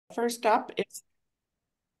First up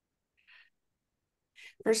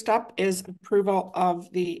is approval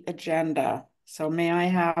of the agenda. So may I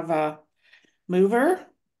have a mover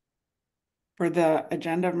for the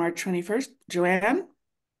agenda of March 21st? Joanne?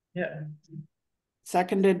 Yeah.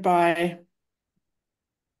 Seconded by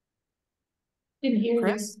Didn't hear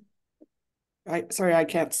Chris? Sorry, I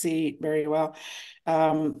can't see very well.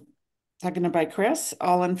 Seconded by Chris.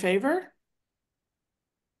 All in favor?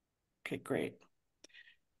 Okay, great.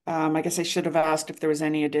 I guess I should have asked if there was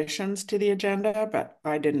any additions to the agenda, but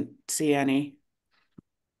I didn't see any.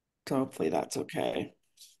 So hopefully that's okay.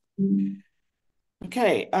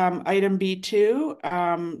 Okay, item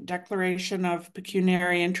B2, declaration of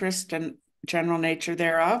pecuniary interest and general nature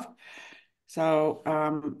thereof. So,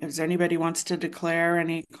 if anybody wants to declare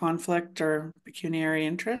any conflict or pecuniary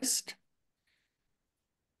interest?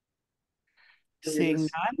 Seeing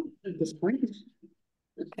none. At this point.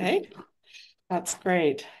 Okay, that's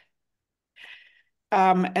great.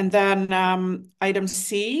 And then item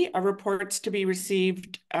C, reports to be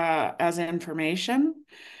received as information.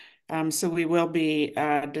 So we will be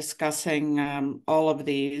discussing all of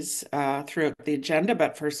these throughout the agenda,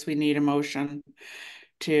 but first we need a motion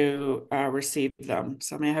to receive them.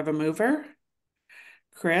 So may I have a mover?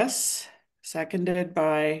 Chris, seconded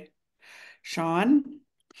by Sean.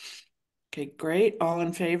 Okay, great. All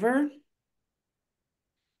in favor?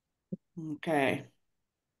 Okay.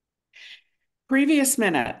 Previous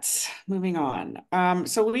minutes, moving on.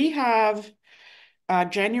 So we have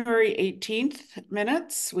January 18th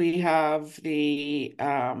minutes. We have the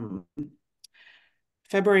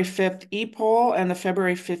February 5th e-poll and the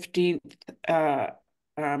February 15th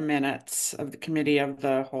minutes of the committee of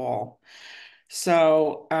the whole.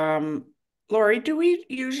 So, Lori, do we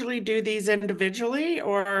usually do these individually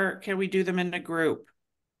or can we do them in a group?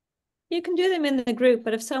 You can do them in the group,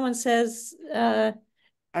 but if someone says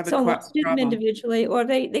someone wants to do them individually, or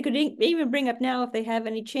they could even bring up now if they have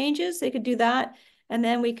any changes, they could do that. And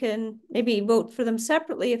then we can maybe vote for them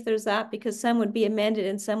separately if there's that, because some would be amended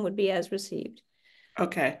and some would be as received.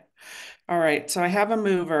 Okay. All right. So I have a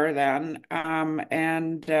mover then.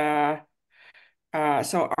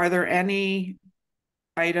 So are there any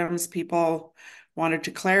items people wanted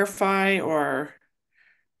to clarify or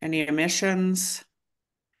any omissions?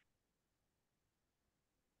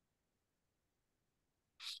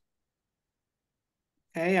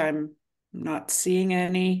 Okay, I'm not seeing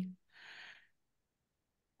any.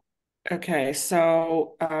 Okay,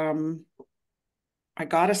 so I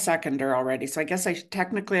got a seconder already, so I guess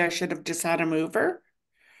technically I should have just had a mover.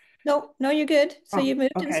 No, you're good. So you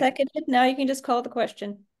moved and seconded. Now you can just call the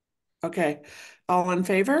question. Okay, all in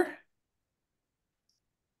favor?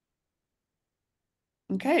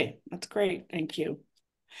 Okay, that's great. Thank you.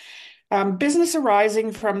 Business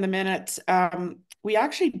arising from the minutes. We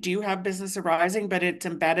actually do have business arising, but it's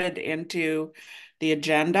embedded into the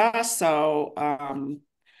agenda. So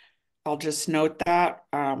I'll just note that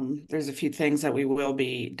there's a few things that we will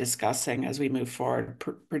be discussing as we move forward,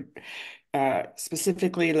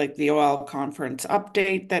 specifically like the OL conference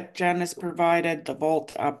update that Jen has provided, the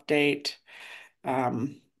Volt update,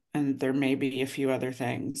 and there may be a few other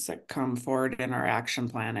things that come forward in our action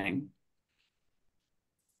planning.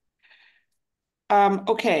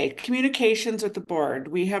 Okay, communications with the board.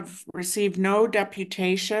 We have received no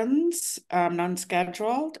deputations, none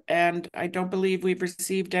scheduled, and I don't believe we've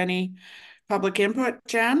received any public input.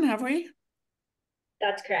 Jen, have we?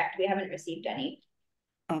 That's correct. We haven't received any.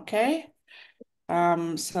 Okay.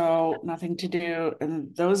 So nothing to do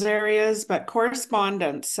in those areas, but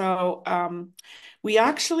correspondence. So we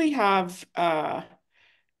actually have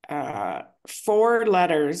 4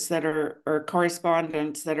 letters that are or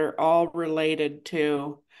correspondence that are all related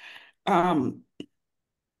to item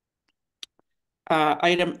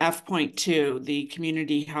F.2, the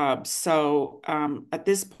community hub. So at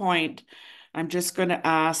this point, I'm just going to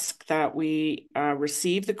ask that we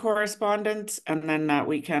receive the correspondence and then that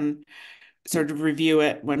we can sort of review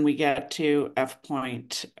it when we get to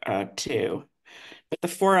F.2. But the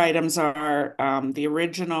 4 items are the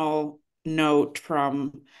original note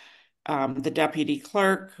from the deputy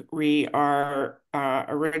clerk, our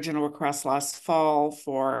original request last fall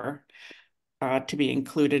for to be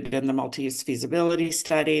included in the multi-use feasibility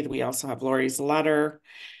study. We also have Lori's letter.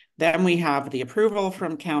 Then we have the approval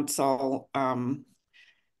from council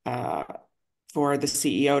for the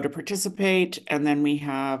CEO to participate. And then we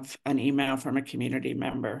have an email from a community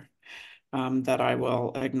member that I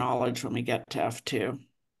will acknowledge when we get to F2.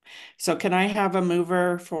 So can I have a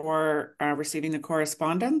mover for receiving the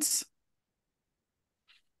correspondence?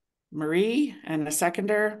 Marie, and a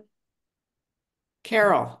seconder?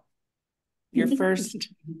 Carol. You're first.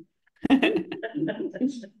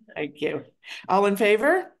 Thank you. All in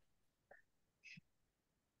favor?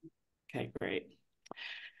 Okay, great.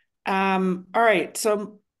 All right,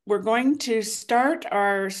 so we're going to start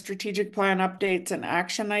our strategic plan updates and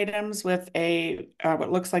action items with a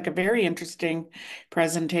what looks like a very interesting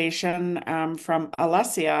presentation from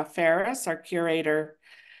Alessia Ferris, our curator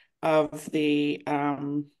of the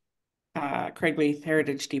Craigleith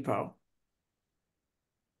Heritage Depot.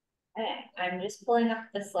 Okay, I'm just pulling up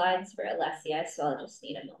the slides for Alessia, so I'll just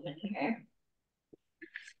need a moment here.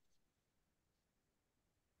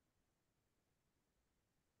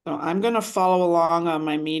 So I'm going to follow along on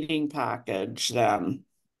my meeting package then.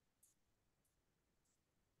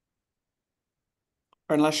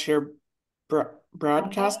 Or unless you're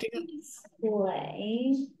broadcasting it.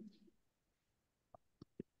 Display.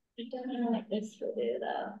 I don't know what this will do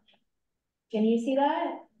though. Can you see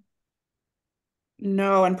that?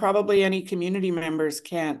 No, and probably any community members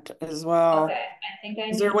can't as well. Okay, I think I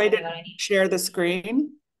Is there a way to share the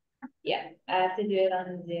screen? Yeah, I have to do it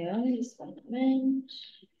on Zoom. Just one moment.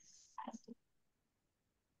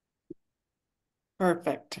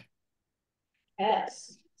 Perfect.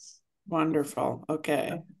 Yes. Wonderful.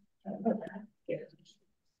 Okay.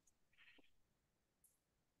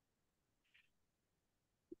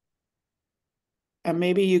 And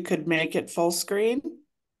maybe you could make it full screen?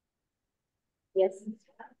 Yes.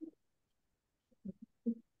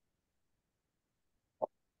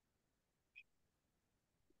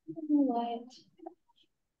 What?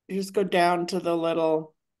 You just go down to the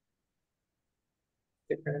little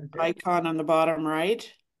icon on the bottom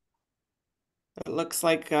right. It looks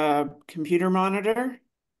like a computer monitor.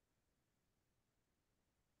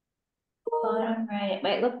 Bottom right. It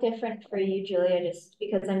might look different for you, Julia, just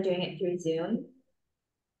because I'm doing it through Zoom.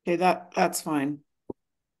 Okay, that's fine.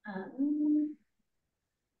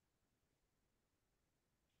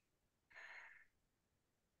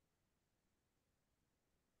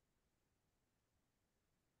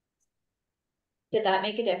 Did that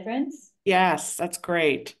make a difference? Yes, that's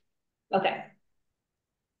great. Okay.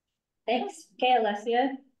 Thanks. Okay, Alessia.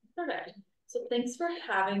 Perfect. So thanks for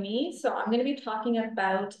having me. So I'm going to be talking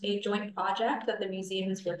about a joint project that the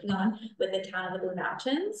museum is working on with the town of the Blue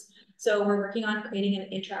Mountains. So we're working on creating an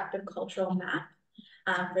interactive cultural map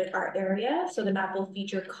for our area. So the map will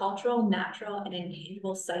feature cultural, natural, and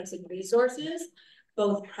intangible sites and resources,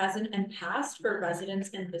 both present and past, for residents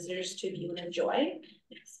and visitors to view and enjoy.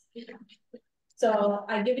 So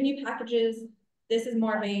I've given you packages. This is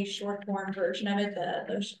more of a short form version of it.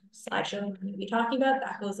 The slideshow I'm going to be talking about,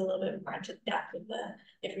 that goes a little bit more into depth with the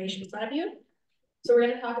information in front of you. So we're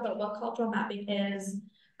going to talk about what cultural mapping is,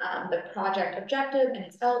 the project objective and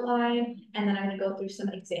its outline, and then I'm going to go through some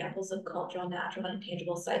examples of cultural, natural, and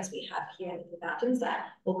intangible sites we have here in the Blue Mountains that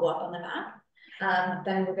will go up on the map.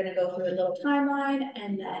 Then we're going to go through a little timeline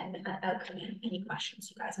and then an outcome and any questions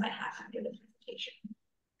you guys might have after the presentation.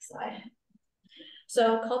 Slide.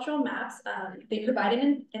 So cultural maps, they provide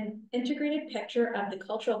an integrated picture of the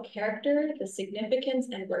cultural character, the significance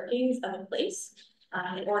and workings of a place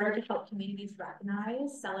in order to help communities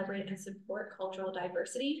recognize, celebrate, and support cultural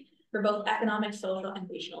diversity for both economic, social, and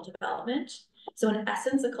regional development. So in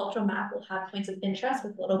essence, a cultural map will have points of interest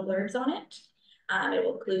with little blurbs on it. It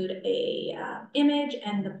will include a image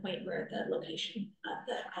and the point where the location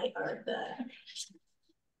of the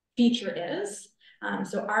feature is.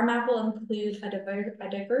 So our map will include a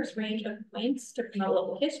diverse range of points to promote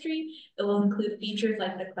local history. It will include features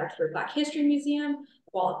like the Clarksburg Black History Museum,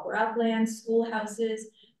 Wallacor Uplands, schoolhouses,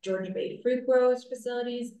 Georgia Bay Fruit Growers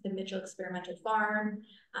facilities, the Mitchell Experimental Farm,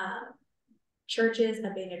 churches,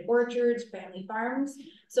 abandoned orchards, family farms.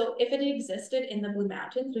 So if it existed in the Blue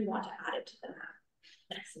Mountains, we want to add it to the map.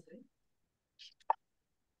 Next slide.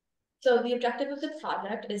 So the objective of the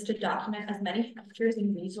project is to document as many features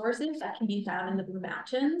and resources that can be found in the Blue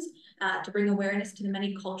Mountains to bring awareness to the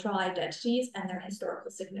many cultural identities and their historical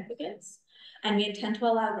significance. And we intend to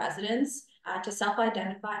allow residents to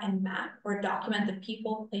self-identify and map or document the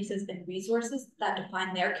people, places, and resources that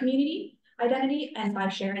define their community identity, and by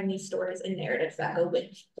sharing these stories and narratives that go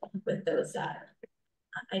with those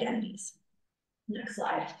identities. Next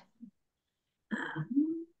slide.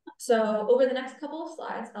 So over the next couple of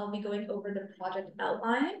slides, I'll be going over the project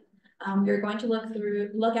outline. We're going to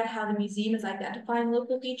look at how the museum is identifying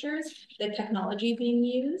local features, the technology being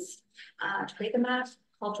used to create the map,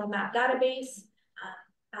 cultural map database,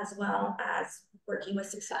 as well as working with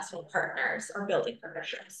successful partners or building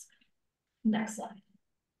partnerships. Next slide.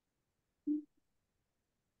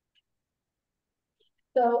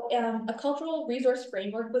 So a cultural resource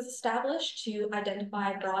framework was established to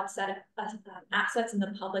identify a broad set of assets in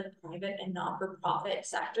the public, private, and not-for-profit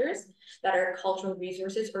sectors that are cultural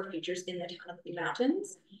resources or features in the town of Blue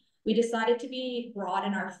Mountains. We decided to be broad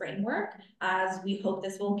in our framework as we hope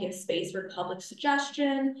this will give space for public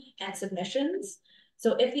suggestion and submissions.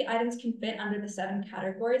 So if the items can fit under the 7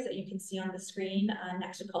 categories that you can see on the screen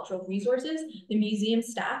next to cultural resources, the museum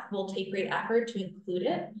staff will take great effort to include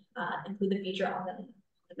the feature on the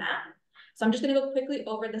map. So I'm just going to go quickly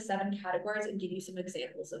over the 7 categories and give you some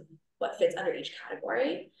examples of what fits under each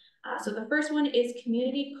category. So the first one is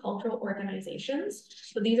community cultural organizations.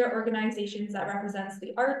 So these are organizations that represents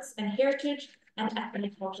the arts and heritage and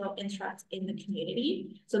ethnic cultural interests in the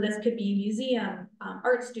community. So this could be museum,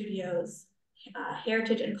 art studios,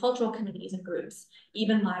 heritage and cultural committees and groups.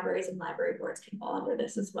 Even libraries and library boards can fall under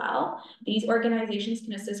this as well. These organizations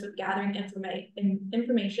can assist with gathering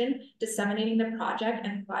information, disseminating the project,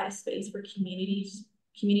 and provide a space for community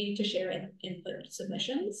to share input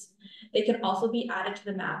submissions. They can also be added to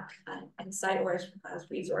the map and cite or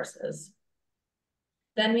as resources.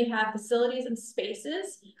 Then we have facilities and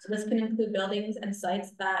spaces. So this can include buildings and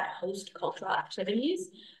sites that host cultural activities.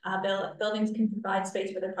 Buildings can provide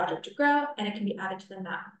space for the project to grow, and it can be added to the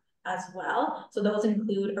map as well. So those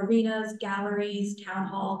include arenas, galleries, town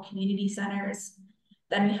hall, community centers.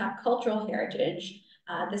 Then we have cultural heritage.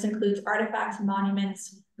 This includes artifacts,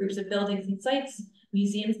 monuments, groups of buildings and sites,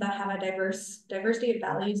 museums that have a diversity of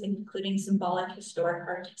values, including symbolic, historic,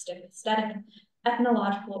 artistic, aesthetic,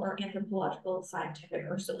 ethnological or anthropological, scientific,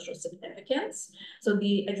 or social significance. So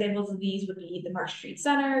the examples of these would be the Marsh Street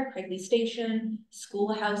Center, Craigley Station,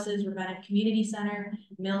 schoolhouses, Ravenna Community Center,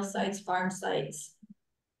 mill sites, farm sites.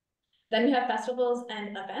 Then we have festivals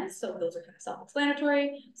and events, so those are kind of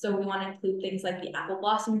self-explanatory. So we want to include things like the Apple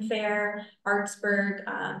Blossom Fair,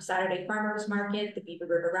 Artsburg, Saturday Farmers Market, the Beaver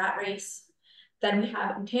River Rat Race. Then we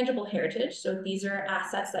have intangible heritage. So these are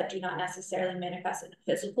assets that do not necessarily manifest in a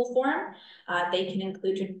physical form. They can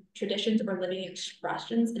include traditions or living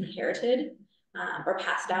expressions inherited or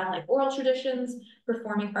passed down, like oral traditions,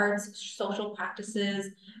 performing arts, social practices,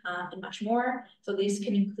 and much more. So these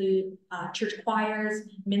can include church choirs,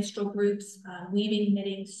 minstrel groups, weaving,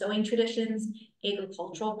 knitting, sewing traditions,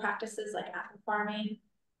 agricultural practices like apple farming.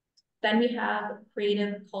 Then we have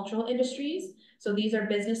creative cultural industries. So these are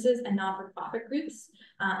businesses and not-for-profit groups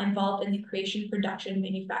involved in the creation, production,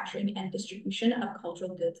 manufacturing, and distribution of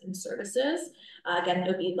cultural goods and services. Again, it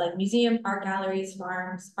would be like museum, art galleries,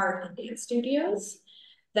 farms, art and dance studios.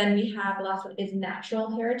 Then we have, the last one is natural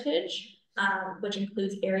heritage, which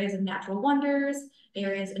includes areas of natural wonders,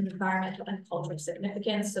 areas of environmental and cultural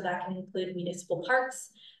significance. So that can include municipal parks,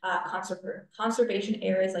 conservation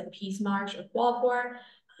areas like Peace Marsh or Waldmore,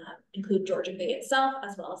 include Georgian Bay itself,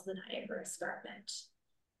 as well as the Niagara Escarpment.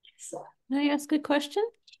 So, can I ask a question?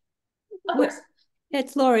 Of course.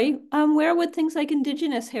 It's Lori. Where would things like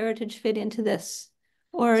Indigenous heritage fit into this?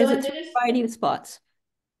 Or is it a variety of spots?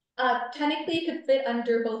 Technically, it could fit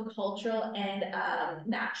under both cultural and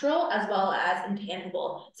natural, as well as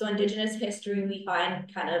intangible. So Indigenous history, we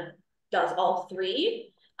find kind of does all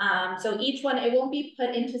 3. So each one, it won't be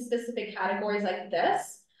put into specific categories like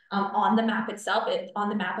this. On the map itself, on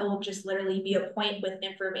the map, it will just literally be a point with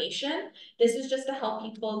information. This is just to help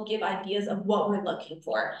people give ideas of what we're looking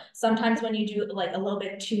for. Sometimes when you do like a little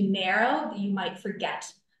bit too narrow, you might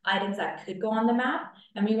forget items that could go on the map.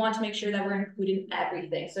 And we want to make sure that we're including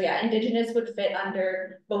everything. So yeah, Indigenous would fit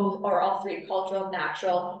under both or all 3, cultural,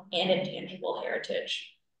 natural, and intangible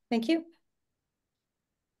heritage. Thank you.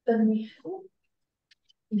 Then we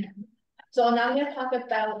So now I'm going to talk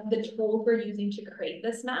about the tool we're using to create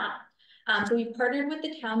this map. So we've partnered with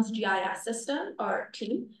the town's GIS system or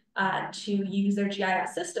team to use their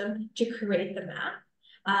GIS system to create the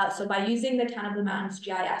map. So by using the Town of Blue Mountains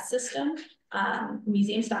GIS system,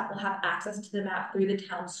 museum staff will have access to the map through the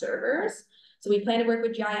town servers. So we plan to work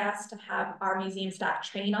with GIS to have our museum staff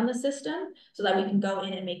train on the system so that we can go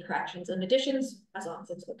in and make corrections and additions as long as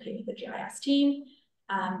it's okay with the GIS team.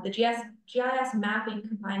 The GIS mapping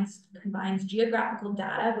combines geographical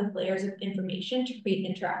data with layers of information to create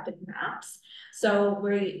interactive maps. So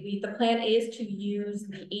the plan is to use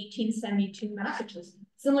the 1872 map, which is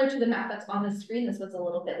similar to the map that's on the screen. This was a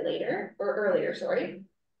little bit earlier, sorry.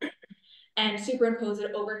 And superimpose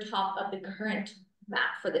it over top of the current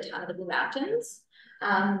map for the town of the Blue Mountains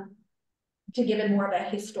to give it more of a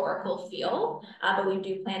historical feel. But we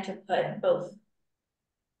do plan to put both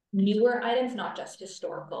newer items, not just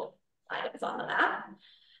historical items on the map.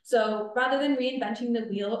 So rather than reinventing the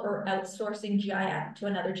wheel or outsourcing GIS to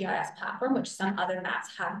another GIS platform, which some other maps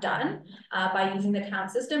have done, by using the town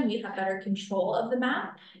system, we have better control of the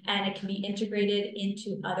map, and it can be integrated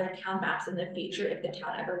into other town maps in the future if the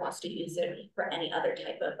town ever wants to use it for any other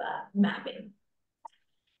type of mapping.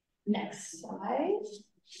 Next slide.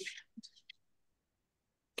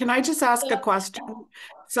 Can I just ask a question?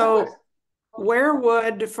 So where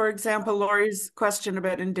would, for example, Lori's question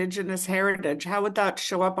about Indigenous heritage, how would that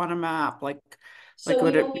show up on a map? So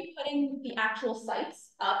would we it won't be putting the actual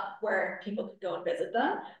sites up where people could go and visit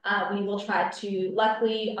them. We will try to,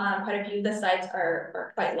 luckily, quite a few of the sites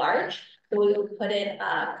are quite large. So we will put it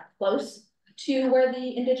close to where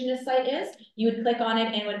the Indigenous site is. You would click on it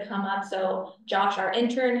and it would come up. So Josh, our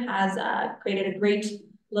intern, has created a great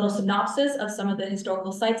little synopsis of some of the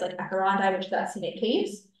historical sites like Ekarandi, which is at Scenic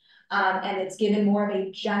Caves. And it's given more of a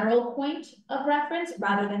general point of reference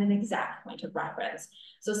rather than an exact point of reference.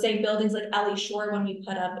 So say buildings like Ellie Shore, when we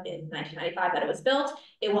put up in 1995 that it was built,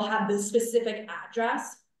 it will have the specific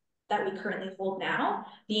address that we currently hold now.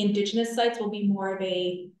 The Indigenous sites will be more of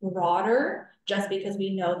a broader, just because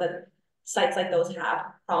we know that sites like those have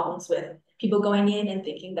problems with people going in and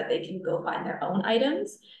thinking that they can go find their own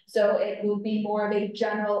items. So it will be more of a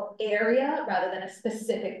general area rather than a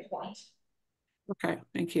specific point. Okay,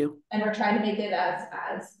 thank you. And we're trying to make it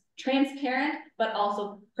as transparent, but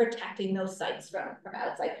also protecting those sites from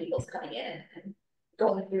outside people's coming in and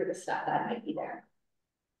going through the stuff that might be there.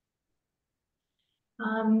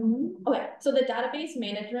 Okay, so the database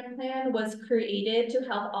management plan was created to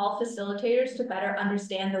help all facilitators to better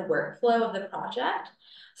understand the workflow of the project.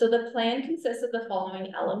 So the plan consists of the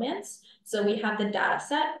following elements. So we have the data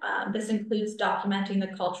set. This includes documenting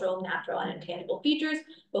the cultural, natural, and intangible features,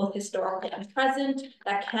 both historical and present,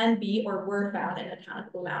 that can be or were found in the town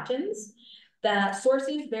of Blue Mountains. The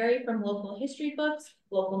sources vary from local history books,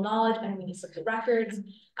 local knowledge, and municipal records.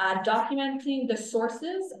 Documenting the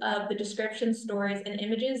sources of the descriptions, stories, and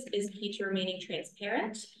images is key to remaining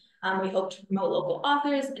transparent. We hope to promote local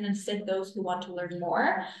authors and incite those who want to learn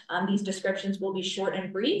more. These descriptions will be short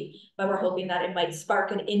and brief, but we're hoping that it might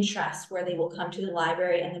spark an interest where they will come to the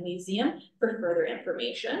library and the museum for further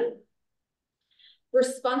information.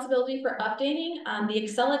 Responsibility for updating, the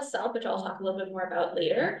Excel itself, which I'll talk a little bit more about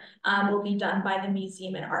later, will be done by the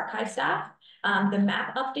museum and archive staff. The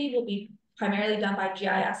map update will be primarily done by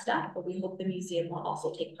GIS staff, but we hope the museum will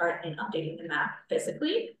also take part in updating the map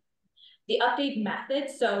physically. The update method,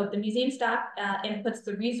 so the museum staff inputs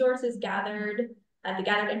the resources gathered, the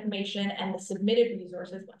gathered information and the submitted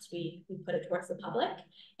resources once we put it towards the public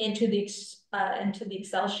into the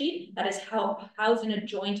Excel sheet that is housed in a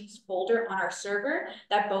joint folder on our server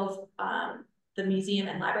that both the museum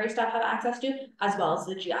and library staff have access to, as well as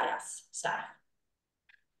the GIS staff.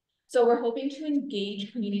 So we're hoping to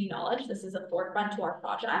engage community knowledge. This is a forefront to our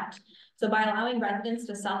project. So by allowing residents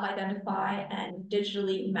to self-identify and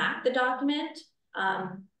digitally map the document,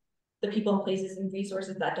 the people, places, and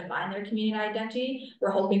resources that define their community identity,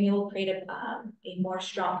 we're hoping it will create a more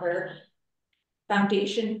stronger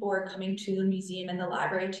foundation for coming to the museum and the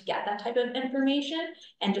library to get that type of information,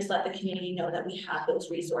 and just let the community know that we have those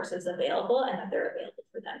resources available and that they're available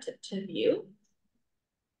for them to view.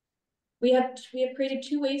 We have created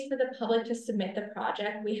 2 ways for the public to submit the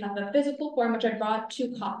project. We have a physical form, which I brought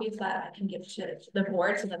 2 copies that I can give to the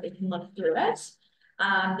board so that they can look through it.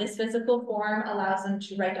 This physical form allows them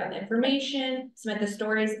to write down the information, submit the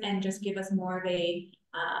stories, and just give us more of a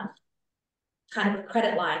kind of a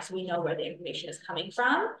credit line so we know where the information is coming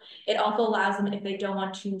from. It also allows them, if they don't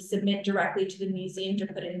want to submit directly to the museum, to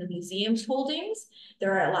put it in the museum's holdings.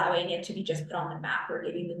 They're allowing it to be just put on the map. We're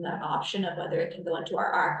giving them the option of whether it can go into our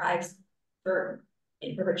archives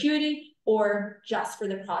in perpetuity or just for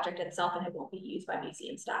the project itself, and it won't be used by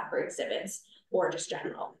museum staff for exhibits or just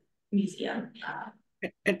general museum.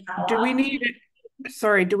 Do we need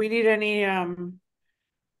any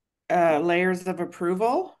layers of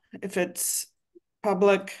approval if it's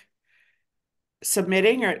public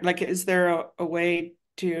submitting, or is there a way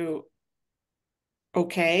to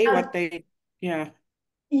what they,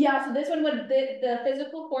 Yeah, so this one would, the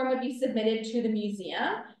physical form would be submitted to the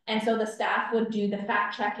museum. And so the staff would do the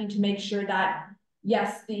fact checking to make sure that,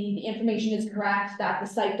 yes, the information is correct, that the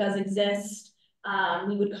site does exist.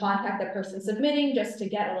 We would contact the person submitting just to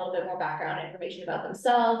get a little bit more background information about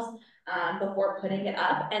themselves before putting it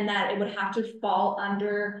up. And that it would have to fall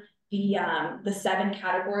under the 7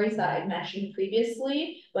 categories that I mentioned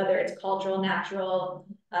previously, whether it's cultural, natural,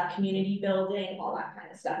 community building, all that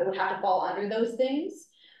kind of stuff. It would have to fall under those things.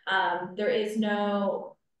 There is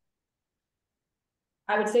no,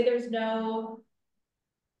 I would say there's no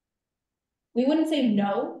we wouldn't say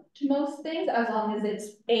no to most things as long as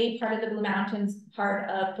it's a part of the Blue Mountains, part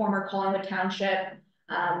of former Collingwood Township,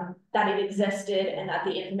 that it existed and that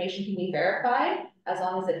the information can be verified. As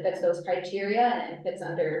long as it fits those criteria and fits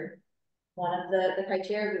under one of the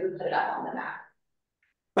criteria, we would put it up on the map.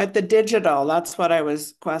 But the digital, that's what I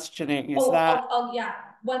was questioning, is that? Yeah,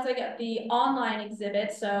 once I get the online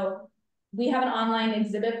exhibit, so we have an online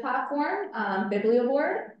exhibit platform,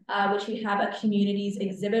 Biblioboard, which we have a communities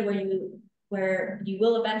exhibit where you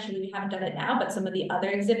will eventually, we haven't done it now, but some of the other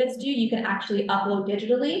exhibits do, you can actually upload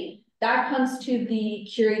digitally. That comes to the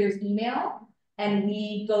curator's email, and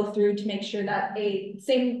we go through to make sure that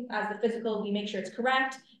same as the physical, we make sure it's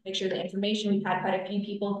correct, make sure the information, we've had quite a few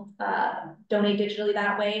people donate digitally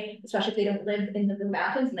that way, especially if they don't live in the Blue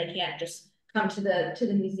Mountains and they can't just come to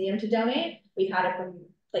the museum to donate. We've had it from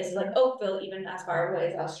places like Oakville, even as far away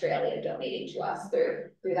as Australia, donating to us through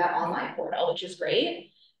that online portal, which is great.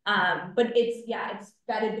 But it's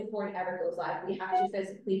vetted before it ever goes live. We have to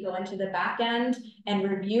physically go into the back end and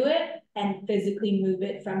review it and physically move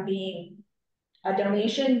it from being a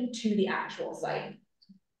donation to the actual site.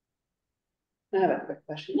 I have a quick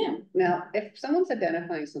question. Yeah. Now, if someone's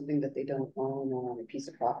identifying something that they don't own or a piece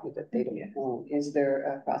of property that they don't own, is there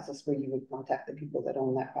a process where you would contact the people that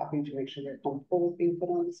own that property to make sure they're comfortable with being put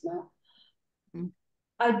on this map?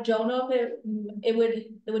 I don't know if it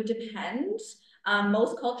would depend.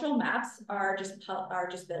 Most cultural maps are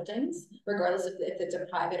just buildings, regardless if it's a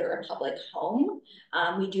private or a public home.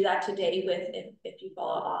 We do that today with, if you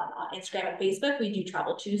follow on Instagram and Facebook, we do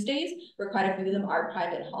Travel Tuesdays, where quite a few of them are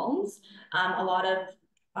private homes. A lot of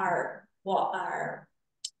our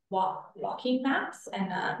walking maps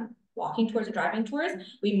and walking tours and driving tours,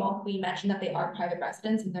 we mentioned that they are private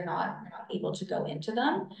residents and they're not able to go into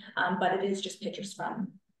them, but it is just pictures from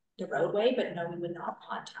the roadway. But no, we would not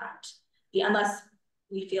contact unless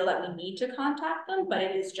we feel that we need to contact them, but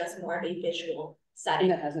it is just more of a visual setting.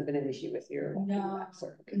 And that hasn't been an issue with your maps,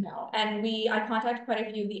 or, okay. No, and I contacted quite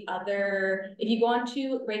a few of the other, if you go on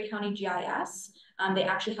to Grey County GIS, they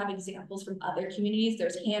actually have examples from other communities.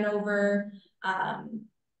 There's Hanover,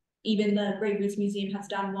 even the Grey Roots Museum has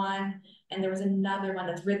done one, and there was another one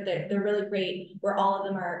that's really, they're really great, where all of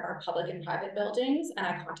them are public and private buildings, and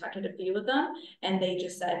I contacted a few of them, and they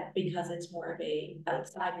just said, because it's more of a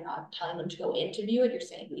outside, you're not telling them to go into view it, you're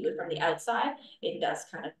saying view it from the outside, it does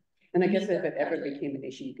kind of. And I guess if it ever became an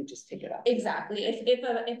issue, you could just take it off. Exactly.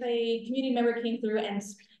 If a community member came through and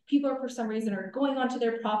people are for some reason are going onto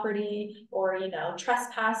their property or, you know,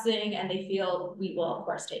 trespassing, and they feel, we will of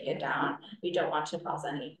course take it down. We don't want to cause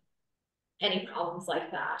any problems like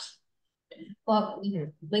that. Well,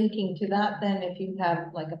 linking to that, then, if you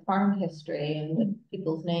have like a farm history and with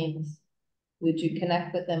people's names, would you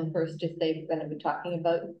connect with them first if they're going to be talking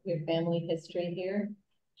about your family history here?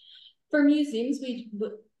 For museums,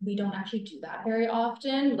 we don't actually do that very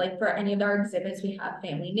often. Like for any of our exhibits, we have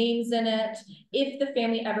family names in it. If the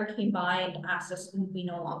family ever came by and asked us, we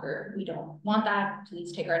don't want that,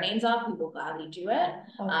 please take our names off, we will gladly do it.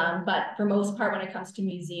 Okay. But for most part, when it comes to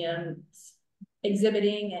museums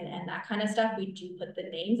exhibiting and that kind of stuff, we do put the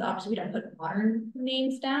names. Obviously, we don't put modern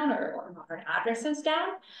names down or modern addresses down,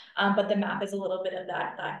 but the map is a little bit of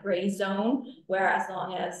that gray zone, where as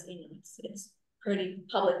long as, you know, it's pretty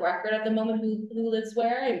public record at the moment who lives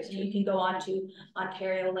where. You can go on to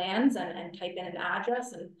Ontario Lands and type in an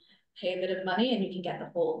address and pay a bit of money, and you can get the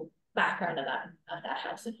whole background of that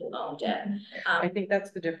house and who owned it. I think that's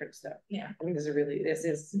the difference, though. Yeah, I mean, this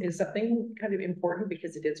is something kind of important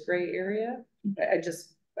because it is gray area. I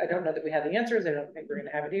don't know that we have the answers. I don't think we're going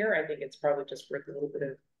to have it here. I think it's probably just worth a little bit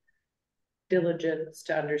of diligence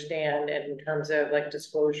to understand, and in terms of like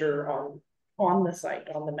disclosure on the site,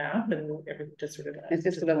 on the map, and everything, just sort of. It's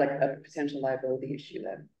just sort of like a potential liability issue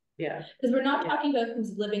then. Yeah, because we're not talking about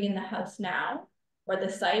who's living in the house now or the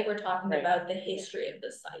site. We're talking about the history of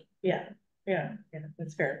the site. Yeah,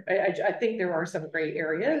 that's fair. I think there are some gray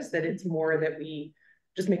areas that it's more that we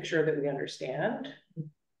just make sure that we understand.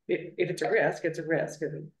 If it's a risk, it's a risk,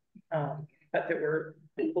 and but that we're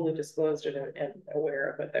fully disclosed and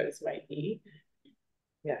aware of what those might be.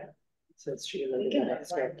 Yeah, says Sheila. We can look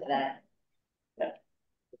to that. Yeah.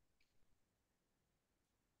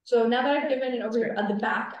 So now that I've given an overview of the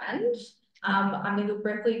back end, I'm going to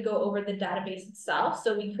briefly go over the database itself.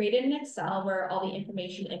 So we created an Excel where all the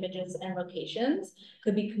information, images, and locations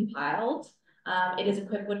could be compiled. It is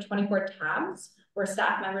equipped with 24 tabs where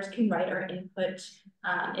staff members can write or input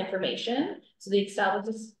information. So the Excel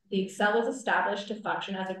was established to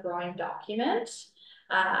function as a growing document.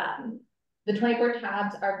 The 24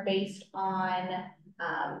 tabs are based on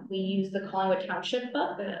We use the Collingwood Township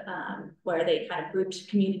book, where they kind of grouped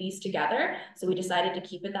communities together. So we decided to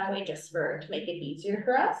keep it that way just to make it easier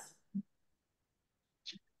for us.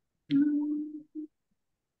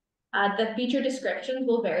 The feature descriptions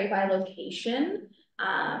will vary by location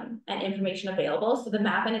and information available. So the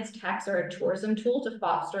map and its text are a tourism tool to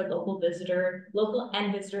foster local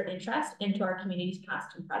and visitor interest into our communities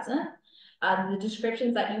past and present. The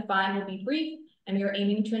descriptions that you find will be brief, and we are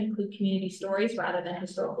aiming to include community stories rather than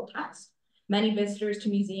historical text. Many visitors to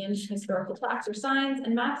museums, historical plaques or signs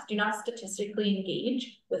and maps do not statistically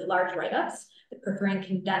engage with large write-ups, preferring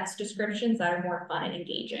condensed descriptions that are more fun and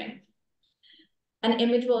engaging. An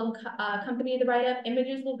image will accompany the write-up.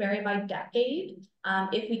 Images will vary by decade.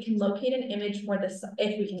 If we can locate an image for the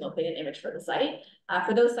site,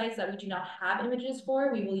 for those sites that we do not have images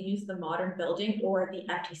for, we will use the modern building or the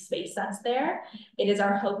empty space that's there. It is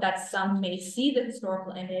our hope that some may see the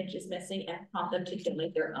historical image is missing and prompt them to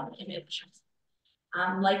donate their own image.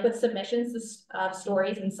 Like with submissions of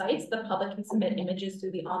stories and sites, the public can submit images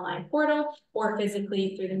through the online portal or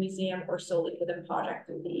physically through the museum or solely for the project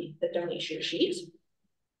through the donation sheet.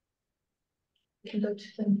 We can go to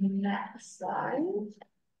the next slide.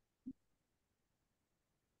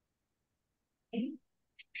 Okay.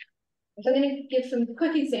 So I'm going to give some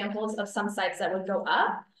quick examples of some sites that would go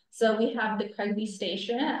up. So we have the Craigleith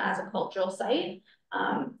Station as a cultural site.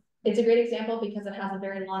 It's a great example because it has a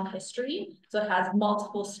very long history. So it has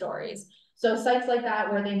multiple stories. So sites like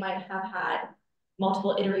that where they might have had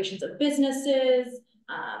multiple iterations of businesses,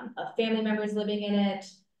 of family members living in it,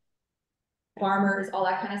 farmers, all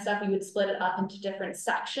that kind of stuff, we would split it up into different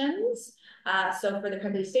sections. So for the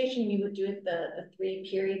Craigleith Station, we would do it the 3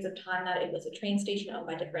 periods of time that it was a train station owned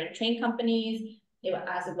by different train companies.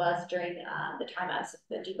 As it was during the time as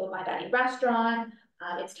the Depot Fine Dining restaurant,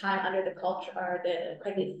 its time under the culture or the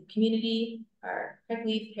Craigleith community or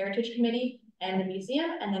Craigleith Heritage Committee and the museum,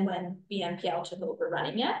 and then when BNPL took over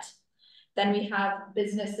running it. Then we have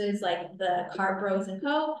businesses like the Car Bros &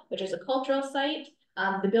 Co., which is a cultural site.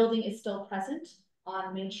 The building is still present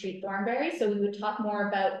on Main Street, Thornbury. So we would talk more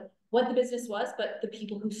about what the business was, but the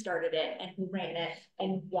people who started it and who ran it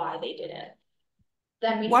and why they did it.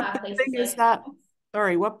 Then we have places like that?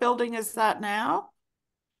 Sorry, what building is that now?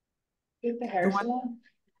 It's the hair salon.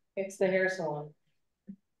 It's the hair salon.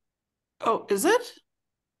 Oh, is it?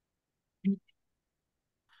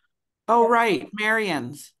 Oh, right,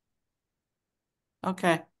 Marion's.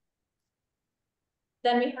 Okay.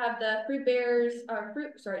 Then we have the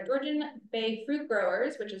Georgian Bay Fruit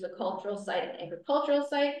Growers, which is a cultural site and agricultural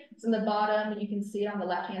site. It's in the bottom, you can see it on the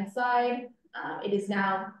left-hand side. It is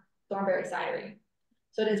now Thornbury Cidery.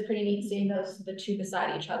 So it is pretty neat seeing the two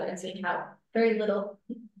beside each other and seeing how very little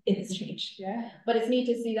it has changed. Yeah. But it's neat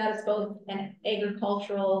to see that it's both an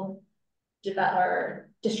agricultural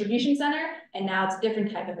distribution center, and now it's a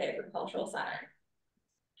different type of agricultural center.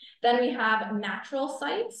 Then we have natural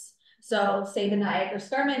sites. So say the Niagara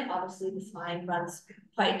Escarpment, obviously this line runs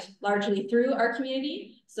quite largely through our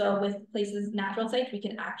community. So with places, natural sites, we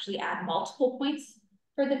can actually add multiple points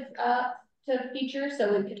for the to feature.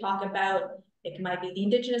 So we could talk about, it might be the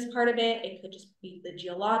Indigenous part of it. It could just be the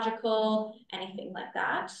geological, anything like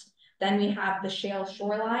that. Then we have the Shale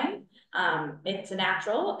Shoreline. It's a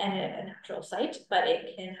natural site, but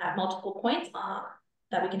it can have multiple points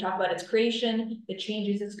that we can talk about its creation, the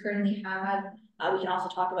changes it's currently had. We can also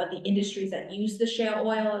talk about the industries that use the shale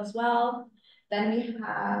oil as well. Then we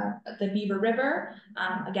have the Beaver River.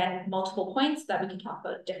 Again, multiple points that we can talk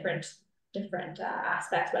about different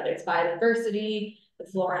aspects, whether it's biodiversity, the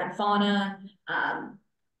flora and fauna,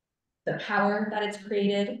 the power that it's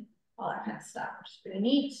created, all that kind of stuff, which is pretty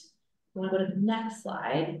neat. We want to go to the next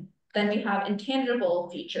slide. Then we have intangible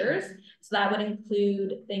features. So that would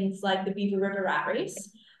include things like the Beaver River Rat Race,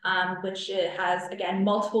 which it has, again,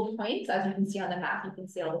 multiple points. As you can see on the map, you can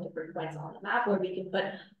see all the different points on the map where we can put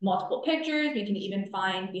multiple pictures. We can even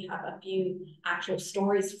we have a few actual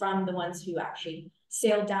stories from the ones who actually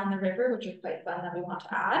sailed down the river, which are quite fun that we want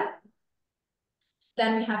to add.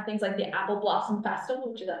 Then we have things like the Apple Blossom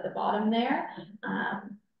Festival, which is at the bottom there.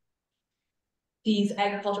 These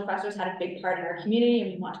agricultural festivals had a big part in our community,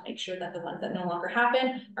 and we want to make sure that the ones that no longer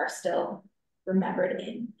happen are still remembered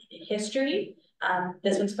in history.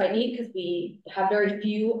 This one's quite neat because we have very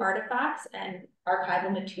few artifacts and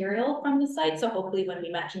archival material from the site. So hopefully when we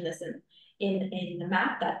mention this in the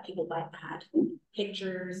map, that people might add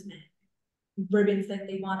pictures and ribbons that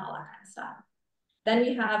they want, all that kind of stuff. Then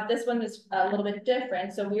we have, this one is a little bit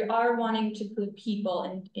different. So we are wanting to include people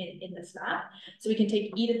in this map. So we can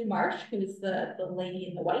take Edith Marsh, who's the lady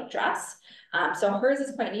in the white dress. So hers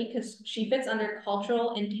is quite neat because she fits under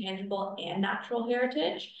cultural, intangible, and natural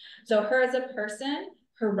heritage. So her as a person,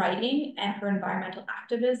 her writing, and her environmental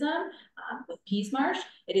activism with Peace Marsh,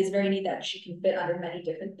 it is very neat that she can fit under many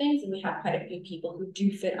different things. And we have quite a few people who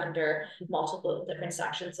do fit under multiple different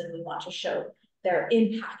sections, and we want to show their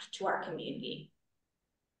impact to our community.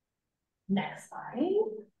 Next slide.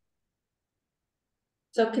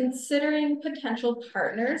 So considering potential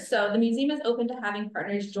partners. So the museum is open to having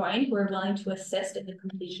partners join who are willing to assist in the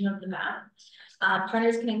completion of the map.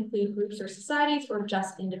 Partners can include groups or societies or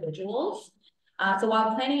just individuals. So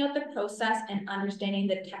while planning out the process and understanding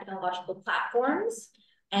the technological platforms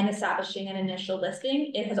and establishing an initial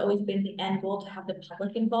listing, it has always been the end goal to have the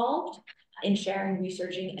public involved in sharing,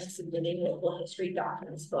 researching, and submitting local history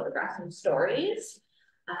documents, photographs, and stories.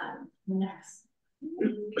 Next.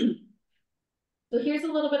 So here's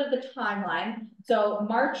a little bit of the timeline. So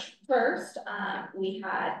March 1st, we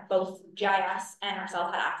had both GIS and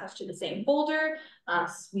ourselves had access to the same folder. So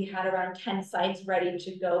we had around 10 sites ready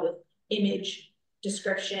to go with image,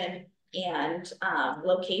 description, and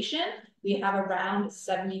location. We have around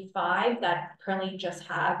 75 that currently just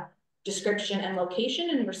have description and location,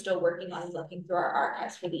 and we're still working on looking through our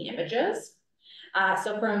archives for the images.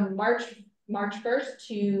 So from March 1st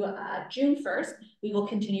to June 1st, we will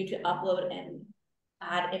continue to upload and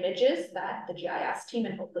add images that the GIS team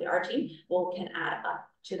and hopefully our team can add up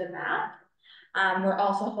to the map. We're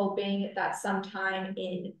also hoping that sometime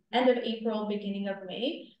in end of April, beginning of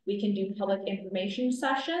May, we can do public information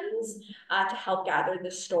sessions to help gather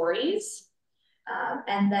the stories.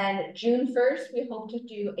 And then June 1st, we hope to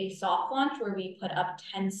do a soft launch where we put up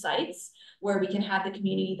 10 sites where we can have the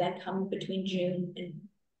community then come between June and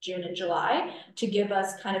July to give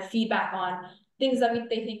us kind of feedback on things that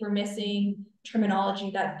they think we're missing, terminology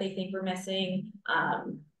that they think we're missing,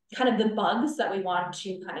 kind of the bugs that we want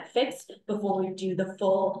to kind of fix before we do the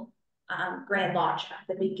full grand launch at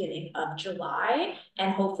the beginning of July.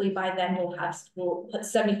 And hopefully by then we'll put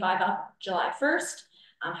 75 up July 1st,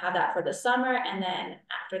 have that for the summer. And then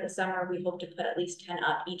after the summer, we hope to put at least 10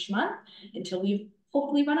 up each month until we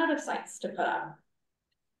hopefully run out of sites to put up.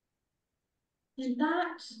 And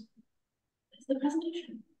that is the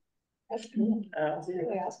presentation. That's cool.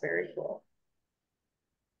 That's very cool.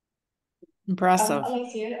 Impressive.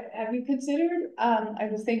 Alicia, have you considered, I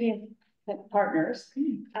was thinking of partners,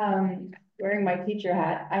 wearing my teacher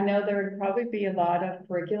hat. I know there would probably be a lot of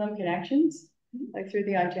curriculum connections, like through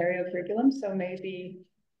the Ontario curriculum. So maybe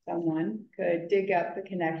someone could dig up the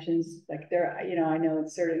connections, like there, you know, I know in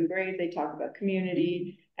certain grade, they talk about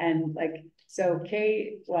community and like, so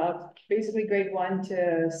basically grade 1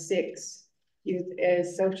 to 6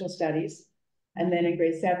 is social studies. And then in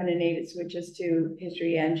grade 7 and 8, it switches to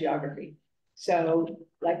history and geography. So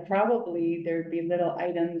like probably there'd be little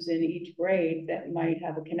items in each grade that might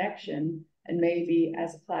have a connection. And maybe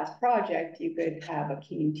as a class project, you could have a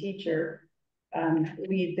keen teacher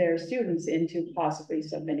lead their students into possibly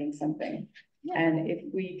submitting something. Yeah. And if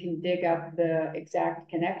we can dig up the exact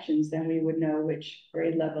connections, then we would know which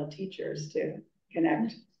grade level teachers to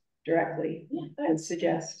connect directly and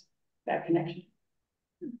suggest that connection.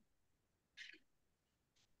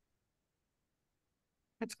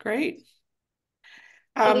 That's great.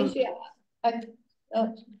 Alicia,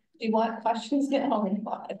 do you want questions now?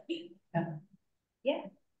 Yeah.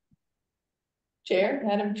 Chair,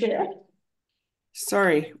 Madam Chair.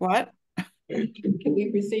 Sorry, what? Can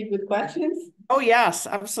we proceed with questions? Oh, yes,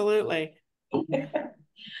 absolutely. I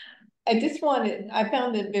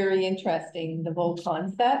found it very interesting, the whole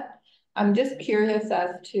concept. I'm just curious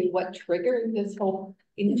as to what triggered this whole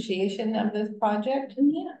initiation of this project.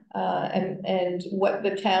 And what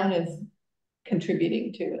the town is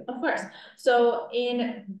contributing to it. Of course. So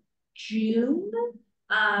in June,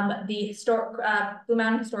 the Blue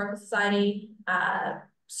Mountain Historical Society,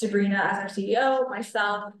 Sabrina as our CEO,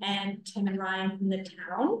 myself, and Tim and Ryan from the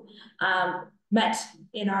town met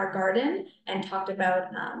in our garden and talked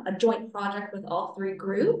about a joint project with all 3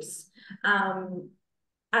 groups.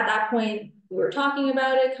 At that point, we were talking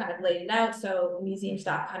about it, kind of laid it out. So museum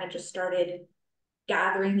staff kind of just started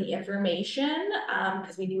gathering the information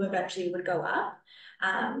because we knew eventually it would go up.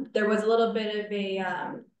 There was a little bit of a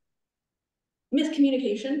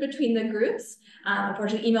miscommunication between the groups.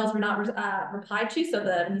 Unfortunately, emails were not replied to, so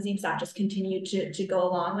the museum staff just continued to go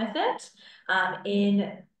along with it.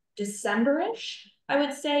 In December-ish, I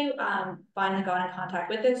would say, finally got in contact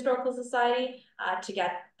with the Historical Society to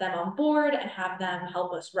get them on board and have them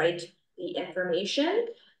help us write the information.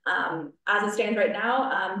 As it stands right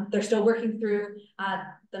now, they're still working through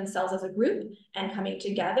themselves as a group and coming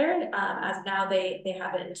together. As now they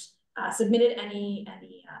haven't submitted any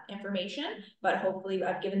information, but hopefully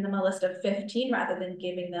I've given them a list of 15 rather than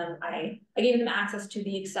giving them, I gave them access to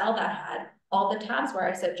the Excel that had all the tabs where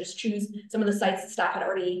I said just choose some of the sites that staff had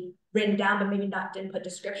already written down, but maybe didn't put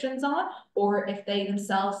descriptions on, or if they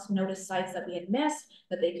themselves noticed sites that we had missed,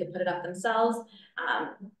 that they could put it up themselves.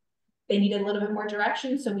 They needed a little bit more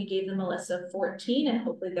direction, so we gave them a list of 14, and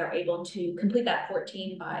hopefully they're able to complete that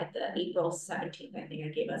 14 by the April 17th. I think I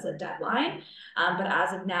gave us a deadline. But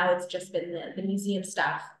as of now, it's just been the museum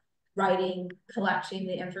staff writing, collecting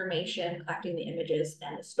the information, collecting the images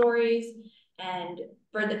and the stories. And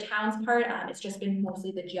for the town's part, it's just been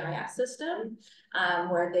mostly the GIS system,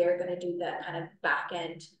 where they're going to do the kind of back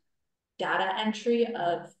end data entry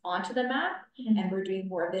onto the map, and we're doing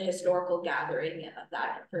more of the historical gathering of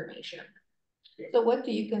that information. So what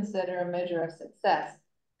do you consider a measure of success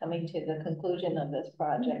coming to the conclusion of this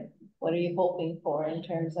project? What are you hoping for in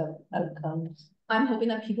terms of outcomes? I'm hoping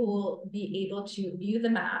that people will be able to view the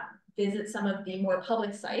map, visit some of the more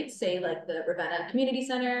public sites, say like the Ravenna Community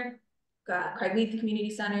Center, Craigleith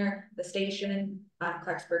Community Center, the station,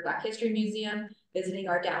 Clarksburg Black History Museum, visiting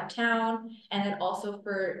our downtown, and then also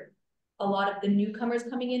for a lot of the newcomers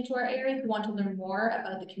coming into our area who want to learn more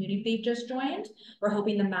about the community they've just joined. We're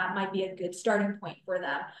hoping the map might be a good starting point for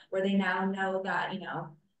them, where they now know that, you know,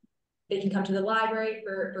 they can come to the library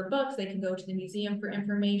for books, they can go to the museum for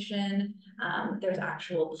information. There's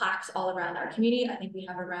actual plaques all around our community. I think we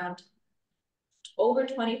have around over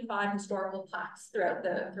 25 historical plaques throughout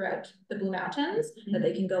the Blue Mountains that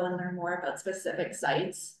they can go and learn more about specific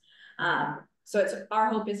sites. So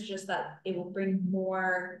our hope is just that it will bring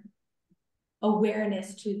more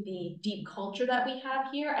awareness to the deep culture that we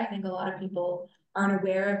have here. I think a lot of people aren't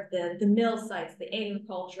aware of the mill sites, the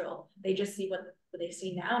agricultural. They just see what they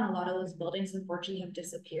see now, and a lot of those buildings unfortunately have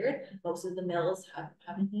disappeared. Most of the mills have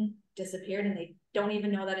disappeared, and they don't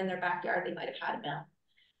even know that in their backyard they might have had a mill.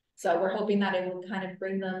 So we're hoping that it will kind of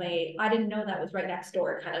bring them I didn't know that was right next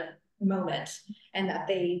door kind of moment, and that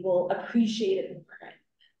they will appreciate it and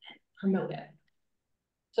promote it.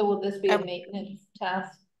 So will this be a maintenance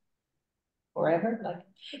task forever? Like,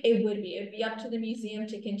 it'd be up to the museum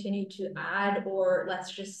to continue to add, or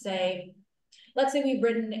let's say we've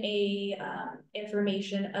written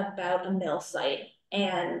information about a mill site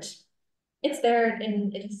and it's there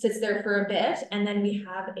and it sits there for a bit, and then we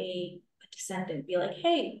have a descendant be like,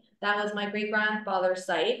 hey, that was my great grandfather's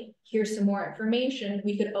site, here's some more information.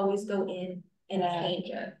 We could always go in and change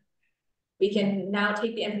it. We can now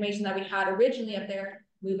take the information that we had originally up there,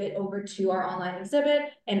 move it over to our online exhibit,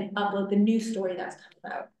 and upload the new story that's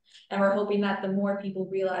come out. And we're hoping that the more people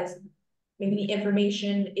realize maybe the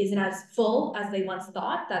information isn't as full as they once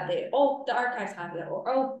thought, that the archives have it,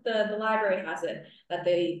 or the library has it, that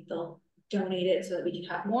they'll donate it so that we can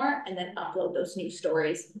have more, and then upload those new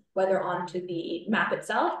stories, whether onto the map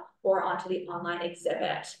itself or onto the online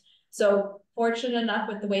exhibit. So fortunate enough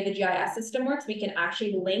with the way the GIS system works, we can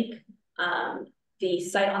actually link the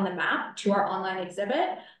site on the map to our online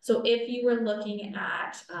exhibit. So if you were looking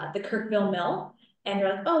at the Kirkville Mill and you're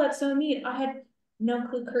like, oh, that's so neat, I had no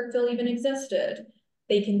clue Kirkville even existed,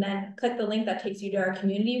 they can then click the link that takes you to our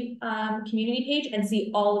community page and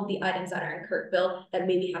see all of the items that are in Kirkville that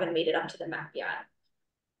maybe haven't made it up to the map yet.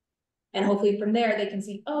 And hopefully from there they can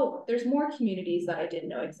see, oh, there's more communities that I didn't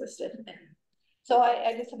know existed. So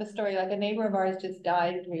I just have a story, like a neighbor of ours just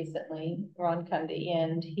died recently, Ron Cundy,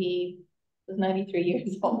 and he was 93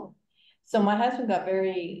 years old. So my husband got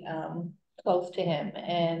very close to him,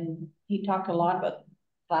 and he talked a lot about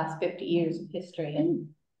the last 50 years of history in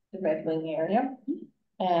the Red Wing area,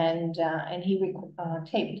 and he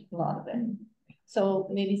taped a lot of it. So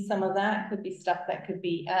maybe some of that could be stuff that could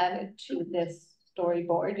be added to this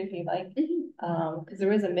storyboard, if you like, because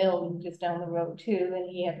there is a mill just down the road too, and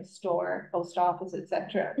he had a store, post office,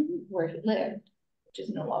 etc., where he lived, which is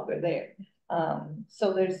no longer there.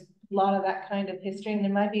 So there's a lot of that kind of history, and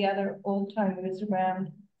there might be other old timers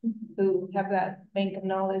around who have that bank of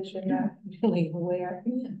knowledge and not really aware.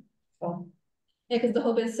 So yeah, because the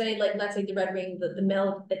hope is, say, like, let's say the Red Wing, the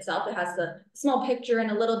mill itself, it has the small picture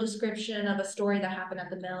and a little description of a story that happened at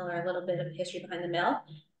the mill, or a little bit of history behind the mill.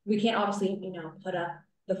 We can't obviously, put up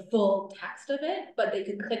the full text of it, but they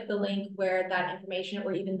could click the link where that information,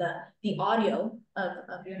 or even the audio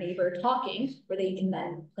of your neighbor talking, where they can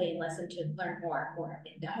then play and listen to learn more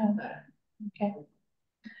in depth about it. okay.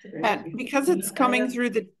 And because it's coming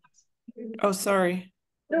through the, oh, sorry.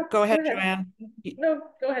 No, go ahead, Joanne. No,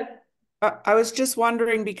 go ahead. I was just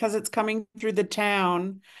wondering, because it's coming through the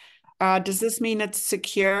town, does this mean it's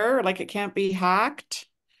secure, like it can't be hacked?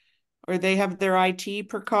 Or they have their IT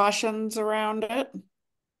precautions around it?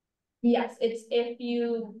 Yes, it's if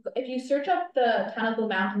you search up the Town of Blue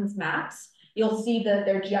Mountains maps, you'll see that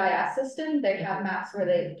their GIS system, they have maps where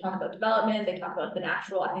they talk about development, they talk about the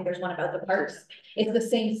natural, I think there's one about the parks. It's the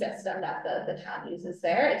same system that the town uses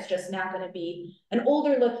there. It's just now gonna be an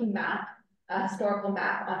older looking map, a historical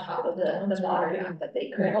map on top of the modern map that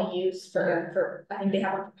they currently use for, I think they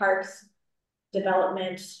have one for parks,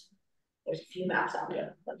 development. There's a few maps on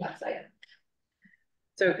the website.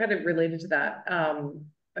 So kind of related to that, I'm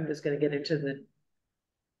just gonna get into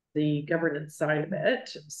the governance side of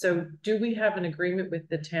it. So do we have an agreement with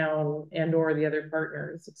the town and or the other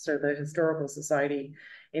partners, so the Historical Society,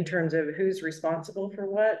 in terms of who's responsible for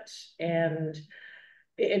what, and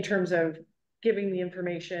in terms of giving the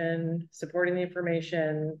information, supporting the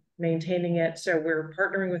information, maintaining it? So we're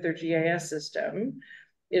partnering with their GIS system.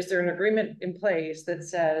 Is there an agreement in place that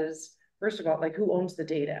says, first of all, like who owns the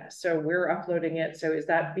data? So we're uploading it. So is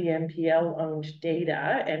that BNPL owned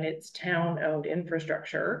data and it's town owned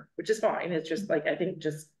infrastructure, which is fine. It's just like, I think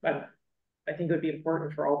it would be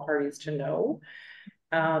important for all parties to know.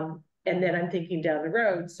 And then I'm thinking down the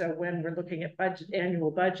road. So when we're looking at annual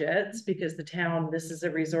budgets, because the town, this is a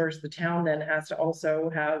resource, the town then has to also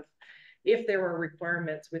have, if there are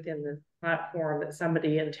requirements within the platform that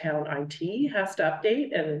somebody in town IT has to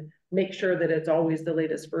update and make sure that it's always the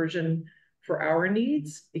latest version for our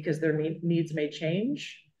needs, because their needs may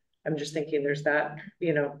change. I'm just thinking there's that,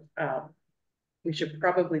 we should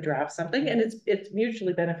probably draft something, and it's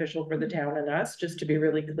mutually beneficial for the town and us, just to be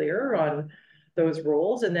really clear on those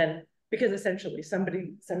roles. And then, because essentially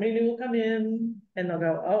somebody new will come in and they'll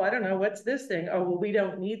go, oh, I don't know, what's this thing? Oh, well, we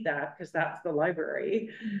don't need that because that's the library.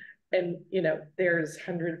 And, there's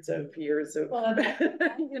hundreds of years of, I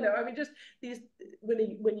mean, just these,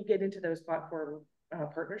 when you get into those platform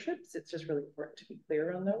partnerships, it's just really important to be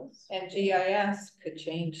clear on those. And GIS could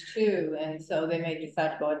change too. And so they may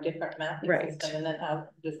decide to go a different mapping system. And then how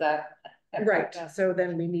does that? Right. So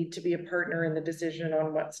then we need to be a partner in the decision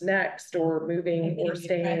on what's next, or moving or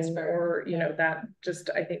staying, or, that just,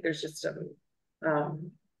 I think there's just some,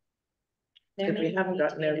 if we haven't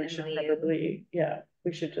gotten there, we should probably,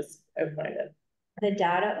 we should just outline it. The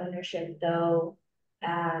data ownership though,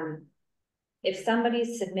 if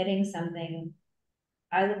somebody's submitting something,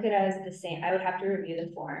 I look at it as the same. I would have to review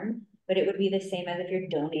the form, but it would be the same as if you're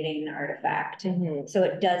donating an artifact. So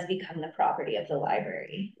it does become the property of the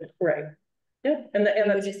library. Right. Yep. And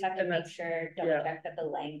we just have to make sure, double check that the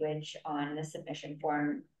language on the submission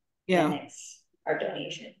form limits our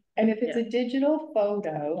donation. And if it's a digital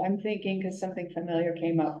photo, I'm thinking, because something familiar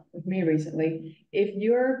came up with me recently, if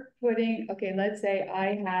you're putting, okay, let's say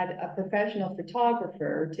I had a professional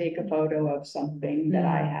photographer take a photo of something that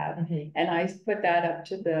I have, and I put that up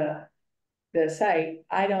to the site,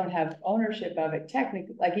 I don't have ownership of it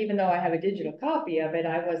technically, like even though I have a digital copy of it,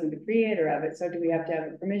 I wasn't the creator of it. So do we have to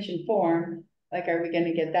have a permission form? Like, are we going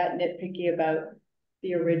to get that nitpicky about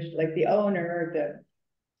the original, like the owner,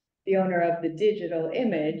 the owner of the digital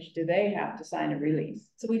image, do they have to sign a release?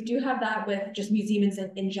 So we do have that with just museums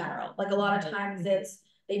in general. Like a lot of times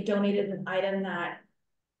they've donated an item that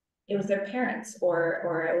it was their parents,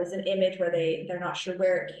 or it was an image where they're not sure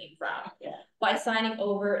where it came from. By signing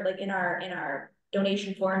over, like in our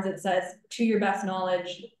donation forms, it says, to your best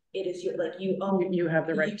knowledge, it is your, like you own, you have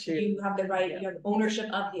the right you have the right, you have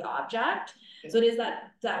ownership of the object. So it is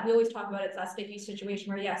that we always talk about, it's that sticky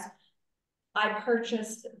situation where yes, I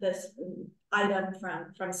purchased this item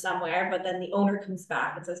from somewhere, but then the owner comes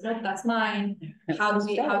back and says, nope, that's mine. How do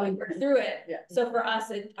we work through it? So for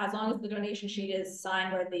us, as long as the donation sheet is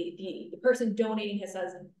signed where the person donating has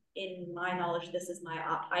says, in my knowledge, this is my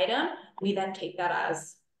item, we then take that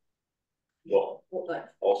as also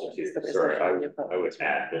too, sorry, I would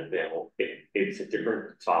add that it's a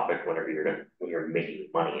different topic when you're making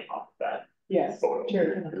money off of that. Yes, photo.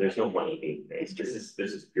 sure. There's no money being made. This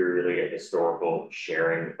is purely a historical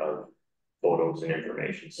sharing of photos and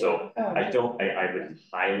information. So I would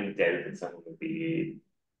highly doubt that someone would be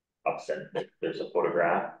upset if there's a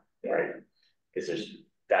photograph, right? Because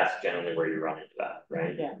that's generally where you run into that,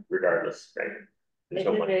 right? Yeah. Regardless, right? It's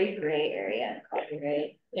a very gray area,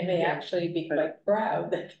 copyright. It may actually be quite proud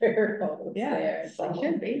that there are photos there. So it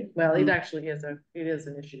should be. Well, it actually is an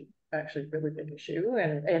issue, actually really big issue.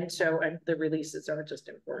 And so the releases are just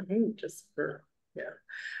important just for,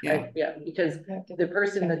 because the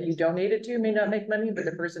person that you donated to may not make money, but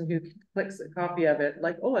the person who clicks a copy of it,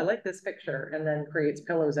 like, oh, I like this picture, and then creates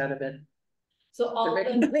pillows out of it. So all the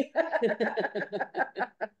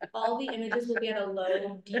images will be at a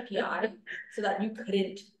low DPI so that you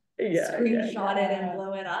couldn't screenshot it and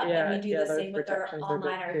blow it up. And we do the those same with our protections are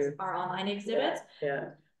good online, too. our online exhibits. Yeah.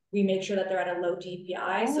 We make sure that they're at a low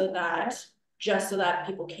DPI so that just so that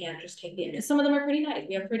people can't just take the image. Some of them are pretty nice.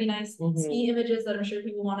 We have pretty nice ski images that I'm sure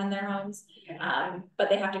people want in their homes. But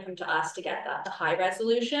they have to come to us to get that the high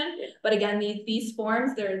resolution. But again, these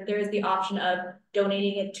forms, there is the option of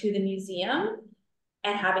donating it to the museum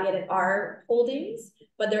and having it in our holdings.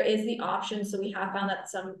 But there is the option, so we have found that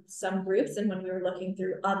some groups, and when we were looking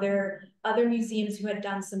through other museums who had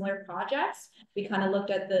done similar projects, we kind of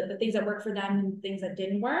looked at the things that worked for them and things that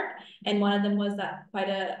didn't work. And one of them was that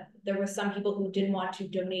there were some people who didn't want to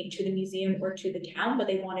donate to the museum or to the town, but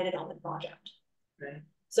they wanted it on the project. Right.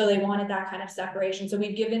 So they wanted that kind of separation. So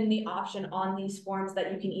we've given the option on these forms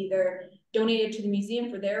that you can either donate it to the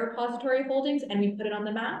museum for their repository holdings and we put it on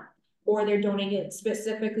the map, or they're donating it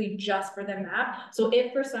specifically just for the map. So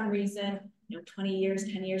if for some reason, 20 years,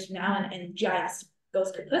 10 years from now, and GIS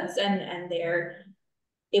goes kaput and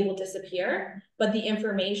it will disappear, but the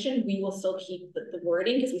information, we will still keep the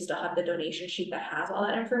wording because we still have the donation sheet that has all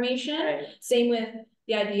that information. Right. Same with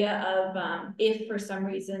the idea of if for some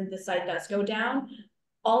reason the site does go down,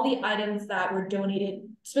 all the items that were donated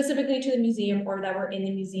specifically to the museum or that were in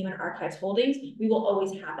the museum and archives holdings, we will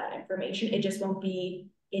always have that information. It just won't be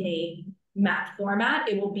in a map format.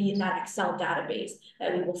 It will be in that Excel database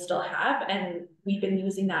that we will still have. And we've been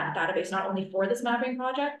using that database not only for this mapping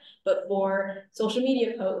project, but for social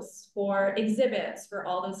media posts, for exhibits, for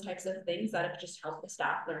all those types of things that have just helped the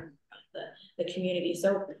staff learn about the community.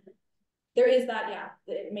 So there is that,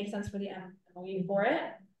 it makes sense for the MOU for it,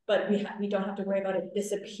 but we don't have to worry about it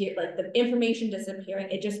disappear, like the information disappearing.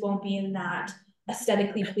 It just won't be in that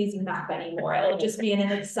aesthetically pleasing map anymore. It'll just be in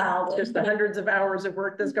an Excel. Just the hundreds of hours of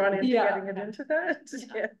work that's gone into getting it into that.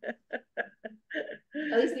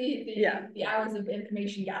 At least the hours of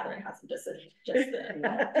information gathering hasn't disappeared. Just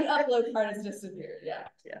the upload part has disappeared. Yeah,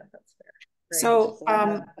 that's fair. Great. So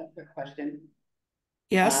a quick question.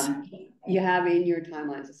 Yes. You have in your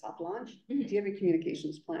timelines a soft launch. Do you have a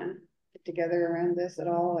communications plan put together around this at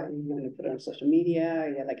all? Are you going to put it on social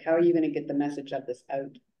media? Like, how are you going to get the message of this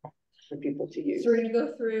out for people to use? So we're going to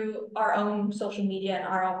go through our own social media and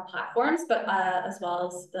our own platforms, but as well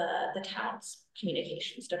as the town's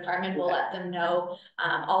communications department. We'll let them know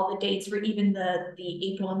all the dates for even the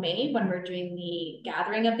April and May when we're doing the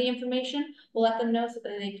gathering of the information. We'll let them know so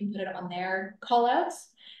that they can put it on their call outs,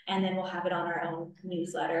 and then we'll have it on our own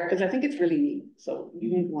newsletter. Because I think it's really neat. So you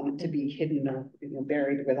wouldn't want it to be hidden or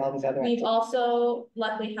buried with all these other We've also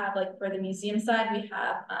luckily have, like for the museum side, we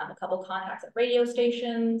have a couple contacts at radio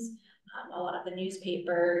stations, a lot of the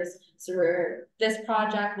newspapers. So this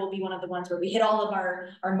project will be one of the ones where we hit all of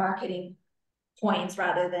our marketing points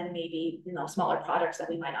rather than maybe smaller projects that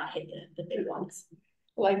we might not hit the big ones.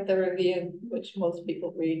 Like the review, which most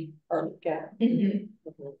people read or look at.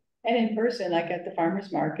 And in person, like at the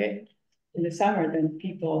farmer's market in the summer, then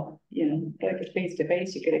people, like a face to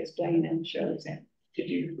face, you could explain and show them. Did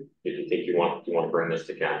you think you want to bring this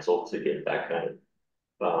to council to get that kind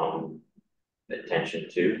of attention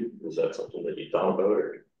to? Was that something that you thought about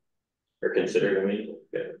or considered? I mean,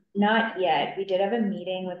 Not yet. We did have a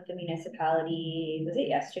meeting with the municipality, was it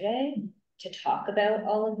yesterday, to talk about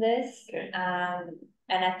all of this. Okay.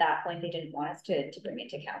 And at that point, they didn't want us to bring it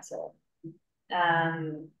to council.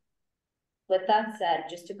 With that said,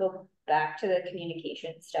 just to go back to the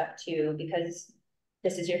communication stuff too, because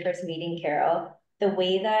this is your first meeting, Carol, the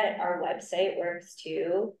way that our website works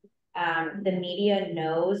too, the media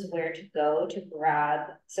knows where to go to grab.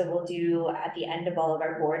 So we'll do at the end of all of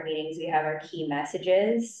our board meetings, we have our key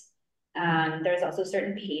messages. There's also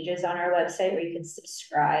certain pages on our website where you can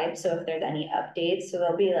subscribe. So if there's any updates, so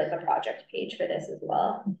there'll be like a project page for this as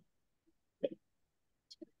well.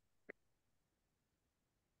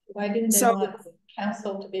 Why didn't they want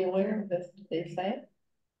council to be aware of this? Did they say it?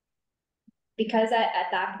 Because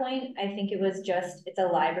at that point, I think it was just, it's a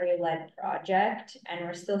library-led project and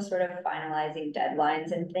we're still sort of finalizing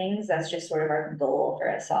deadlines and things. That's just sort of our goal for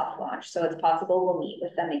a soft launch. So it's possible we'll meet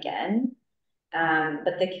with them again.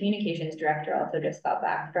 But the communications director also just got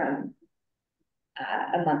back from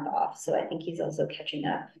a month off. So I think he's also catching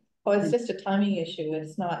up. Oh, it's just a timing issue.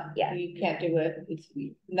 It's not, you can't do it. It's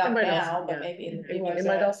not now, but maybe in the future. It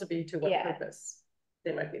might also be to what purpose.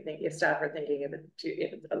 They might be thinking, if staff are thinking if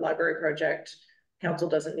it's a library project, council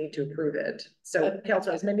doesn't need to approve it. So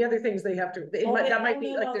council has many other things they have to, that might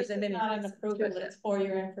be like there's a mini. Not an approval, it's for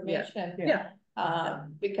your information. Yeah.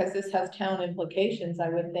 Because this has town implications, I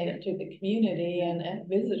would think, to the community and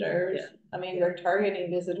visitors. Yeah. I mean, we're targeting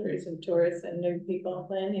visitors and tourists and new people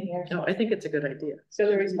landing here. No, I think it's a good idea. So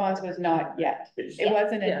the response was not yet. It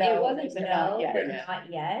wasn't a It no, it wasn't was a no, not but yet. not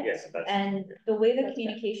yet. Yes, that's. And the way the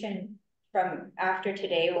communication from after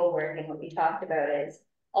today will work and what we talked about is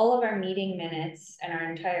all of our meeting minutes and our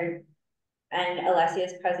entire and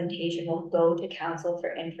Alessia's presentation will go to council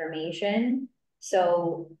for information.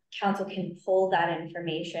 So council can pull that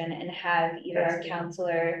information and have either our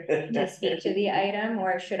counselor to speak to the item,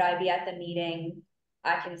 or should I be at the meeting,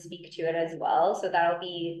 I can speak to it as well. So that'll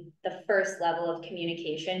be the first level of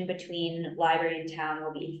communication between library and town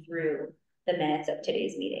will be through the minutes of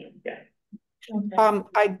today's meeting. Yeah.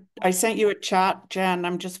 Okay. I sent you a chat, Jen.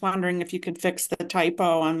 I'm just wondering if you could fix the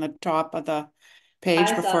typo on the top of the page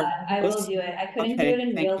I before. saw that. I will do it. I couldn't do it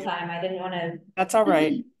in real time. I didn't want to That's all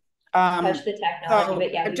right. touch the technology, so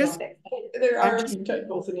but yeah, I'm we just- will fix it. There I'm are just- some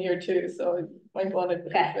typos in here too, so I might want to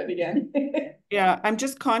proof it again. Yeah, I'm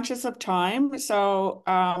just conscious of time. So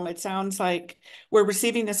it sounds like we're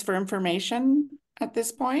receiving this for information at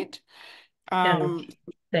this point.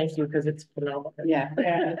 Thank you, because it's phenomenal. Yeah.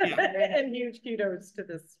 And huge kudos to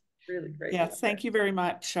this really great. Yes, thank you very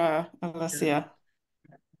much, Alessia.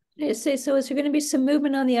 I say, so is there going to be some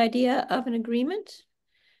movement on the idea of an agreement?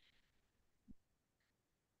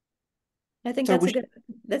 I think So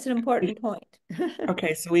that's an important point.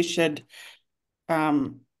 Okay, so we should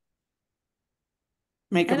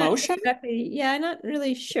make a I'm not motion. Exactly. Yeah, I'm not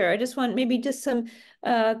really sure. I just want maybe just some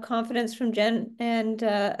confidence from Jen and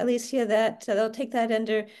Alicia that they'll take that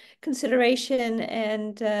under consideration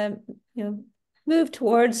and you know, move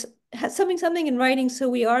towards something in writing so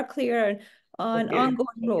we are clear on ongoing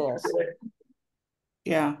rules.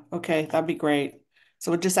 Yeah, okay, that'd be great. So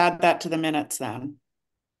we'll just add that to the minutes then.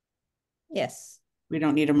 Yes, We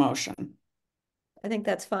don't need a motion. I think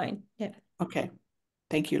that's fine. Yeah. Okay,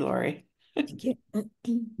 thank you, Lori. Thank you.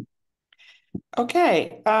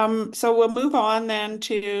 Okay, so we'll move on then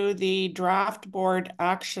to the draft board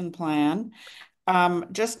action plan.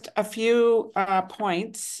 Just a few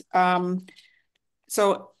points. And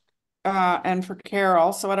for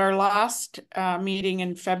Carol, so at our last meeting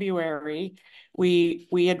in February, we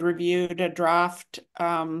had reviewed a draft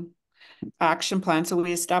action plan. So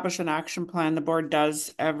we established an action plan the board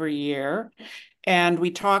does every year. And we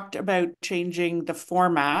talked about changing the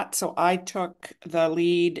format. So I took the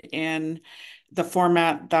lead in the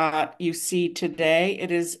format that you see today.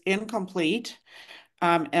 It is incomplete.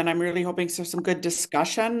 And I'm really hoping for some good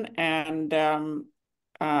discussion and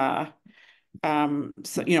so,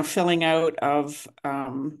 you know, filling out of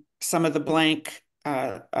some of the blank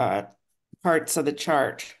parts of the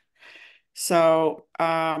chart. So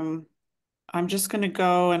I'm just going to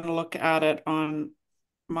go and look at it on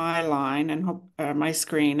my line and hope my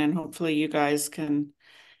screen, and hopefully you guys can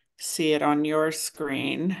see it on your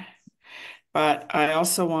screen. But I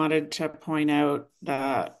also wanted to point out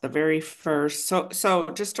that the very first,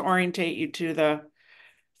 so just to orientate you to the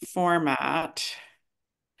format,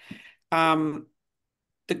 the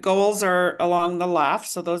goals are along the left.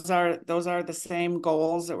 So those are the same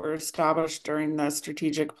goals that were established during the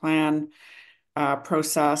strategic plan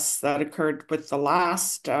process that occurred with the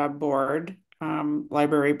last board,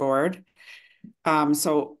 library board.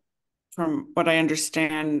 So from what I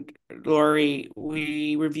understand, Lori,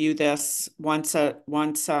 we review this once every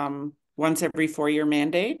 4-year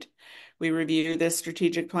mandate. We review this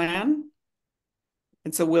strategic plan.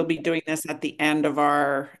 And so we'll be doing this at the end of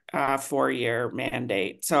our 4-year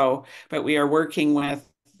mandate. So, but we are working with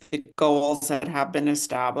the goals that have been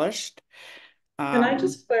established. Can I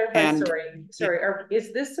just clarify, and sorry,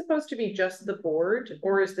 is this supposed to be just the board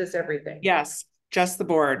or is this everything? Yes, just the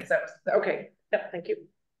board. Okay, yeah, thank you.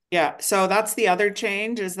 Yeah, so that's the other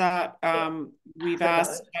change is that we've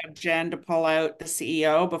asked Jen to pull out the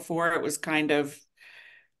CEO. Before it was kind of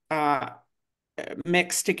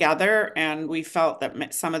mixed together, and we felt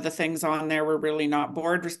that some of the things on there were really not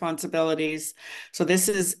board responsibilities. So this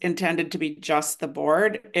is intended to be just the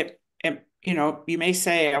board. It you know, you may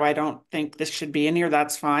say, oh, I don't think this should be in here.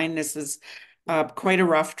 That's fine. This is quite a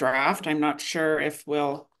rough draft. I'm not sure if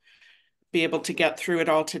we'll be able to get through it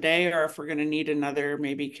all today, or if we're going to need another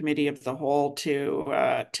maybe committee of the whole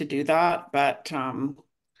to do that. But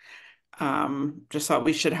just thought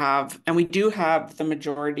we should have, and we do have the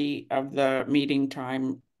majority of the meeting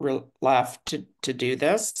time left to do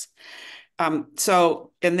this.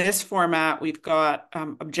 So in this format, we've got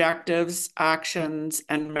objectives, actions,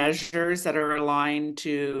 and measures that are aligned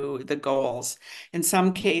to the goals. In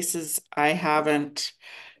some cases, I haven't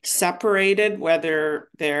separated whether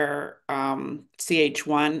they're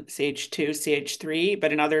CH1, CH2, CH3,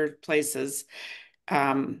 but in other places,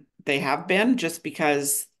 they have been, just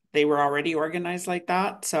because they were already organized like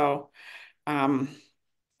that. So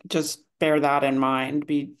just bear that in mind.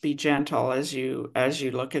 Be gentle as you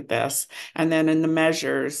look at this. And then in the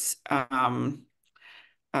measures, again,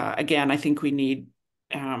 I think we need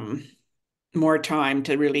more time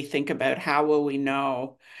to really think about how will we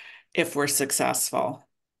know if we're successful.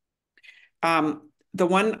 The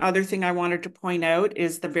one other thing I wanted to point out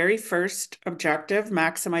is the very first objective,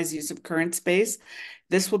 maximize use of current space.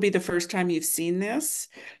 This will be the first time you've seen this.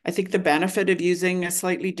 I think the benefit of using a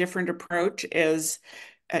slightly different approach is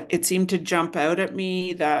it seemed to jump out at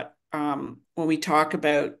me that when we talk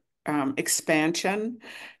about expansion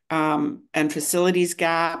and facilities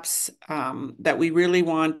gaps, that we really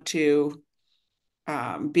want to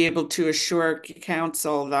be able to assure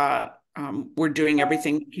council that we're doing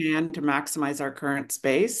everything we can to maximize our current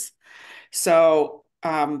space. So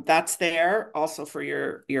that's there also for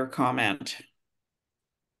your comment.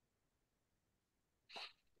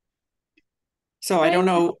 So I don't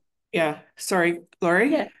know. Yeah, sorry,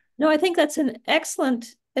 Lori. Yeah, no, I think that's an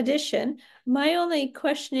excellent addition. My only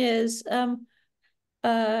question is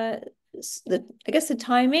I guess the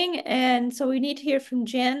timing, and so we need to hear from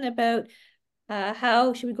Jen about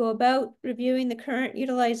how should we go about reviewing the current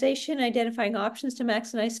utilization, identifying options to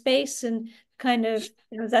maximize space, and kind of,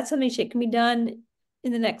 that's something that can be done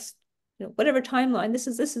in the next, whatever timeline. This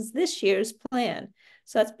is this year's plan.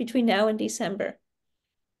 So that's between now and December.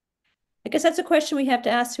 I guess that's a question we have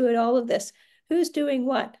to ask throughout all of this. Who's doing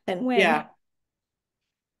what and when? Yeah.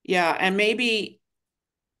 Yeah, and maybe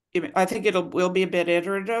I think will be a bit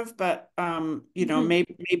iterative, but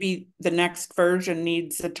maybe the next version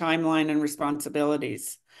needs a timeline and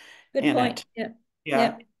responsibilities. Good point.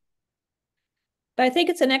 Yeah. But I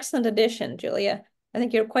think it's an excellent addition, Julia. I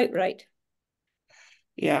think you're quite right.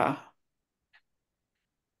 Yeah.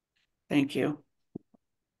 Thank you.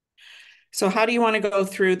 So how do you want to go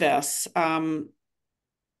through this? Some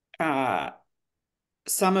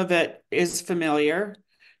of it is familiar,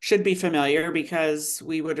 should be familiar because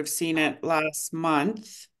we would have seen it last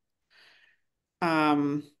month.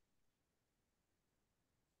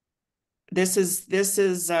 This is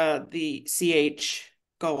the CH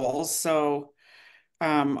goals. So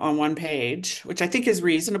on one page, which I think is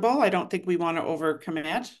reasonable. I don't think we want to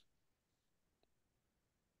overcommit.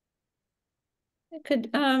 Could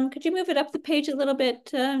you move it up the page a little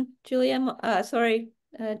bit, Julia? Sorry,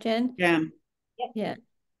 Jen. Yeah,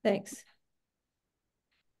 thanks.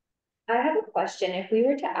 I have a question. If we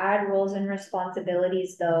were to add roles and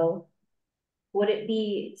responsibilities, though, would it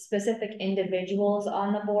be specific individuals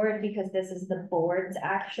on the board because this is the board's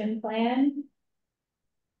action plan?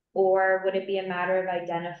 Or would it be a matter of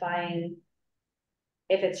identifying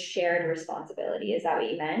if it's shared responsibility? Is that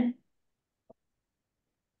what you meant?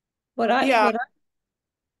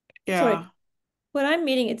 Sorry, what I'm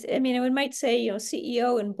meaning, it might say,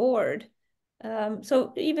 CEO and board.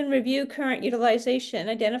 So even review current utilization,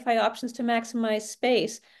 identify options to maximize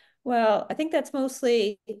space. Well, I think that's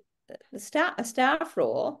mostly a staff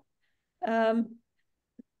role.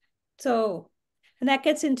 So, and that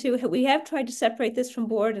gets into, we have tried to separate this from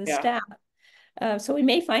board and staff. So we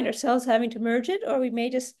may find ourselves having to merge it, or we may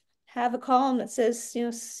just have a column that says,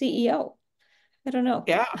 CEO. I don't know.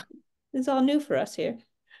 Yeah. It's all new for us here.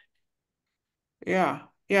 Yeah.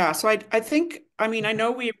 Yeah. So I think, I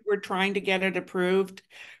know we're trying to get it approved,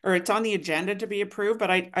 or it's on the agenda to be approved, but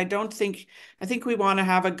I think we want to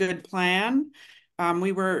have a good plan.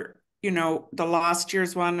 We were, the last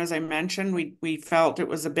year's one, as I mentioned, we felt it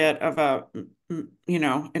was a bit of a,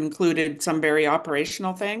 included some very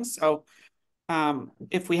operational things. So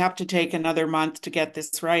if we have to take another month to get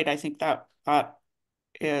this right, I think that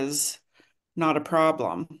is not a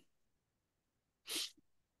problem.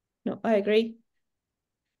 No, I agree.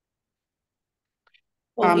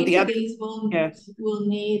 Well, each of these will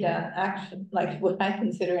need an action, like what I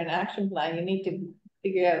consider an action plan. You need to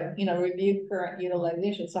figure out, review current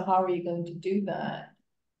utilization. So how are you going to do that?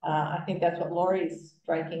 I think that's what Lori's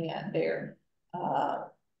striking at there.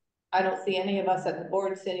 I don't see any of us at the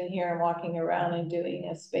board sitting here and walking around and doing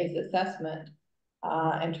a space assessment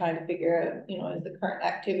and trying to figure out, is the current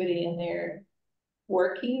activity in there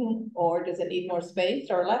working, or does it need more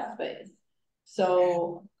space or less space?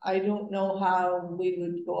 So I don't know how we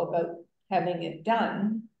would go about having it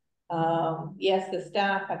done. Yes, the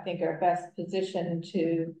staff, I think, are best positioned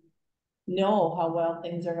to know how well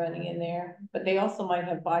things are running in there, but they also might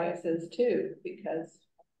have biases too, because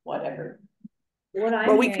whatever. What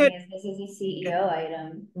Well, I'm we hearing could- is this is a CEO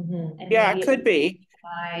item. And Yeah, maybe it could be.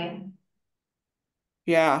 why.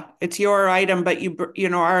 Yeah, it's your item, but you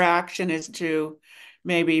know, our action is to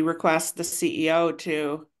maybe request the CEO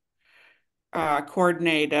to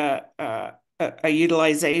coordinate a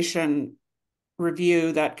utilization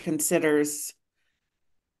review that considers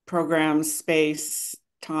programs, space,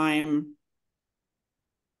 time.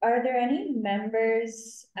 Are there any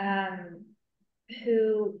members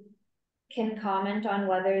who can comment on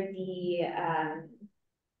whether the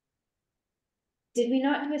did we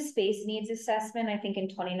not do a space needs assessment, I think in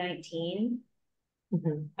 2019?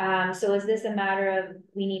 So is this a matter of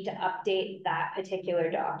we need to update that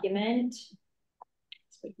particular document?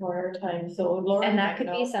 It's before our time, so Laura. And that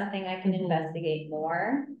could be something I can investigate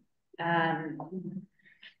more. I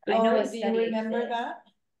know Laura, a do you study remember exists.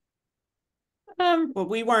 that? Well,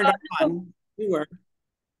 we weren't on. We were.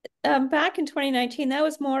 Back in 2019, that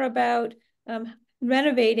was more about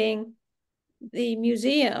renovating the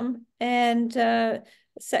museum and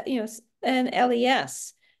you know, and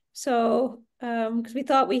LES. So because we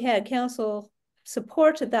thought we had council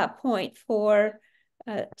support at that point for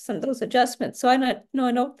some of those adjustments. So I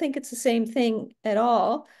don't think it's the same thing at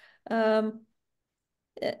all. But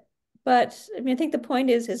I mean, I think the point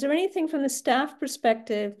is there anything from the staff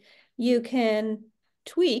perspective you can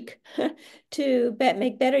tweak to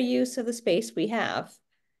make better use of the space we have?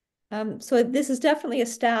 So this is definitely a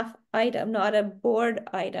staff item, not a board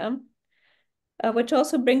item, which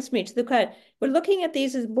also brings me to the question. We're looking at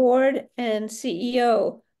these as board and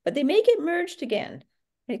CEO, but they may get merged again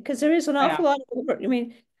because there is an awful lot of, I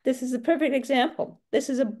mean, this is a perfect example. This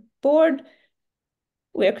is a board.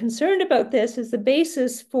 We're concerned about this as the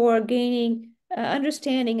basis for gaining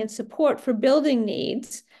understanding and support for building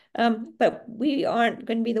needs. But we aren't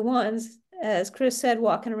going to be the ones, as Chris said,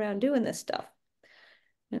 walking around doing this stuff.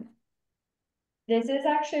 This is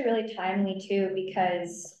actually really timely too,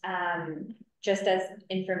 because just as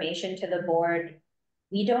information to the board,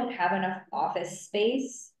 we don't have enough office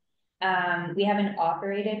space. We haven't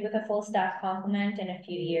operated with a full staff complement in a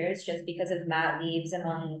few years just because of mat leaves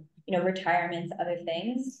among, you know, retirements, other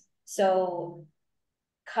things. So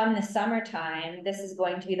come the summertime, this is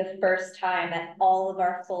going to be the first time that all of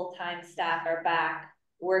our full-time staff are back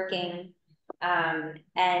working.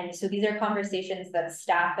 And so these are conversations that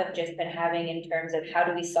staff have just been having in terms of how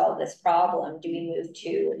do we solve this problem? Do we move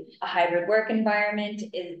to a hybrid work environment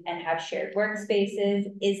and have shared workspaces?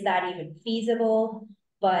 Is that even feasible?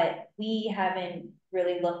 But we haven't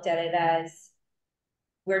really looked at it as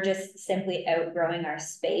we're just simply outgrowing our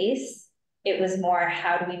space. It was more,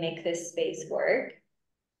 how do we make this space work?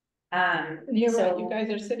 You're right, you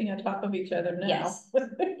guys are sitting on top of each other now. Yes,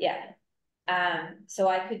 yeah. So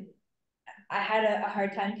I had a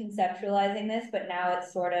hard time conceptualizing this, but now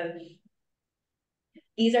it's sort of,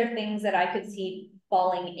 these are things that I could see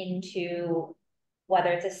falling into,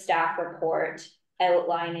 whether it's a staff report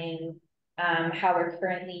outlining how we're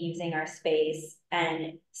currently using our space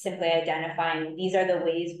and simply identifying these are the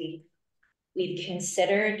ways we've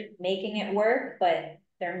considered making it work, but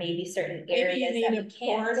there may be certain areas that we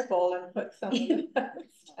can't. Portable and put some.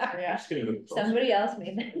 Yeah. Somebody else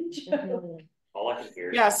made that joke. All I can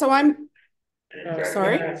hear. Yeah, so I'm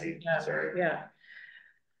sorry. Sorry. Yeah.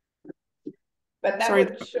 But that Sorry.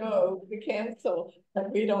 would show the council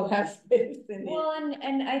that we don't have space in it. Well,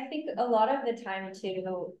 and I think a lot of the time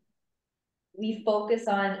too, we focus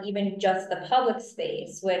on even just the public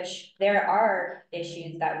space, which there are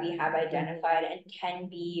issues that we have identified and can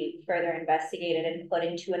be further investigated and put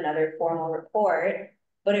into another formal report.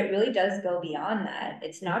 But it really does go beyond that.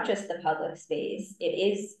 It's not just the public space, it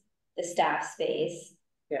is the staff space.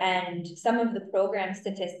 Yeah. And some of the program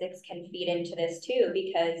statistics can feed into this too,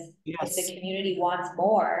 because if the community wants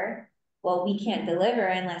more, well, we can't deliver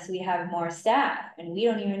unless we have more staff, and we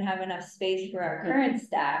don't even have enough space for our current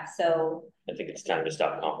staff, so. I think it's time to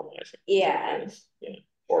stop compromising. Yeah. Yeah.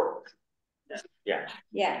 Or, yeah.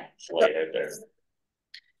 Yeah. Lay it out there.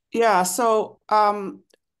 Yeah, so I'm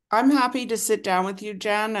happy to sit down with you,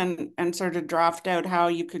 Jen, and sort of draft out how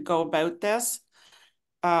you could go about this.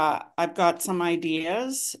 I've got some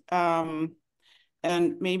ideas. And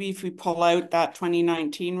maybe if we pull out that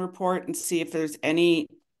 2019 report and see if there's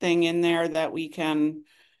anything in there that we can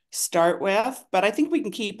start with, but I think we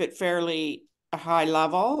can keep it fairly a high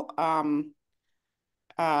level.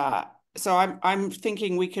 So I'm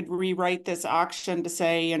thinking we could rewrite this action to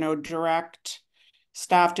say, you know, direct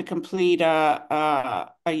staff to complete a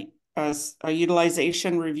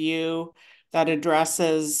utilization review that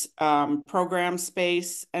addresses program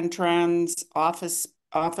space and trends, office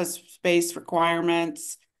space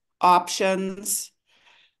requirements, options,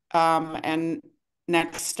 and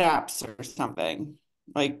next steps or something.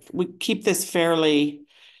 Like, we keep this fairly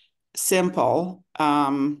simple.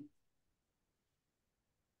 And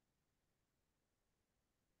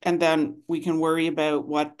then we can worry about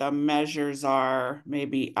what the measures are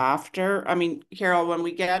maybe after. I mean, Carol, when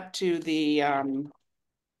we get to the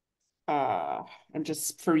and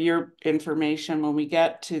just for your information, when we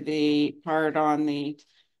get to the part on the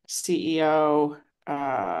CEO,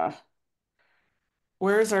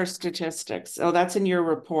 where's our statistics? Oh, that's in your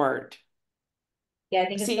report. Yeah, I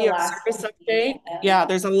think it's the CEO last service one. update. Yeah,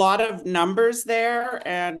 there's a lot of numbers there,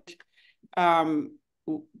 and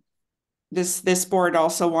this board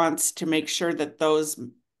also wants to make sure that those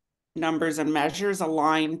numbers and measures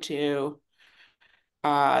align to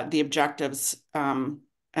the objectives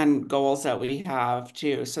and goals that we have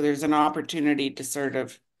too. So there's an opportunity to sort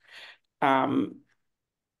of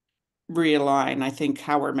realign, I think,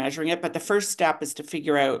 how we're measuring it. But the first step is to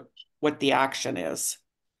figure out what the action is.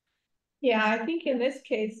 Yeah, I think in this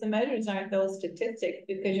case, the measures aren't those statistics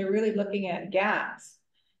because you're really looking at gaps.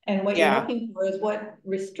 And what you're looking for is what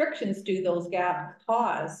restrictions do those gaps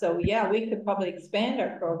cause? So yeah, we could probably expand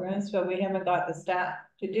our programs, but we haven't got the staff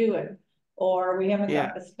to do it. Or we haven't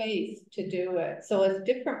got the space to do it. So it's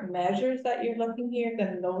different measures that you're looking here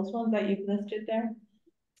than those ones that you've listed there.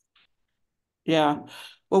 Yeah.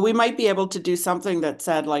 Well, we might be able to do something that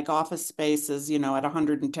said like office spaces, at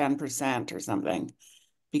 110% or something,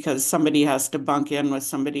 because somebody has to bunk in with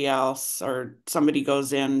somebody else, or somebody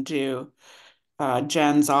goes into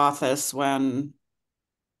Jen's office when,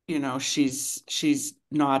 she's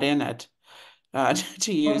not in it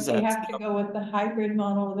to use Well, it. you have to go with the hybrid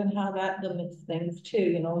model, then how that limits things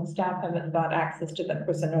too, staff haven't got access to that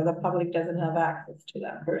person or the public doesn't have access to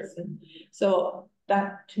that person. So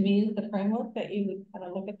that to me is the framework that you would kind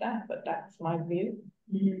of look at that, but that's my view.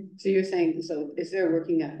 So you're saying, so is there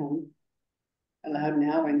working at home allowed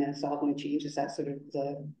now, and that's all going to change? Is that sort of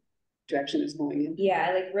the direction it's going in?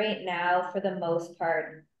 Yeah, like right now, for the most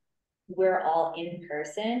part, we're all in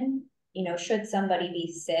person. Should somebody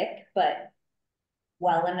be sick, but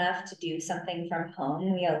well enough to do something from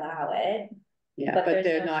home, we allow it. Yeah, but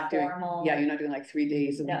they're not doing, you're not doing like 3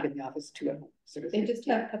 days a week in the office, 2 at home. Sort of they just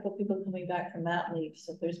have a couple of people coming back from that leave,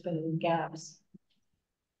 so there's been gaps.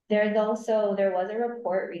 There was a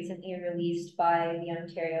report recently released by the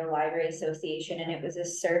Ontario Library Association, and it was a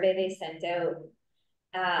survey they sent out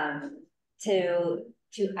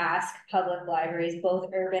to ask public libraries, both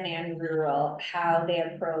urban and rural, how they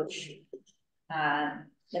approach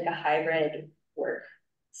like a hybrid work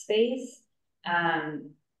space.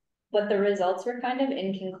 But the results were kind of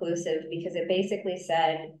inconclusive because it basically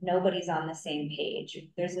said nobody's on the same page.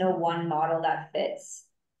 There's no one model that fits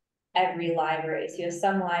every library. So you have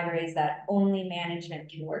some libraries that only management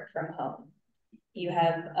can work from home. You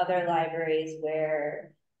have other libraries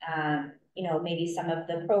where maybe some of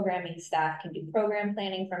the programming staff can do program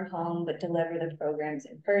planning from home, but deliver the programs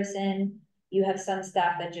in person. You have some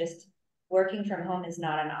staff that just working from home is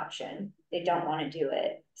not an option. They don't want to do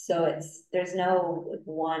it. So there's no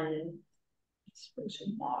one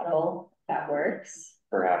model that works.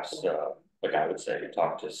 Perhaps, like I would say,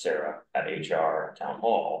 talk to Sarah at HR Town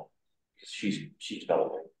Hall, because she's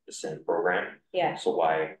developing the same program. Yeah. So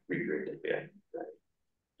why recreate it again? Right?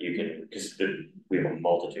 You can, because we have a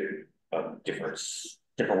multitude of different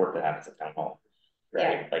work that happens at Town Hall,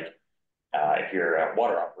 right? Yeah. Like if you're a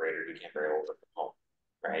water operator, you can't very well work from home,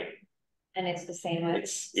 right? And it's the same with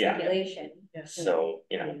circulation. Yeah. So,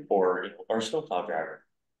 or a snowplow driver.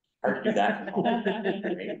 Hard to do that from home.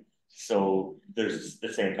 Right? So there's the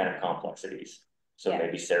same kind of complexities. So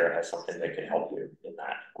maybe Sarah has something that could help you in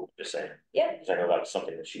that. Just saying. Yeah. Because I know that's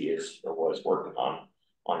something that she is or was working on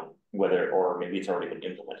whether, or maybe it's already been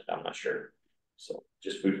implemented. I'm not sure. So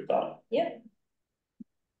just food for thought. Yeah.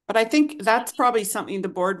 But I think that's probably something the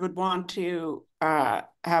board would want to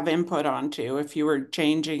have input onto if you were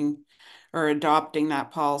changing or adopting that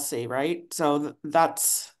policy, right? So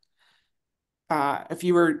that's if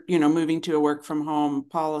you were, moving to a work from home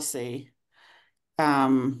policy,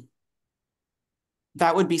 that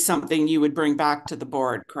would be something you would bring back to the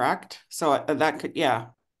board, correct? So that could, yeah.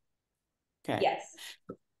 Okay. Yes.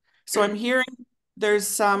 So I'm hearing there's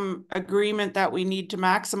some agreement that we need to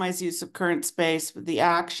maximize use of current space, with the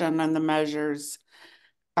action and the measures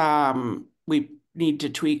we need to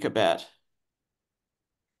tweak a bit.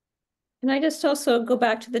 Can I just also go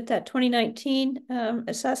back to that 2019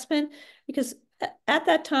 assessment? Because at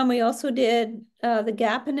that time, we also did the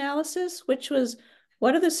gap analysis, which was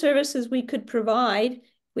what are the services we could provide if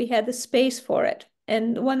we had the space for it?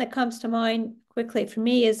 And the one that comes to mind quickly for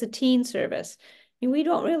me is the teen service. I mean, we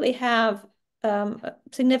don't really have a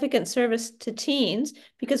significant service to teens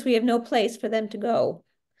because we have no place for them to go.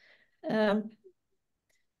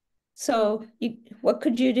 So what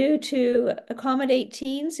could you do to accommodate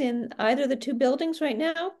teens in either of the two buildings right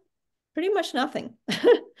now? Pretty much nothing.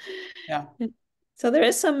 Yeah. So there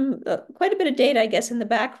is some quite a bit of data, I guess, in the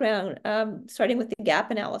background, starting with the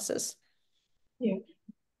gap analysis. Yeah,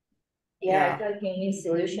 Yeah. I feel like the only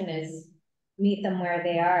solution is meet them where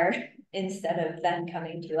they are instead of them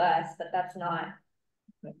coming to us, but that's not.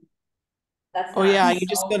 Oh yeah, you're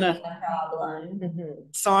just gonna the problem.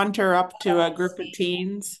 saunter up to a group of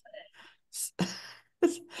teens.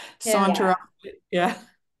 Saunter up. Yeah.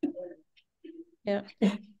 Yeah.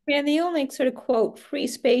 And the only sort of quote free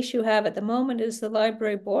space you have at the moment is the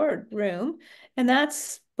library board room, and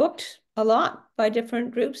that's booked a lot by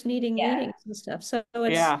different groups needing meetings and stuff. So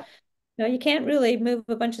it's you know, you can't really move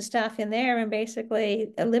a bunch of staff in there and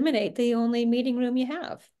basically eliminate the only meeting room you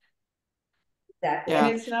have. Exactly. And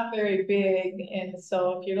it's not very big, and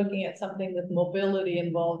so if you're looking at something with mobility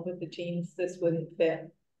involved with the teens, this wouldn't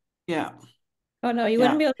fit. Yeah. Oh no, you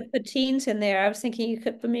wouldn't be able to put teens in there. I was thinking you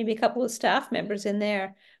could put maybe a couple of staff members in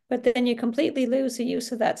there, but then you completely lose the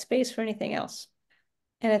use of that space for anything else.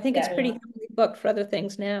 And I think it's pretty heavily booked for other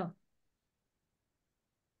things now.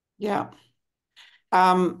 Yeah.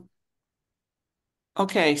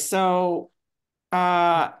 Okay, so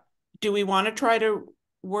do we want to try to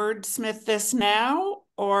wordsmith this now,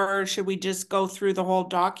 or should we just go through the whole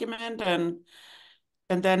document and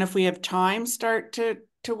then if we have time start to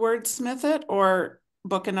wordsmith it, or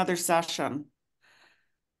book another session?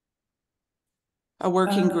 A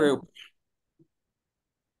working group.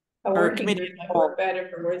 A working group might work better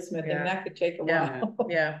for wordsmithing. That could take a while.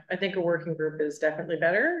 Yeah, I think a working group is definitely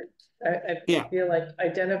better. I feel like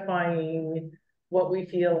identifying what we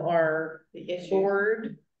feel are the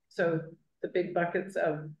board, so the big buckets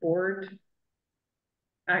of board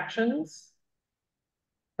actions.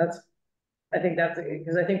 I think that's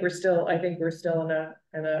because I think we're still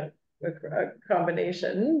in a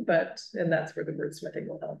combination, and that's where the wordsmithing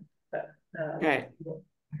will help. But,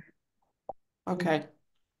 okay.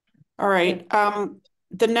 All right.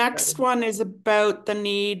 The next one is about the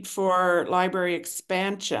need for library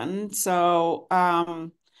expansion. So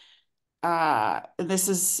this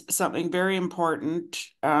is something very important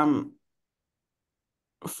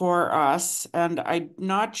for us, and I'm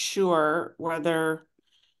not sure whether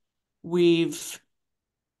we've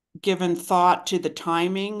given thought to the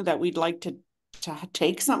timing that we'd like to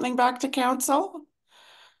take something back to council.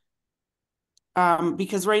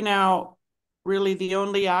 Because right now, really the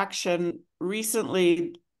only action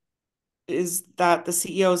recently is that the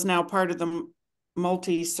CEO is now part of the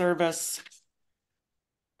multi-service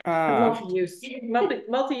multi-use feasibility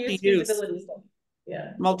study.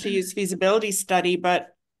 Yeah, multi-use feasibility study,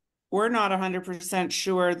 but we're not 100%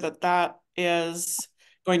 sure that that is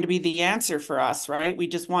going to be the answer for us, right? We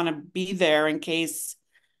just want to be there in case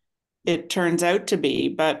it turns out to be,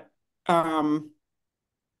 but I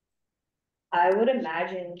would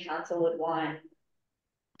imagine council would want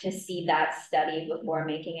to see that study before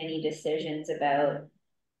making any decisions about,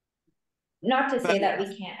 not to say that we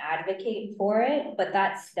can't advocate for it, but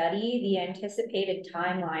that study, the anticipated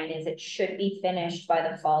timeline is it should be finished by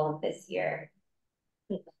the fall of this year.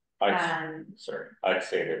 I'd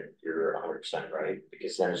say that you're 100% right,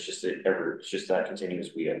 because then it's just that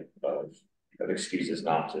continuous week of excuses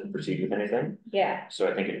not to proceed with anything. Yeah. So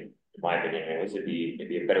I think, in my opinion, anyways, it'd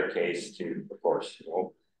be a better case to, of course,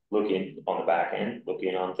 look in on the back end, look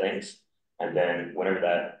in on things, and then whenever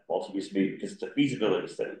that also used to be, because it's a feasibility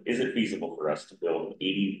study, is it feasible for us to build an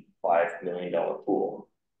 $85 million pool?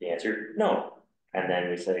 The answer, no. And then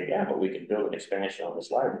we say, yeah, but we can build an expansion on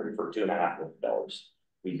this library for $2.5 million.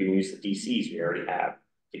 We can use the DCs we already have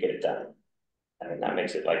to get it done. And that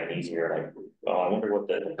makes it like an easier, like, oh, I wonder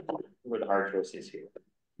where the hard choice is here.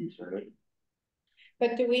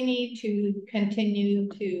 But do we need to continue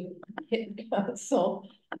to hit council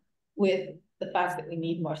with the fact that we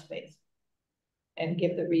need more space and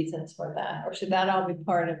give the reasons for that? Or should that all be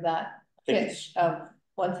part of that pitch of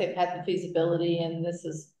once they've had the feasibility and this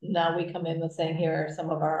is, now we come in with saying, here are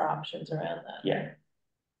some of our options around that? Yeah.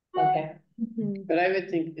 Okay. But I would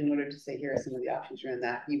think in order to say here are some of the options around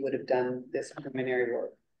that, you would have done this preliminary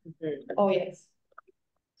work. Oh, yes.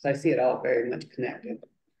 So I see it all very much connected.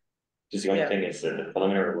 Just the only thing is that the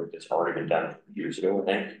preliminary work that's already been done years ago, I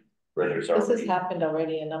think, where there's already. This has happened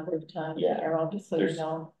already a number of times, Carol, just so you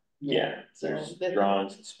know. Yeah, there's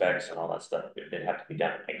drawings and specs and all that stuff. It have to be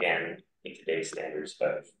done again in today's standards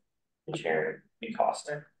of sharing and cost.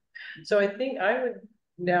 So I think I would,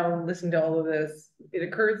 now listening to all of this, it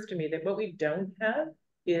occurs to me that what we don't have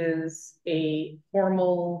is a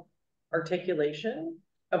formal articulation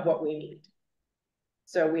of what we need.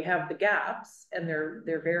 So we have the gaps and they're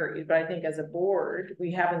varied, but I think as a board,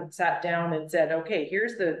 we haven't sat down and said, okay,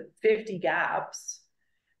 here's the 50 gaps.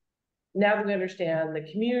 Now that we understand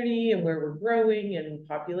the community and where we're growing and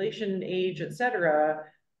population, age, etc.,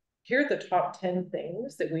 here are the top 10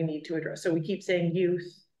 things that we need to address. So we keep saying youth,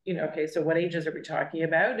 you know, okay, so what ages are we talking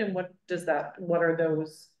about? And what are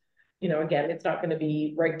those, you know, again, it's not going to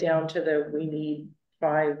be right down to the, we need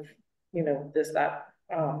 5, you know, this, that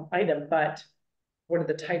item, but what are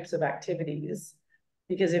the types of activities?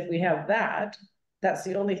 Because if we have that, that's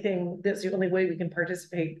the only way we can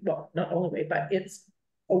participate. Well, not only way, but it's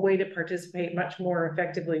a way to participate much more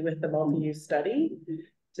effectively with the multi-use study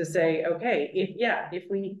to say, okay, if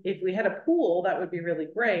we had a pool, that would be really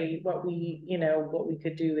great. What we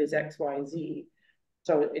could do is X, Y, Z.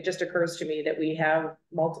 So it just occurs to me that we have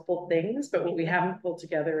multiple things, but what we haven't pulled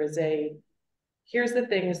together is here's the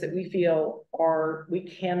things that we feel we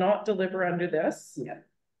cannot deliver under this. Yeah.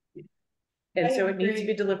 And so it needs to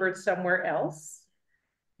be delivered somewhere else.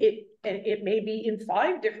 It may be in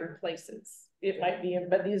 5 different places. It might be,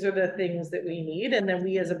 but these are the things that we need. And then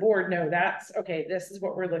we as a board know that's, okay, this is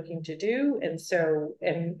what we're looking to do. And so,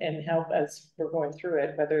 and help as we're going through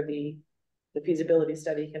it, whether the feasibility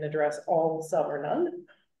study can address all, some, or none.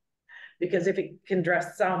 Because if it can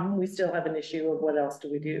address some, we still have an issue of what else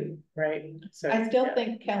do we do, right? So I still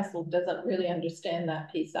think council doesn't really understand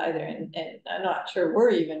that piece either, and I'm not sure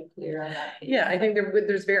we're even clear on that piece. Yeah, I think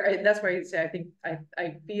there's that's why I say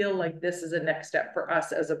I feel like this is a next step for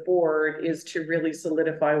us as a board, is to really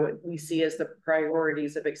solidify what we see as the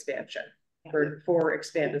priorities of expansion for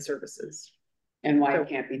expanded services. And why it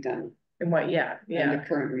can't be done. And why, yeah. And the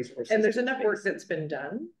current resources. And there's enough work that's been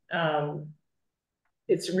done.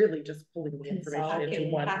 It's really just pulling the information into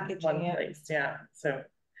one place. Yeah. So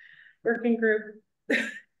working group.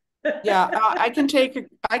 Yeah, I can take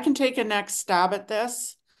a next stab at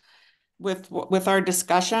this with our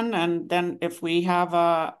discussion, and then if we have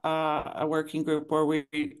a working group where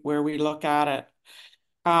we look at it.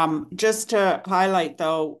 Just to highlight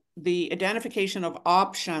though, the identification of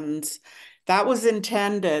options that was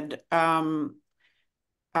intended for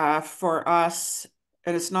us,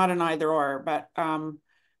 and it's not an either or, but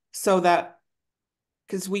so that,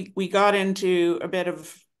 because we got into a bit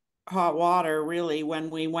of hot water really when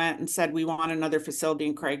we went and said we want another facility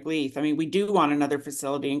in Craigleith. I mean, we do want another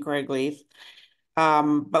facility in Craigleith,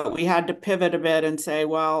 but we had to pivot a bit and say,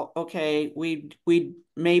 well, okay, we'd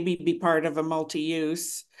maybe be part of a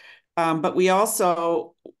multi-use, but we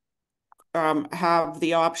also have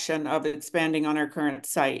the option of expanding on our current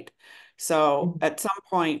site. So at some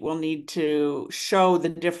point we'll need to show the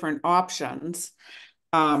different options.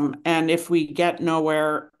 And if we get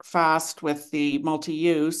nowhere fast with the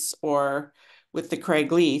multi-use or with the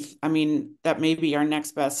Craigleith, I mean, that may be our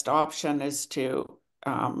next best option, is to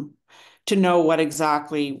know what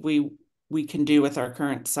exactly we can do with our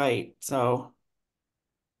current site. So.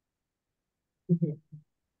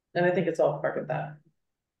 And I think it's all part of that.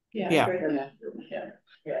 Yeah.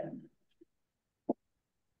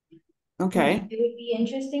 Okay. It would be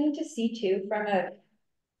interesting to see too, from a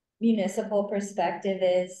municipal perspective,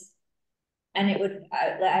 is, and I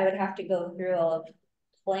would have to go through all of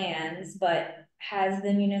plans, but has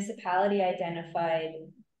the municipality identified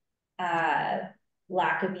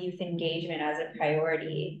lack of youth engagement as a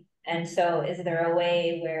priority? And so is there a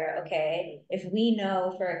way where, okay, if we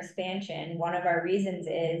know for expansion, one of our reasons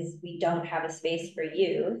is we don't have a space for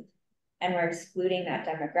youth and we're excluding that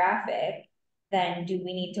demographic, then do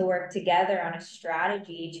we need to work together on a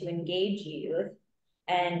strategy to engage youth?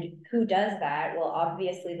 And who does that? Well,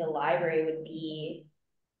 obviously the library would be,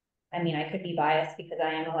 I mean, I could be biased because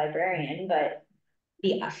I am a librarian, but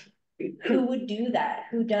who would do that?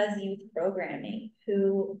 Who does youth programming?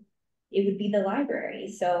 It would be the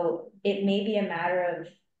library. So it may be a matter of,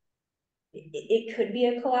 it could be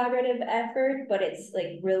a collaborative effort, but it's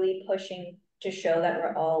like really pushing to show that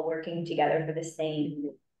we're all working together for the same.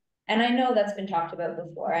 And I know that's been talked about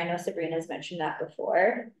before. I know Sabrina's mentioned that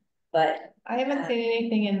before, but I haven't seen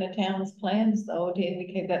anything in the town's plans though to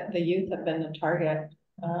indicate that the youth have been the target.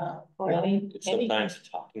 It's sometimes a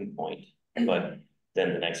talking point, but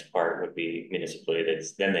then the next part would be municipally,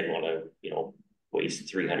 then they want to,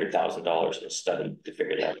 waste $300,000 in a study to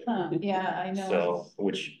figure it out. Yeah, I know. So,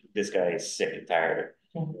 which this guy is sick and tired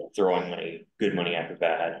of throwing good money after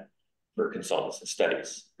bad for consultants and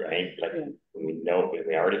studies, right? Like we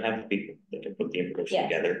already have the people that can put the information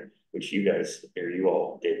together. which you guys, or you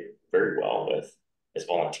all did very well with as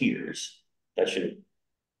volunteers, that should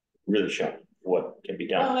really show what can be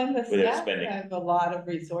Well, done and the without staff spending. have a lot of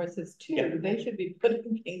resources too. Yeah. They should be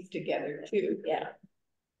putting things together too. Yeah.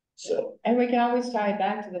 So, And we can always tie it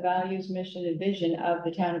back to the values, mission, and vision of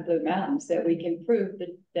the town of Blue Mountains, that we can prove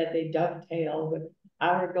that they dovetail with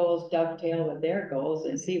our goals, dovetail with their goals,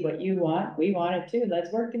 and see what you want, we want it too.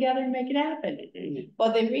 Let's work together and make it happen.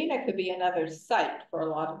 Well, the arena could be another site for a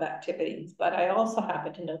lot of activities, but I also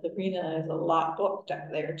happen to know the arena is a lot booked up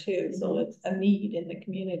there too, so it's a need in the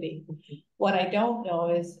community. What I don't know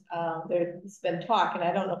is, there's been talk, and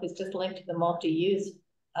I don't know if it's just linked to the multi-use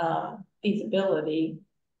feasibility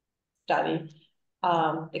study.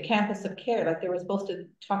 The campus of care, like they were supposed to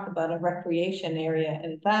talk about a recreation area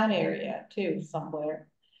in that area too, somewhere.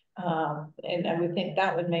 And I would think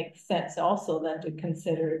that would make sense also then to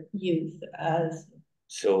consider youth as.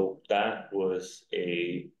 so that was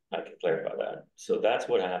I can clarify that. So that's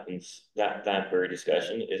what happens, that very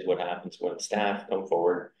discussion is what happens when staff come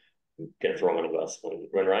forward, get thrown under the bus.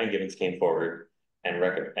 When Ryan Gibbons came forward and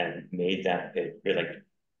made that like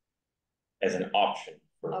as an option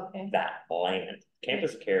for that land.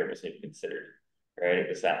 Campus care wasn't even considered, right? It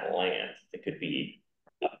was that land that could be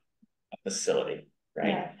a facility, right?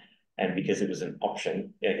 Yeah. And because it was an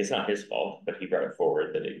option, it's not his fault, but he brought it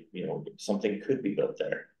forward that something could be built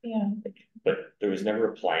there. Yeah. But there was never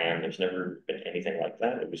a plan. There's never been anything like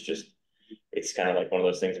that. It was just, it's kind of like one of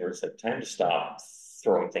those things where it's like time to stop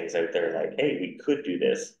throwing things out there like, hey, we could do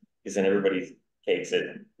this, because then everybody takes it,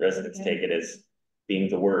 residents take it as being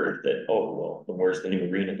the word that, oh, well, where's the new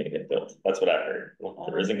arena going to get built? That's what I heard. Well,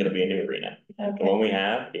 there isn't going to be a new arena. The one we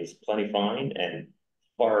have is plenty fine and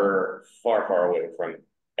far, far, far away from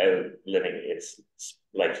outliving its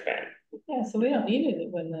lifespan. Yeah, so we don't need it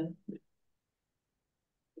when then.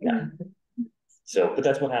 Yeah. So, but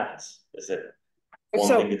that's what happens, is that one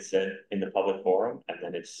thing gets said in the public forum, and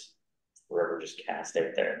then it's forever just cast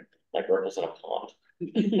out there, like ripples in a pond.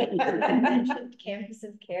 I mentioned campus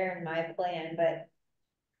of care in my plan, but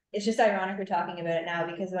it's just ironic we're talking about it now,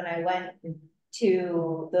 because when I went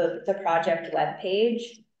to the project webpage,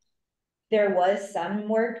 there was some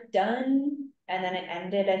work done, and then it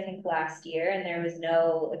ended, I think, last year, and there was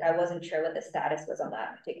I wasn't sure what the status was on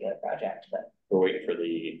that particular project, but. We're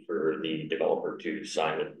waiting for the developer to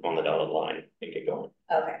sign it on the dotted line and get going.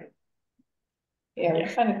 Okay. Yeah, we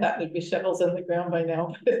kind of thought there'd be shovels in the ground by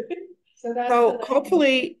now. So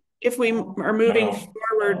hopefully, if we are moving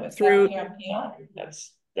forward through.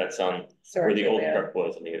 That's on where the old truck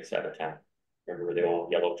was on the other side of town. Remember where the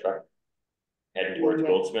old yellow truck heading towards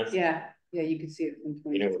Goldsmith? Yeah, you can see it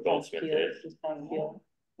from. You know where Goldsmith is?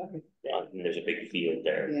 Okay. Yeah, and there's a big field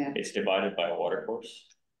there. Yeah. It's divided by a water course.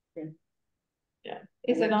 Okay. Yeah.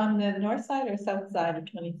 Is it on the north side or south side of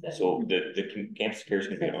 27? So the campus care is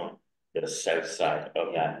going to be on the south side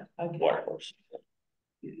of that water course.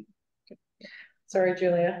 Sorry,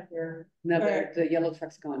 Julia, No, the yellow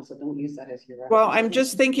truck's gone, so don't use that as your. Well, I'm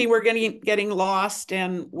just thinking we're getting lost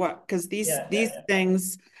in because these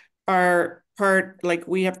things are like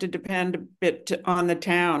we have to depend a bit on the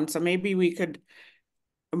town. So maybe we could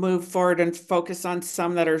move forward and focus on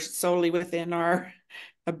some that are solely within our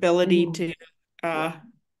ability to yeah.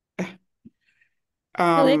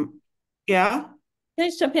 Can I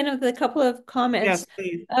just jump in with a couple of comments? Yes,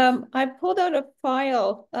 please. I pulled out a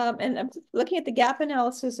file and I'm looking at the gap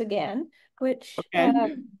analysis again, which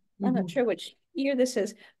I'm not sure which year this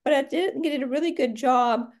is, but I did get a really good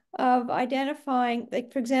job of identifying,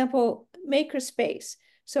 like, for example, makerspace.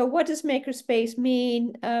 So what does makerspace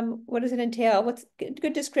mean? What does it entail? What's a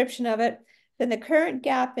good description of it? Then the current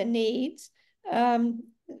gap in needs, and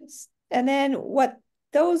then what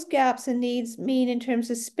those gaps and needs mean in terms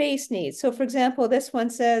of space needs. So for example, this one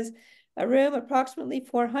says a room approximately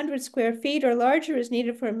 400 square feet or larger is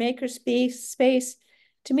needed for a maker space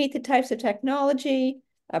to meet the types of technology.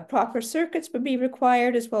 Proper circuits would be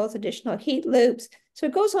required, as well as additional heat loops. So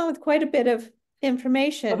it goes on with quite a bit of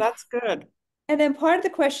information. Well, that's good. And then part of the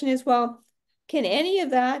question is, well, can any of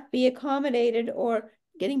that be accommodated? Or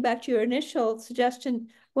getting back to your initial suggestion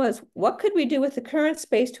was, what could we do with the current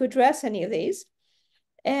space to address any of these?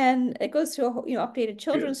 And it goes to, updated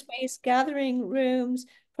children's space, gathering rooms,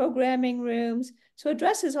 programming rooms. So it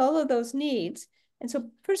addresses all of those needs. And so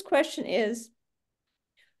first question is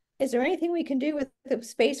there anything we can do with the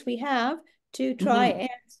space we have to try and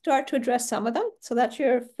start to address some of them? So that's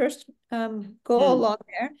your first goal along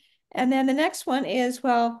there. And then the next one is,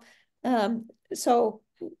 well, so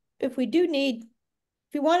if we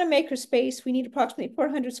want a maker space, we need approximately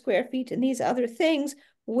 400 square feet and these other things.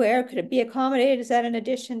 where could it be accommodated? Is that in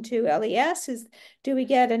addition to LES? Do we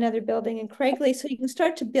get another building in Craiglee? So you can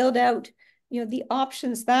start to build out, the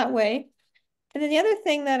options that way. And then the other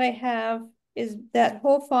thing that I have is that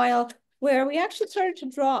whole file where we actually started to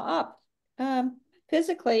draw up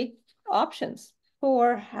physically options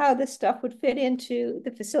for how this stuff would fit into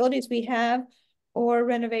the facilities we have or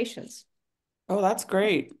renovations. Oh, that's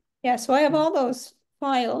great. Yeah, so I have all those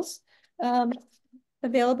files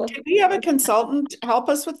available. Did we have a consultant help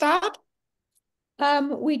us with that?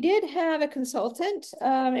 We did have a consultant.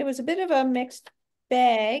 It was a bit of a mixed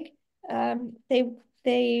bag. I mean,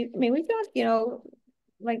 we've got,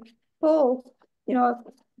 like full,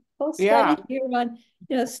 full study here on,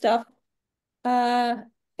 stuff,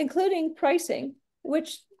 including pricing,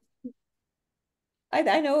 which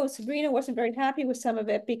I know Sabrina wasn't very happy with some of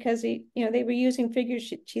it because they were using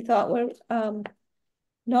figures she thought were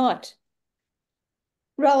not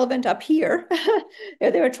relevant up here.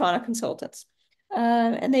 They were Toronto consultants.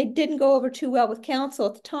 And they didn't go over too well with council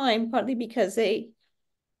at the time, partly because the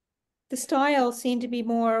style seemed to be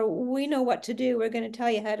more, we know what to do, we're going to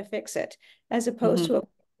tell you how to fix it, as opposed to a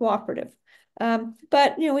cooperative.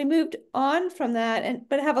 But we moved on from that,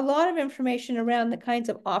 but have a lot of information around the kinds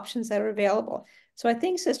of options that are available. So I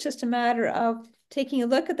think it's just a matter of taking a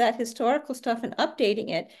look at that historical stuff and updating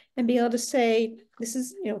it and be able to say, this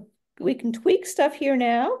is, we can tweak stuff here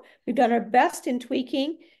now. We've done our best in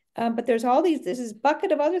tweaking, but there's this is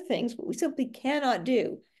bucket of other things we simply cannot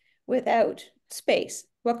do without space.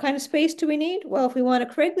 What kind of space do we need? Well, if we want a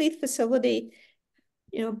Craigleith facility,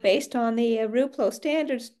 based on the Ruplo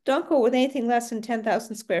standards, don't go with anything less than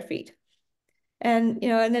 10,000 square feet. And,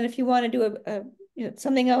 and then if you want to do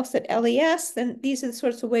something else at LES, then these are the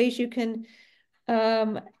sorts of ways you can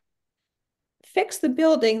fix the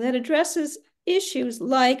building that addresses issues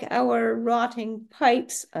like our rotting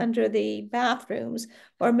pipes under the bathrooms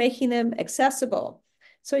or making them accessible.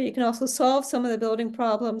 So you can also solve some of the building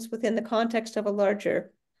problems within the context of a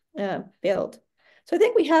larger build. So I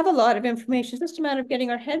think we have a lot of information. It's just a matter of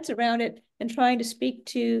getting our heads around it and trying to speak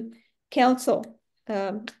to council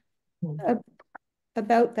about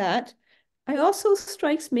that. I also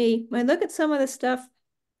strikes me, when I look at some of the stuff,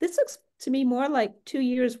 this looks to me more like 2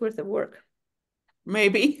 years worth of work.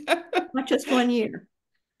 Maybe. Not just 1 year.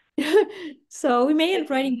 So we may end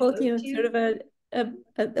up writing both, sort of an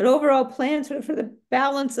overall plan sort of for the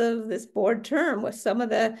balance of this board term with some of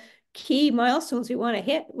the key milestones we want to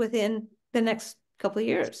hit within the next couple of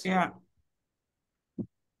years. Yeah.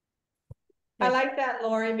 I like that,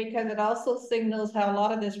 Lori, because it also signals how a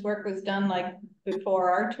lot of this work was done like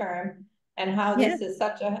before our term and how this is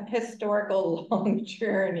such a historical long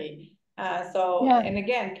journey. And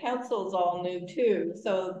again, council's all new too.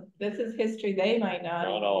 So this is history they might not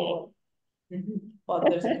all. Well,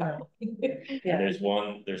 there's a couple. Yeah, there's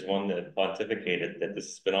one that pontificated that this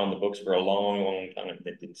has been on the books for a long, long time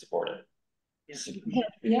that didn't support it.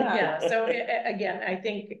 Yeah. So again, I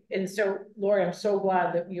think, and so Lori, I'm so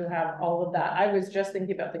glad that you have all of that. I was just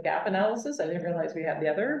thinking about the gap analysis. I didn't realize we had the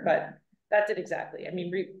other, but that's it exactly. I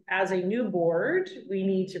mean, as a new board, we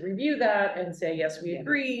need to review that and say, yes, we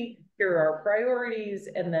agree. Here are our priorities,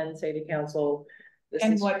 and then say to council, this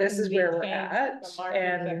is where we're at.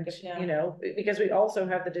 And, because we also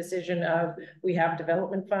have the decision of, we have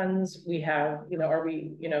development funds, we have, are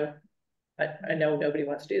we, I know nobody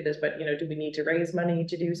wants to do this, but, do we need to raise money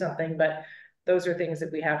to do something? But those are things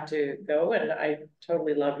that we have to go. And I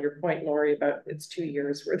totally love your point, Lori, about it's 2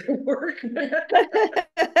 years worth of work.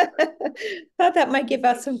 Thought that might give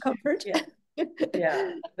us some comfort.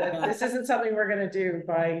 Yeah. This isn't something we're going to do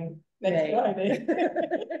by next Friday.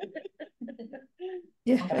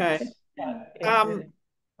 Okay.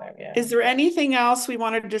 Is there anything else we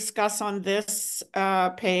want to discuss on this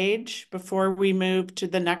page before we move to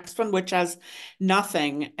the next one, which has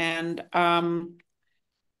nothing and under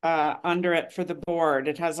it for the board?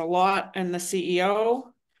 It has a lot in the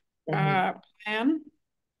CEO plan.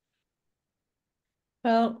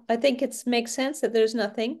 Well, I think it makes sense that there's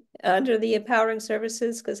nothing under the empowering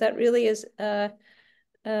services, because that really is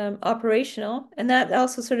operational. And that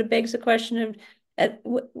also sort of begs the question of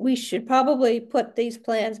we should probably put these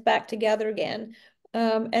plans back together again.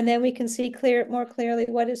 And then we can see more clearly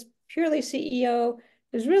what is purely CEO.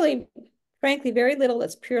 There's really, frankly, very little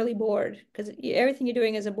that's purely board, because everything you're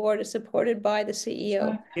doing as a board is supported by the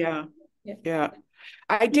CEO. Yeah.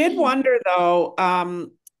 I did wonder though,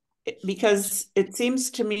 because it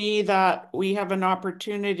seems to me that we have an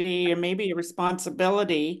opportunity and maybe a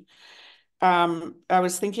responsibility. I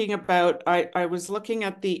was thinking about, I was looking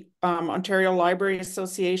at the Ontario Library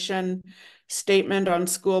Association statement on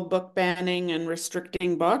school book banning and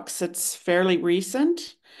restricting books. It's fairly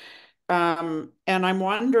recent. And I'm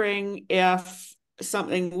wondering if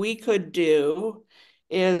something we could do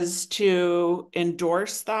is to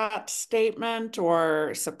endorse that statement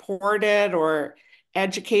or support it or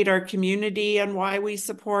educate our community on why we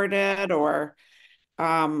support it, or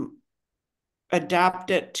adapt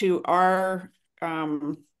it to our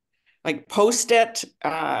like post it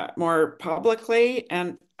more publicly.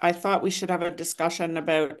 And I thought we should have a discussion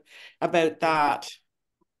about that.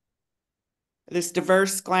 This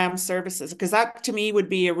diverse GLAM services, because that to me would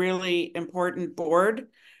be a really important board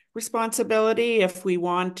responsibility if we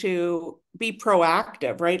want to be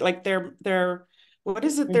proactive, right? Like they're what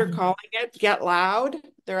is it they're calling it? Get loud.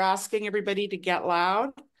 They're asking everybody to get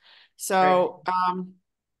loud. So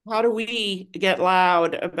how do we get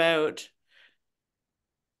loud about,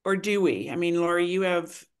 or do we? I mean, Lori, you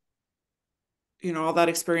have, you know, all that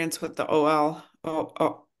experience with the OLA.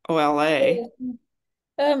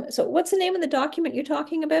 So what's the name of the document you're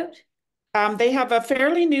talking about? They have a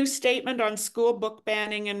fairly new statement on school book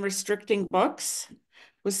banning and restricting books.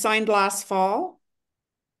 Was signed last fall.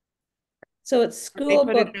 So it's school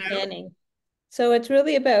book banning. So it's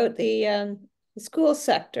really about the school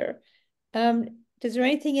sector. Is there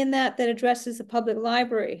anything in that addresses the public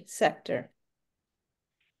library sector?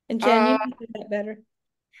 And Jen, you can do that better.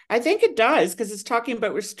 I think it does, because it's talking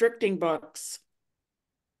about restricting books.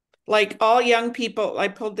 Like all young people, I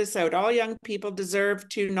pulled this out, all young people deserve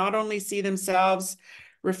to not only see themselves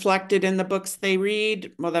reflected in the books they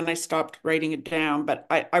read. Well, then I stopped writing it down, but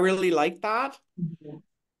I really like that.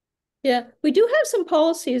 Yeah, we do have some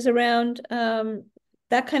policies around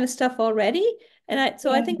that kind of stuff already. And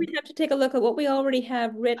I think we'd have to take a look at what we already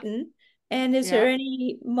have written. And is there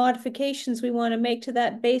any modifications we want to make to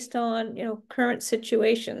that based on, you know, current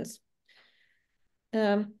situations?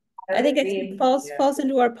 I think it falls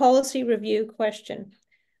into our policy review question.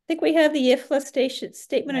 I think we have the IFLA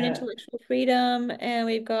statement on intellectual freedom, and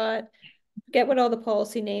we've got, forget what all the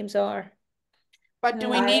policy names are. But do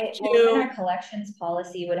we need to? Well, our collections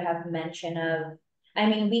policy would have mention of, I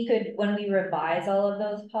mean, we could, when we revise all of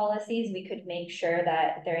those policies, we could make sure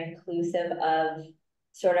that they're inclusive of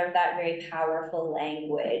sort of that very powerful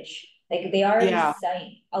language. Like they already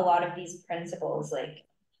cite a lot of these principles, like,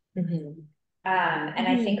 and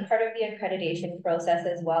I think part of the accreditation process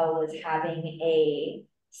as well was having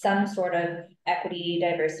some sort of equity,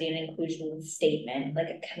 diversity, and inclusion statement, like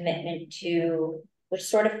a commitment to, which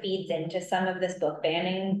sort of feeds into some of this book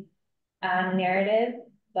banning narrative.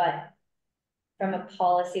 But from a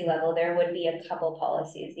policy level, there would be a couple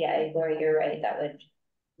policies. Yeah, Laura, you're right, that would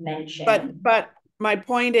mention. But my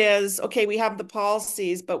point is, okay, we have the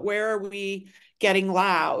policies, but where are we getting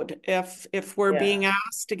loud? If we're being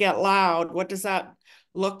asked to get loud, what does that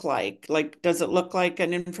look like? Like, does it look like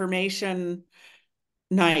an information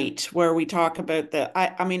night where we talk about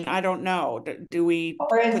I mean, I don't know. Do we?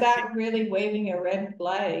 Or is that really waving a red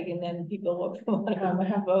flag and then people will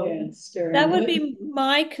have votes? That would be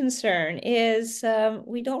my concern is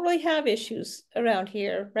we don't really have issues around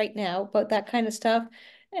here right now about that kind of stuff.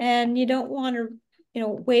 And you don't want to, you know,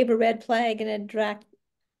 wave a red flag and direct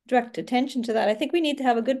attention to that. I think we need to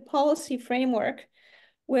have a good policy framework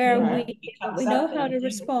where we know how to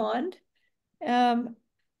respond. And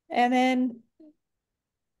then,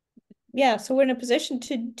 yeah, so we're in a position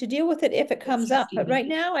to deal with it if it comes up. But right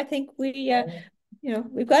now, I think we, you know,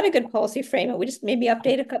 we've got a good policy framework. We just maybe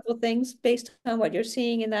update a couple of things based on what you're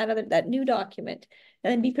seeing in that new document,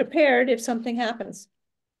 and then be prepared if something happens.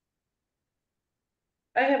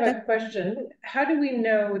 I have a question. How do we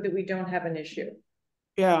know that we don't have an issue?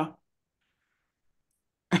 Yeah.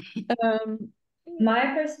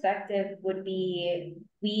 My perspective would be,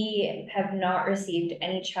 we have not received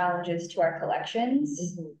any challenges to our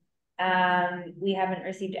collections. We haven't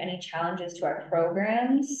received any challenges to our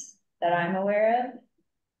programs that I'm aware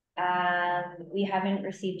of. We haven't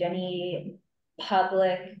received any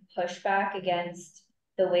public pushback against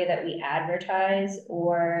the way that we advertise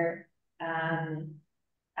or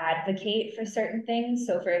advocate for certain things.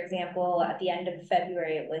 So for example, at the end of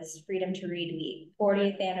February, it was Freedom to Read Week,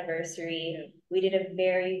 40th anniversary. We did a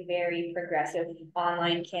very, very progressive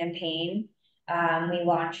online campaign. We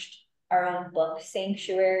launched our own book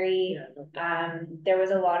sanctuary. There was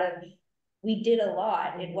we did a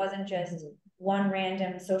lot. It wasn't just one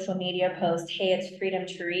random social media post, hey, it's Freedom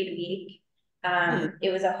to Read Week.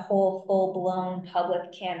 It was a whole full-blown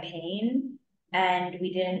public campaign, and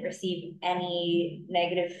we didn't receive any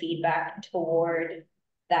negative feedback toward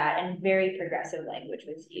that, and very progressive language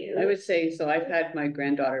was used. I would say, so I've had my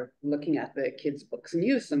granddaughter looking at the kids' books and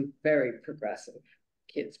use some very progressive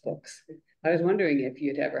kids' books. I was wondering if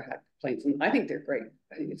you'd ever had complaints, and I think they're great.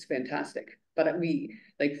 I think it's fantastic. But we,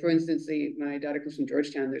 like, for instance, my daughter comes from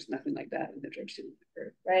Georgetown. There's nothing like that in the Georgetown.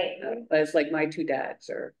 Right. But it's like my two dads,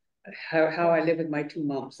 or how I live with my two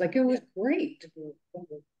moms. Like, it was great.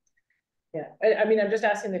 Yeah, I mean, I'm just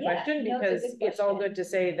asking the Yeah, question no, it's a because good it's all question. good to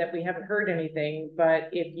say that we haven't heard anything, but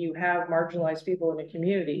if you have marginalized people in a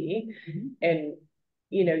community and,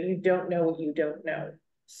 you know, you don't know what you don't know.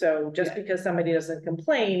 So just because somebody doesn't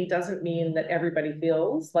complain doesn't mean that everybody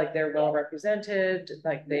feels like they're well represented,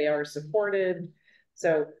 like they are supported.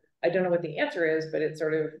 So I don't know what the answer is, but it's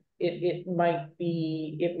sort of, it might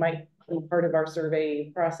be part of our survey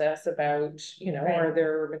process about, you know, Right. are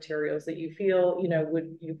there materials that you feel, you know,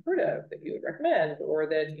 would you've heard of that you would recommend, or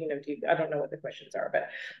that, you know, I don't know what the questions are, but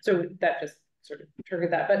so that just sort of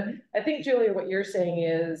triggered that. But I think, Julia, what you're saying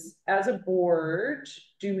is, as a board,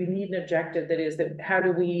 do we need an objective that is that how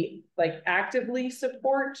do we like actively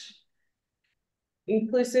support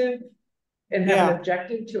inclusive and have an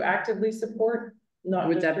objective to actively support? Not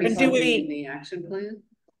Would just that be And do something we- in the action plan?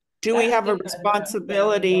 Do we have a That's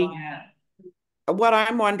responsibility? Yeah. What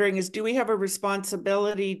I'm wondering is, do we have a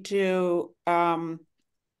responsibility to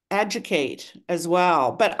educate as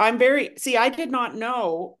well? But I did not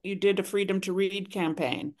know you did a Freedom to Read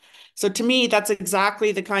campaign. So to me, that's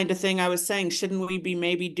exactly the kind of thing I was saying. Shouldn't we be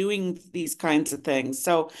maybe doing these kinds of things?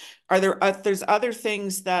 So there's other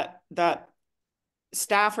things that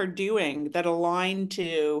staff are doing that align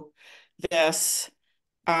to this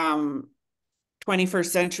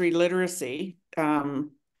 21st century literacy and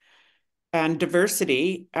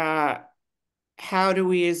diversity. How do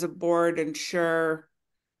we as a board ensure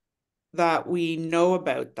that we know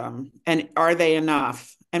about them, and are they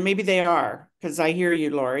enough? And maybe they are, because I hear you,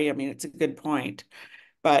 Lori. I mean, it's a good point.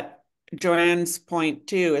 But Joanne's point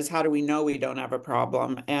too is, how do we know we don't have a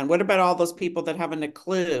problem? And what about all those people that haven't a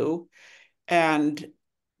clue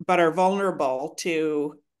but are vulnerable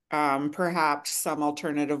to perhaps some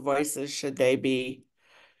alternative voices, should they be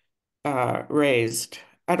raised?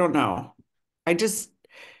 I don't know. I just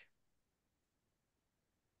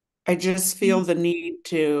feel the need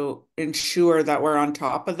to ensure that we're on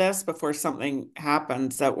top of this before something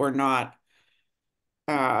happens that we're not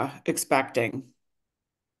expecting.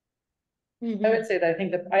 I would say that I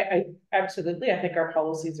think that I absolutely, I think our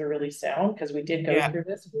policies are really sound because we did go through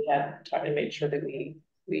this. We had time to make sure that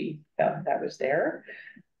we felt that was there.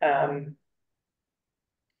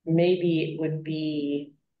 Maybe it would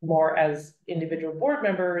be more as individual board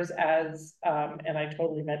members as, and I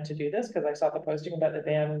totally meant to do this because I saw the posting about the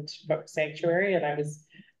banned book sanctuary, and I was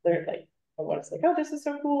there like, I was like, oh, this is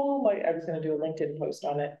so cool. Like, I was going to do a LinkedIn post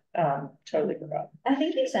on it. Totally forgot. I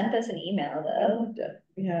think you sent us an email though.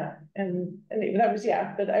 Yeah, and that was,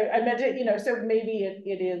 yeah, but I meant it, you know, so maybe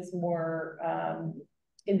it is more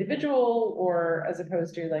individual, or as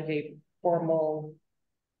opposed to like a formal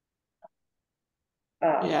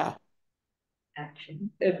Action.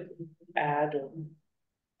 Add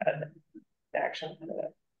action.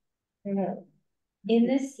 In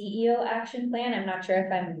the CEO action plan, I'm not sure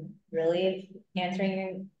if I'm really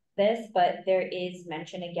answering this, but there is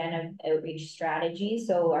mention again of outreach strategy.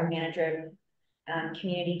 So our manager of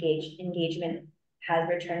community engagement has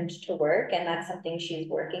returned to work, and that's something she's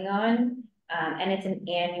working on. And it's an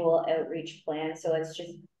annual outreach plan. So it's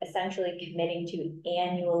just essentially committing to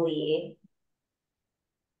annually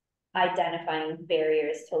identifying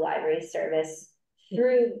barriers to library service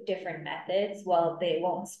through different methods. While they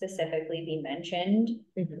won't specifically be mentioned,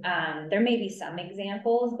 there may be some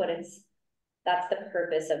examples, but that's the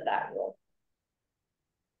purpose of that rule.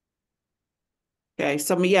 Okay,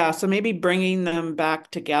 so maybe bringing them back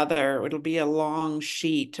together, it'll be a long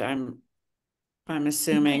sheet, I'm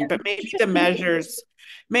assuming, but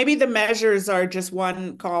maybe the measures are just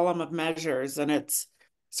one column of measures, and it's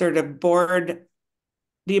sort of board.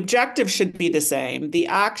 The objective should be the same. The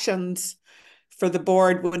actions for the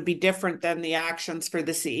board would be different than the actions for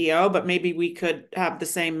the CEO, but maybe we could have the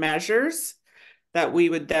same measures that we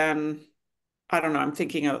would then, I don't know, I'm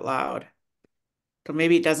thinking out loud. So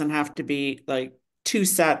maybe it doesn't have to be like two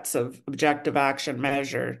sets of objective action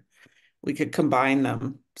measure. We could combine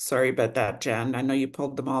them. Sorry about that, Jen. I know you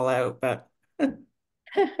pulled them all out, but.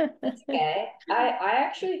 That's okay. I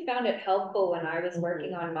actually found it helpful when I was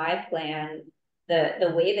working on my plan,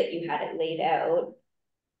 the way that you had it laid out.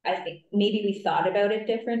 I think maybe we thought about it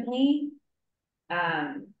differently.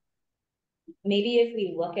 Maybe if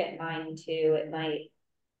we look at mine too, it might.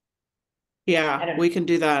 Yeah, we can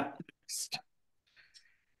do that.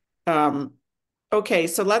 Okay,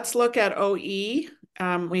 so let's look at OE. We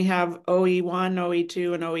have OE1,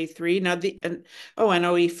 OE2, and OE3. Now and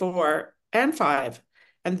OE4 and 5.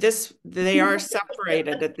 And they are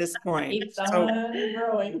separated at this point. Keeps So on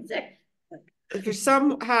growing.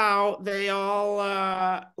 somehow they all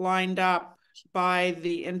lined up by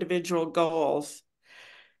the individual goals.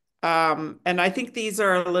 And I think these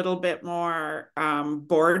are a little bit more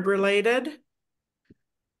board related.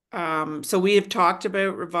 So we have talked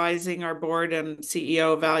about revising our board and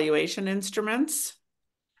CEO evaluation instruments.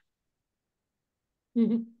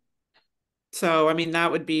 Mhm. So, I mean,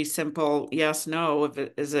 that would be simple, yes, no,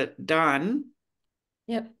 is it done?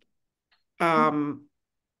 Yep.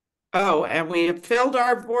 Oh, and we have filled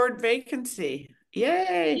our board vacancy.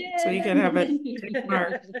 Yay! So you can have it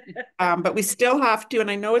marked. But we still have to,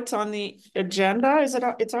 and I know it's on the agenda.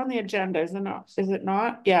 It's on the agenda, is it not? Is it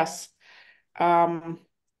not? Yes. For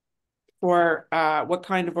what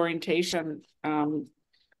kind of orientation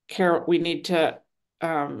Carol, we need to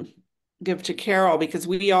give to Carol, because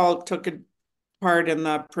we all took a part in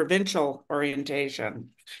the provincial orientation.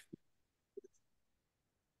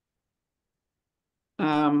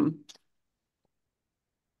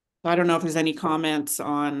 I don't know if there's any comments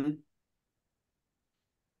on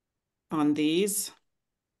these.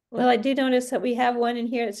 Well, I did notice that we have one in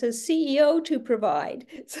here that says CEO to provide.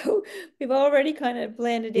 So we've already kind of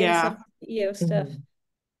blended in some CEO stuff.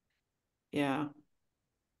 Yeah.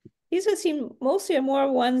 These would seem mostly are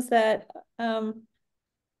more ones that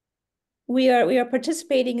we are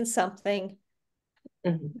participating in something,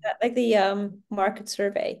 like the market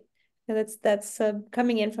survey. And that's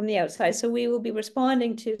coming in from the outside. So we will be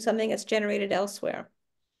responding to something that's generated elsewhere.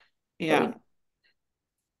 Yeah.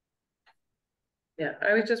 Yeah,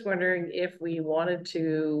 I was just wondering if we wanted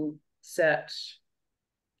to set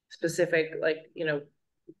specific, like, you know,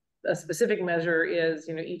 a specific measure is,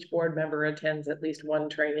 you know, each board member attends at least one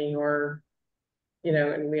training, or, you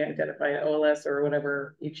know, and we identify an OLS or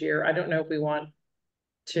whatever each year. I don't know if we want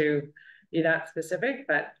to be that specific,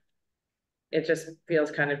 but it just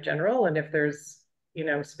feels kind of general. And if there's, you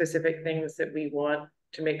know, specific things that we want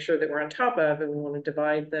to make sure that we're on top of, and we want to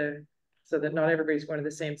divide so that not everybody's going to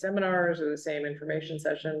the same seminars or the same information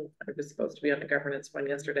session. I was supposed to be on the governance one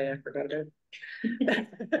yesterday. I forgot it.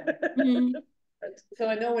 So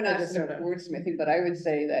I know we're not wordsmithing, but I would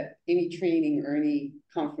say that any training or any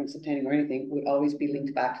conference attending or anything would always be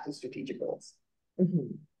linked back to the strategic goals.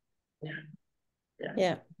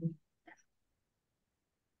 Yeah.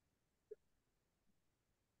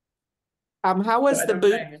 How was the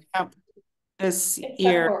boot camp this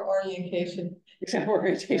year? For orientation. Except for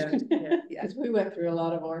orientation. Because we went through a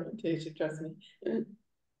lot of orientation, trust me.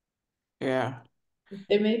 Yeah.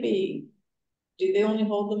 They may be, do they only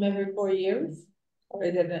hold them every 4 years? Or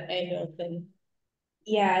is it an annual thing?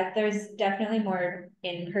 Yeah, there's definitely more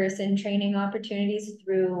in-person training opportunities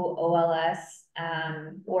through OLS,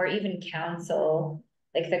 or even council.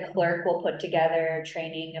 Like the clerk will put together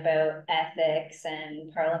training about ethics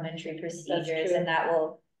and parliamentary procedures, and that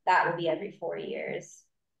will be every 4 years.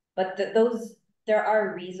 But there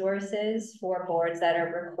are resources for boards that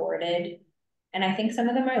are recorded, and I think some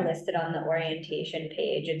of them are listed on the orientation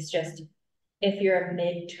page. It's just, if you're a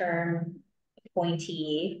midterm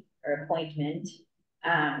appointee or appointment,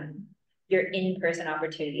 your in-person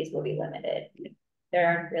opportunities will be limited. There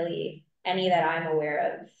aren't really any that I'm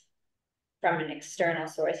aware of from an external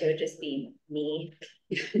source. It would just be me.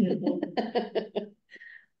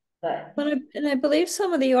 And I believe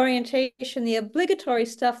some of the orientation, the obligatory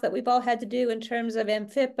stuff that we've all had to do in terms of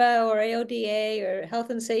MFIPA or AODA or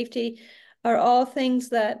health and safety are all things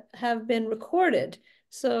that have been recorded.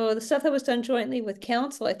 So the stuff that was done jointly with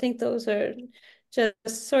council, I think those are just,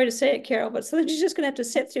 sorry to say it, Carol, but so you're just gonna have to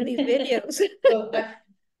sit through these videos. So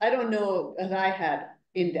I don't know, as I had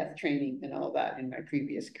in-depth training and all that in my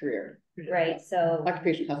previous career. Right, so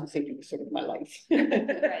occupational health and safety was sort of my life.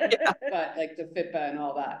 Right. But like the FIPA and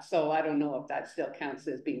all that, so I don't know if that still counts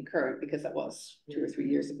as being current, because that was 2 or 3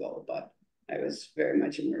 years ago, but I was very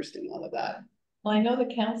much immersed in all of that. Well, I know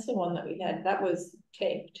the council one that we had, that was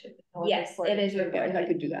taped. Yes, it is recorded. I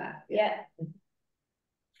could do that. Yeah.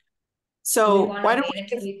 So why don't we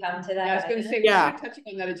until we come to that? I was going to say, we're touching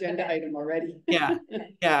on that agenda item already. Yeah,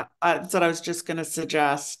 yeah, that's what I was just going to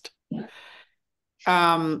suggest.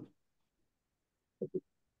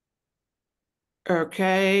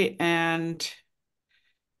 Okay, and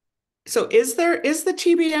so is the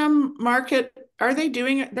TBM market, are they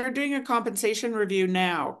doing it? They're doing a compensation review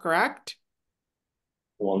now, correct?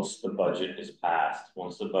 Once the budget is passed,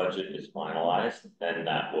 once the budget is finalized, then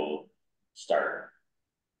that will start.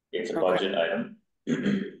 It's a budget item.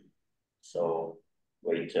 So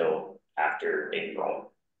wait till after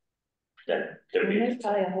April. Then there's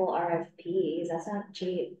probably a whole RFP. That's not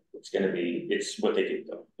cheap. It's what they do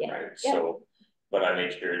though, right? Yeah. So but I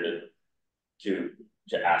made sure to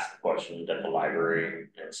ask the question that the library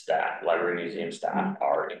and staff, library museum staff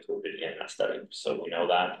are included in that study, so we know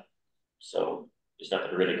that. So there's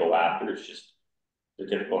nothing to really go after, it's just the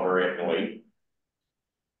typical hurry up and wait.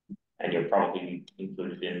 And you'll probably be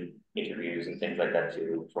included in interviews and things like that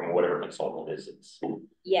too, from whatever consultant is.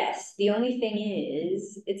 Yes, the only thing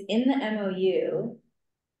is, it's in the MOU,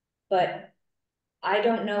 but I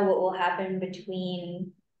don't know what will happen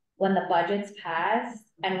between when the budget's passed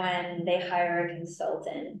and when they hire a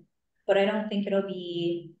consultant. But I don't think it'll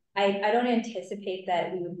be, I don't anticipate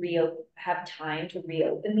that we would have time to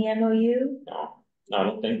reopen the MOU. No, I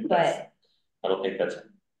don't think that's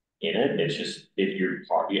in it. It's just if you're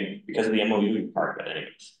talking, because of the MOU, you're part of it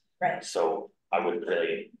anyways. Right. So I wouldn't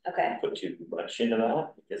really put too much into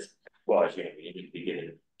that, because, well, as you know, you need to be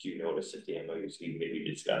given due notice if the MOU is even maybe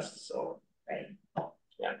discussed, so. Right.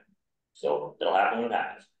 Yeah, so it'll happen when it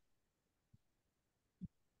happens.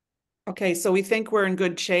 Okay, so we think we're in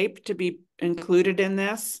good shape to be included in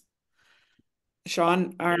this.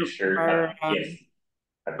 Sean, our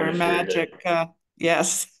magic,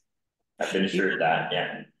 yes. I've been assured that,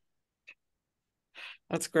 yeah.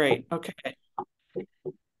 That's great, okay.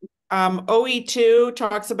 OE2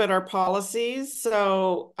 talks about our policies,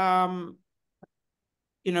 so,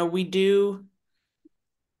 you know, we do,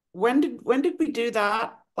 when did we do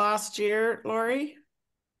that last year, Lori?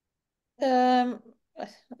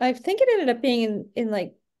 I think it ended up being in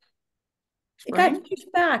like, it got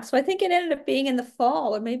pushed back, so I think it ended up being in the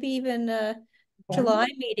fall, or maybe even July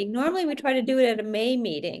meeting. Normally we try to do it at a May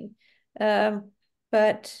meeting,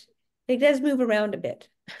 but it does move around a bit.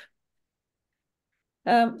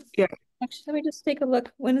 Yeah. Actually, let me just take a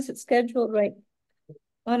look. When is it scheduled? Right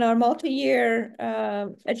on our multi-year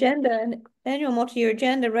agenda, and annual multi-year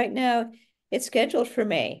agenda right now, it's scheduled for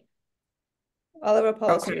May. All of our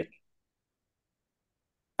policies. Okay.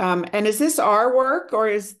 And is this our work, or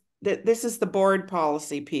is this is the board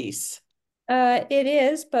policy piece? It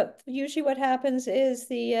is, but usually what happens is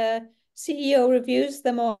the CEO reviews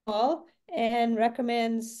them all and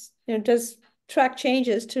recommends, you know, does track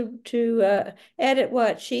changes to edit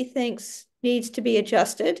what she thinks needs to be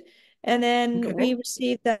adjusted. And then we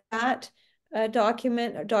receive that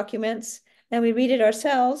document or documents, and we read it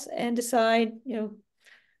ourselves and decide, you know,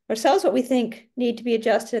 ourselves what we think need to be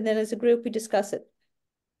adjusted. And then as a group, we discuss it.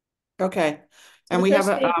 Okay. And we have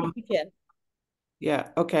a, yeah,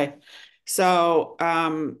 okay. So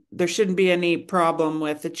there shouldn't be any problem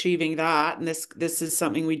with achieving that. And this is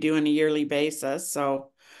something we do on a yearly basis. So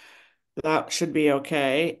that should be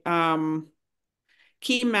okay.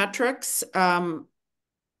 Key metrics.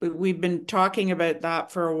 We've been talking about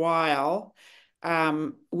that for a while.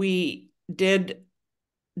 We did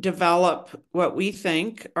develop what we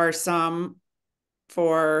think are some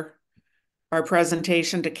for our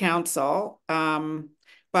presentation to council,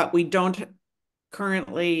 but we don't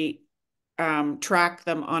currently track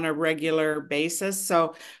them on a regular basis.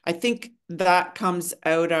 So I think that comes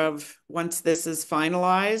out of, once this is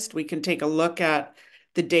finalized, we can take a look at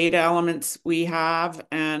the data elements we have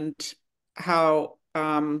and how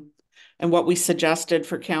and what we suggested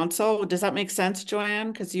for council. Does that make sense,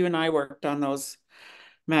 Joanne? Because you and I worked on those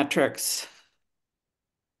metrics.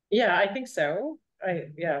 Yeah, I think so. I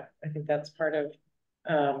think that's part of,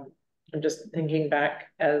 I'm just thinking back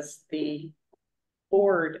as the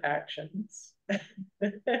board actions.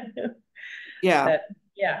 Yeah.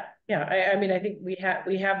 I mean, I think we have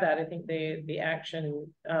that. I think the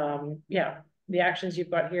action, the actions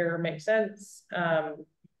you've got here make sense.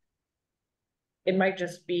 It might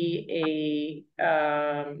just be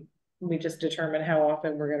we just determine how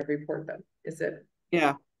often we're going to report them. Is it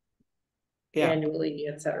annually,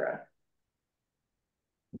 etc.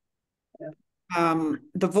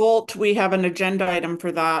 The Volt, we have an agenda item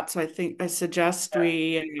for that, so I suggest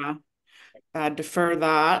we defer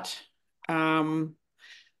that.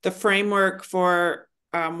 The framework for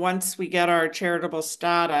once we get our charitable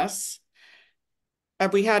status,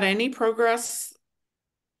 have we had any progress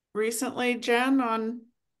recently, Jen, on?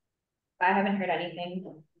 I haven't heard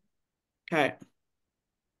anything. Okay.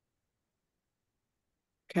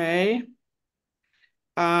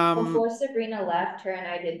 Before Sabrina left, her and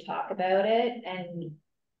I did talk about it, and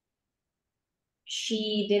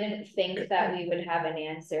she didn't think that we would have an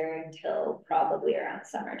answer until probably around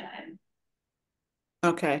summertime.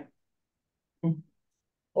 Okay.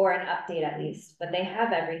 Or an update at least, but they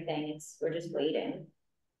have everything. We're just waiting.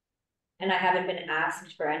 And I haven't been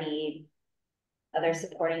asked for any other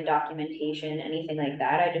supporting documentation, anything like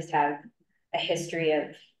that. I just have a history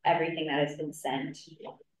of everything that has been sent.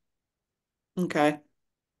 Okay.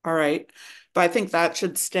 All right, but I think that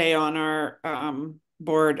should stay on our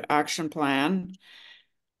board action plan.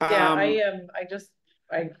 Yeah,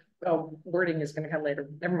 oh, wording is gonna come later.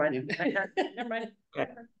 Never mind. Never mind.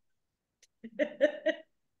 Okay.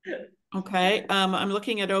 Okay, I'm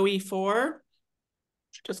looking at OE4.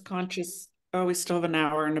 Just conscious, oh, we still have an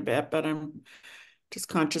hour and a bit, but I'm just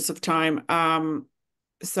conscious of time.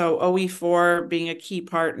 So OE4 being a key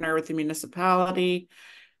partner with the municipality.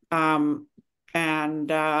 And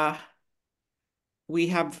we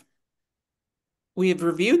have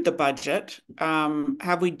reviewed the budget.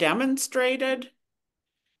 Have we demonstrated?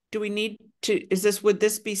 Do we need to, would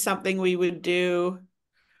this be something we would do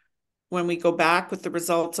when we go back with the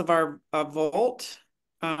results of our vote?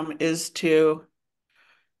 Is to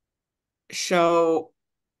show,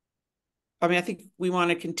 I mean, I think we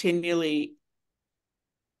want to continually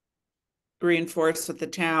reinforce with the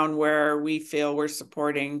town where we feel we're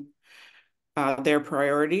supporting their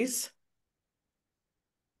priorities.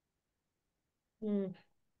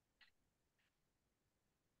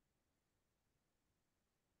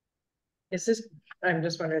 Is this, I'm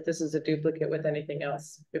just wondering if this is a duplicate with anything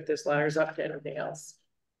else, if this ladders up to anything else.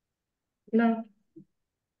 No.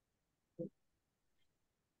 I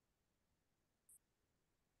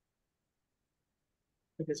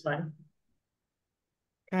think it's fine.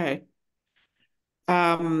 Okay.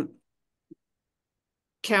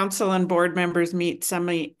 Council and board members meet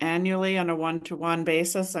semi-annually on a one-to-one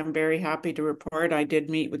basis. I'm very happy to report I did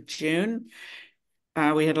meet with June.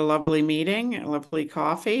 We had a lovely meeting, a lovely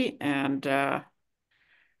coffee, and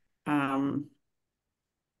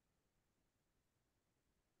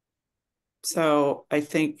so I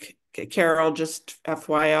think, Carol, just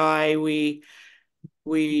FYI,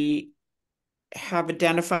 we have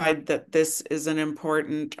identified that this is an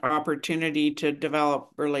important opportunity to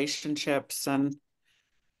develop relationships and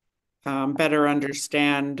better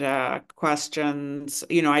understand questions.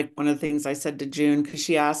 You know, one of the things I said to June, because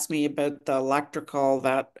she asked me about the electrical,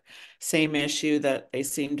 that same issue that they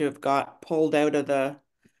seem to have got pulled out of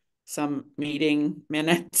some meeting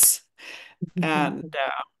minutes. And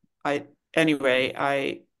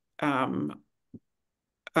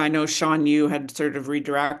I know Sean, you had sort of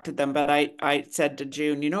redirected them, but I said to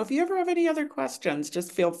June, you know, if you ever have any other questions,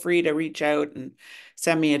 just feel free to reach out and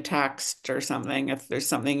send me a text or something if there's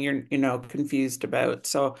something you're, you know, confused about.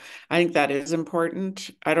 So I think that is important.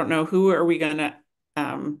 I don't know, who are we gonna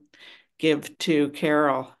give to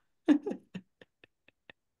Carol?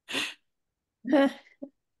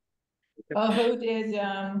 Oh, who did,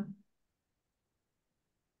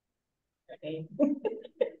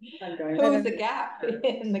 who's the gap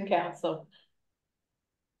in the council?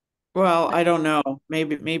 Well, I don't know.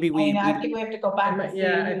 Maybe we. I think we have to go back and see.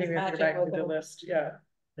 Yeah, I think we have to go back to the list. Yeah.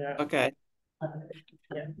 Yeah. Okay.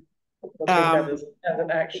 Yeah. We'll take that as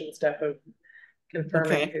an action step of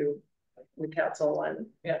confirming who the council and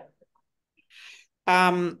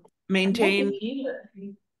maintain.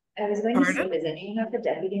 I was going to say, does anyone have the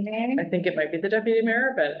deputy mayor? I think it might be the deputy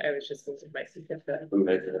mayor, but I was just thinking it might be different.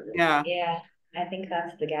 Yeah. Yeah, I think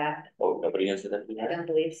that's the gap. Oh, nobody has the deputy mayor? I don't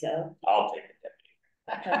believe so. I'll take the deputy.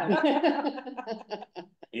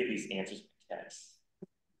 He at least answers my texts.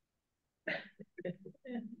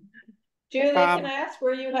 Julie, can I ask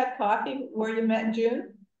where you had coffee, where you met in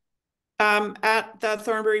June? At the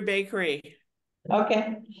Thornbury Bakery.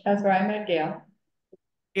 Okay, that's where I met Gail.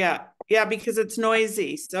 Yeah, because it's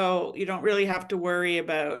noisy, so you don't really have to worry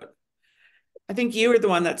about. I think you were the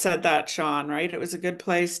one that said that, Sean, right? It was a good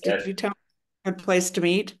place. Did you tell me? Good place to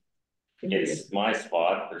meet? It's my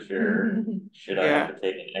spot for sure. Should I have to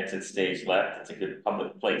take an exit stage left? It's a good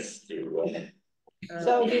public place to.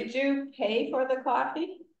 So did you pay for the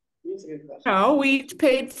coffee? No, we each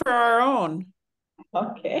paid for our own.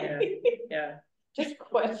 Okay. Yeah. Just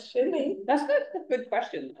questioning. That's good. Good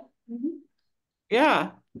question.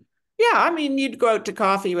 Yeah. I mean, you'd go out to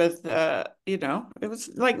coffee with, you know, it was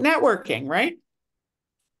like networking, right?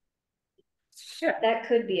 Yeah. That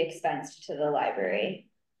could be expensed to the library.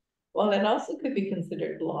 Well, it also could be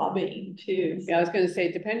considered lobbying too. Yeah, I was gonna say,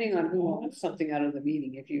 depending on who wants something out of the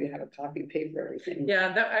meeting, if you have a copy and pay for everything.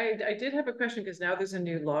 Yeah, I did have a question because now there's a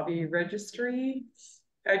new lobby registry.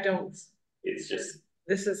 It's just.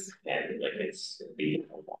 This is. And like it's be.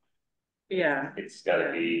 Yeah. It's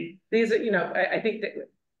gotta be. These are, you know, I think that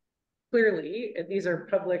clearly these are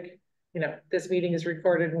public, you know, this meeting is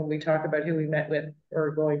recorded when we talk about who we met with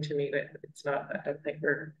or going to meet with. It's not, I don't think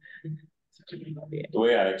we're. The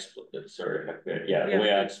way I explained it, sorry, the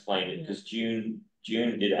way I explained it, because June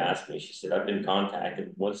did ask me, she said, I've been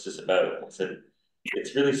contacted, what's this about? I said,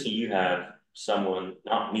 it's really so you have someone,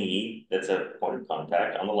 not me, that's a point of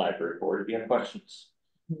contact on the library board if you have questions.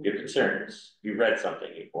 your concerns, you read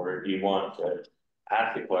something, or you want to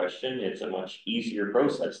ask a question, it's a much easier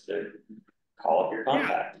process to call up your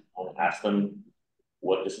contact and ask them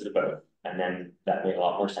what this is about. And then that made a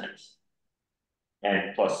lot more sense.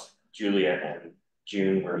 And plus Julia and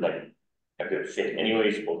June were like a good fit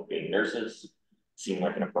anyways, both being nurses, seemed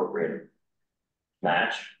like an appropriate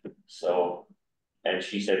match. So, and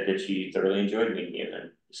she said that she thoroughly enjoyed meeting you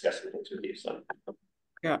and discussing things with you, so.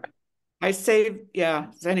 Yeah, I saved,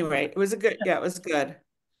 yeah, so anyway, it was a good, yeah, it was good.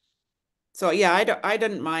 So yeah, I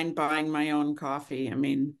didn't mind buying my own coffee, I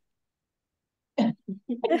mean.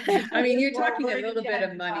 I mean, you're talking a little bit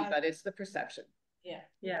of money, but it's the perception. Yeah.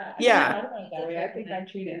 Yeah. Yeah. I think I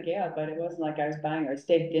treated Gail, but it wasn't like I was buying her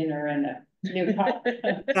steak dinner and a new car.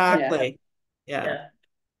 Exactly, yeah. Yeah.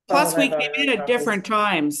 Plus, we I've came in at different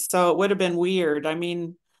times, so it would have been weird. I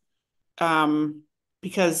mean,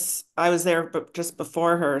 because I was there but just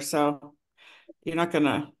before her, so you're not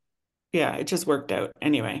gonna, yeah, it just worked out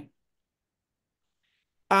anyway.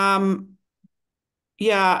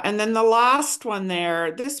 Yeah, and then the last one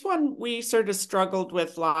there, this one we sort of struggled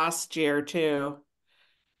with last year too.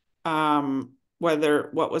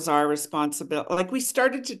 What was our responsibility? Like we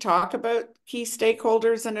started to talk about key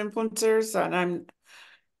stakeholders and influencers, and I'm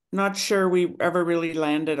not sure we ever really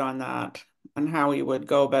landed on that and how we would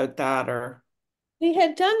go about that. Or we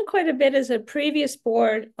had done quite a bit as a previous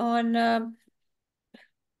board on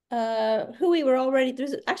who we were already,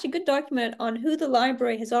 there's actually a good document on who the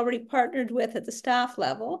library has already partnered with at the staff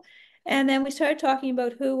level. And then we started talking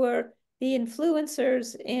about who were the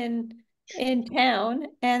influencers in town,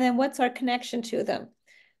 and then what's our connection to them.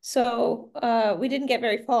 So we didn't get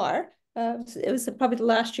very far. It was probably the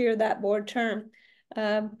last year of that board term.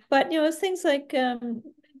 But, you know, it's things like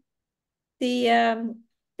the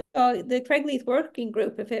Craigleith Working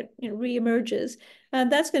Group, if it reemerges,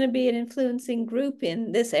 that's going to be an influencing group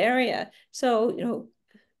in this area. So, you know,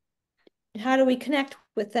 how do we connect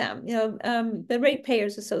with them? You know, the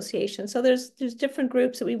Ratepayers Association. So there's different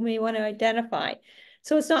groups that we may want to identify.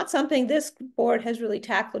 So it's not something this board has really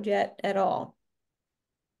tackled yet at all.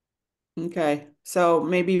 okay, so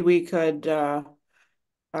maybe we could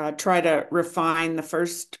try to refine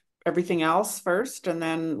everything else first, and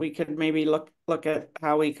then we could maybe look at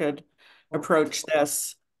how we could approach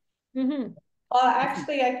this. Mm-hmm. Well,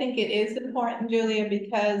 actually, I think it is important, Julia,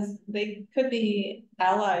 because they could be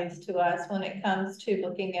allies to us when it comes to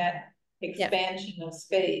looking at expansion of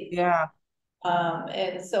space. Yeah.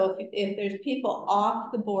 And so if there's people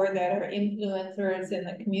off the board that are influencers in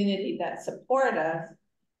the community that support us,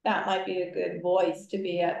 that might be a good voice to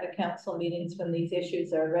be at the council meetings when these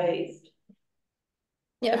issues are raised.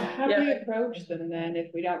 Yeah. How do we approach them then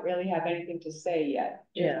if we don't really have anything to say yet?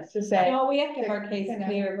 Yeah. To say. Well, we have to have our case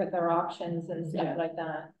clear with our options and stuff like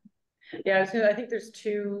that. Yeah, I think there's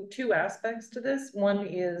two aspects to this. One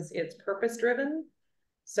is it's purpose driven.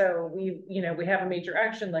 So we have a major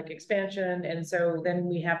action like expansion. And so then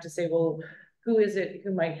we have to say, well, who is it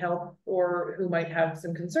who might help, or who might have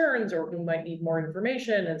some concerns, or who might need more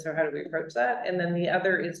information? And so how do we approach that? And then the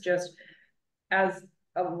other is just, as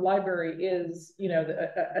a library is,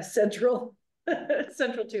 a central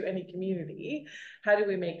to any community, how do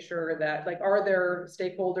we make sure that, like, are there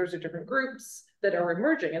stakeholders or different groups that are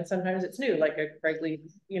emerging? And sometimes it's new, like Craigleith,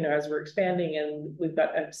 as we're expanding and we've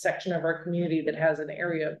got a section of our community that has an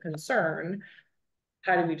area of concern,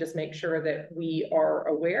 how do we just make sure that we are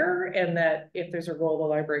aware, and that if there's a role the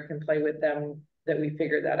library can play with them, that we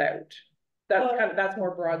figure that out? That's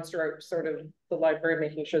more broad stroke, sort of the library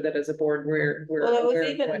making sure that as a board we're well, it was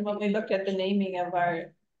even when we looked at the naming of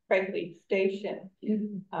our Craigleith station.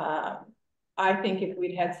 I think if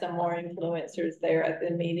we'd had some more influencers there at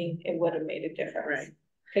the meeting, it would have made a difference. Right.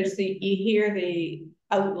 Because you hear the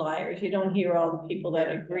outliers, you don't hear all the people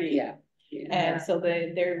that agree. Yeah. And so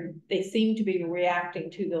they seem to be reacting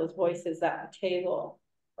to those voices at the table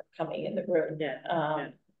coming in the room. Yeah.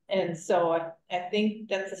 And so I think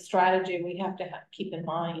that's a strategy we have to keep in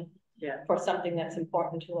mind for something that's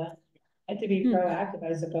important to us. And to be proactive,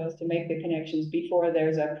 I suppose, to make the connections before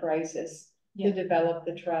there's a crisis, to develop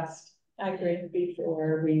the trust. I agree.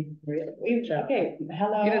 Before we okay,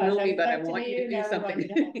 hello. You don't know me, but I want you to do something.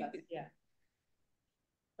 Yeah.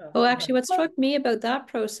 Well, actually, what struck me about that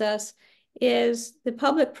process is the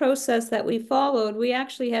public process that we followed. We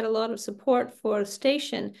actually had a lot of support for the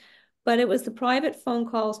station, but it was the private phone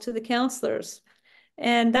calls to the councillors.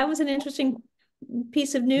 And that was an interesting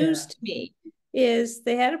piece of news to me, is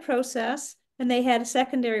they had a process and they had a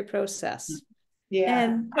secondary process. Yeah.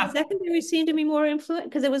 And the secondary seemed to be more influent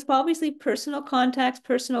because it was obviously personal contacts,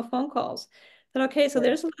 personal phone calls. But okay, so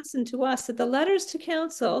there's a lesson to us that the letters to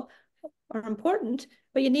council are important,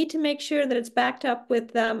 but you need to make sure that it's backed up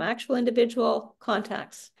with actual individual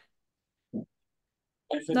contacts.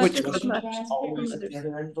 Not just as much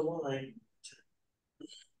from others.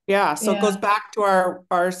 Yeah, so it goes back to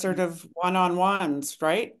our sort of one-on-ones,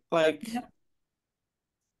 right? Like,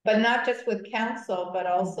 But not just with council, but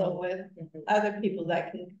also with other people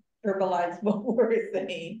that can verbalize what we're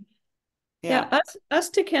saying. Yeah, us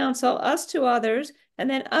to council, us to others, and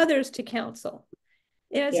then others to council.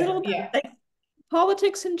 Yeah, it's a little bit like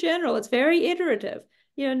politics in general. It's very iterative.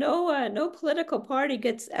 You know, no political party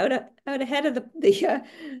gets out ahead of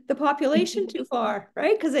the population too far,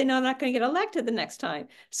 right? Because they know they're not going to get elected the next time.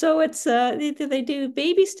 So it's they do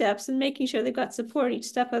baby steps and making sure they've got support each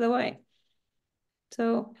step of the way.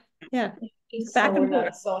 So yeah, back and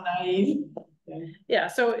forth. So naive. Yeah,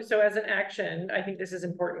 so as an action, I think this is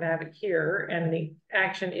important to have it here, and the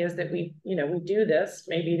action is that we do this,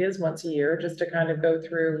 maybe it is once a year, just to kind of go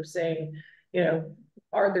through saying,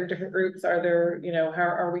 are there different groups, are there, how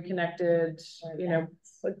are we connected,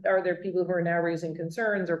 are there people who are now raising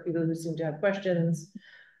concerns or people who seem to have questions?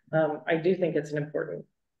 I do think it's an important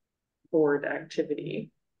board activity.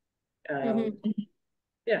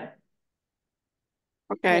 Yeah.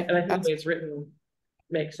 Okay. And I think the way it's written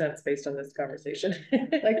makes sense based on this conversation.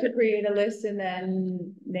 Like to create a list and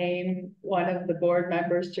then name one of the board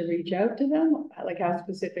members to reach out to them, like how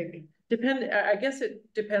specific? I guess it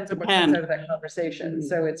depends on what comes out of that conversation.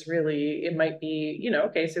 So it's really, it might be,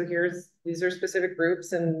 okay, so these are specific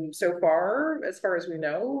groups, and so far as we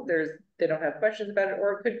know, they don't have questions about it,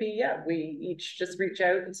 or it could be, we each just reach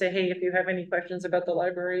out and say, hey, if you have any questions about the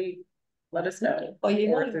library, let us know. Well, you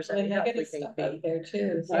or know, there's any negative stuff out there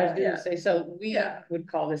too. So I was gonna say, so we would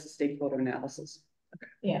call this a stakeholder analysis.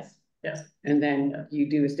 Yes. Yes. And then you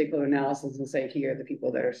do a stakeholder analysis and say, here are the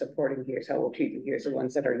people that are supporting, here's how we'll treat them, here's the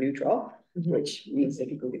ones that are neutral, which means they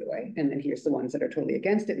could go either way. And then here's the ones that are totally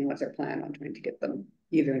against it, and what's our plan on trying to get them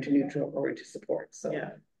either into neutral or into support. So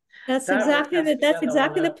that's exactly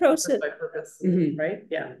the process. Right?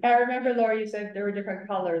 Yeah. I remember, Laura, you said there were different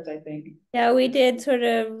colors, I think. Yeah, we did sort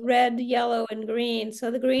of red, yellow, and green.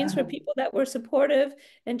 So the greens were people that were supportive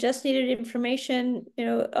and just needed information,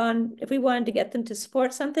 on if we wanted to get them to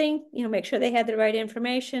support something, make sure they had the right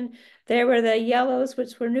information. There were the yellows,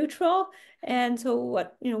 which were neutral. And so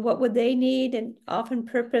what would they need, and often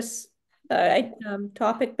purpose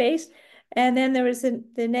topic based. And then there was the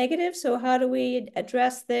negative. So how do we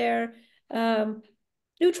address their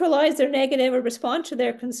neutralize their negative or respond to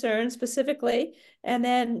their concerns specifically, and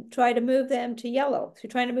then try to move them to yellow. So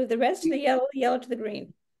you're trying to move the reds to the yellow to the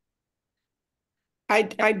green. I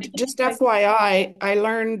just FYI, I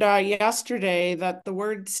learned yesterday that the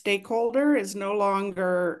word stakeholder is no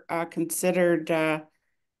longer considered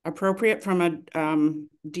appropriate from a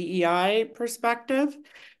DEI perspective,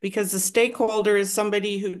 because the stakeholder is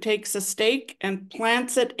somebody who takes a stake and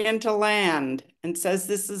plants it into land and says,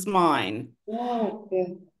 this is mine. Oh, yeah.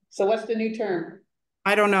 So what's the new term?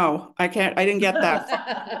 I don't know. I didn't get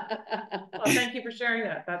that. Well, thank you for sharing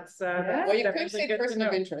that. That's well, you could say person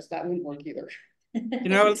of interest. That wouldn't work either.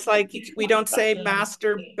 It's like we don't say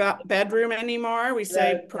master bedroom anymore. We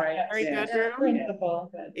say primary bedroom.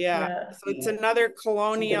 Yeah. So it's another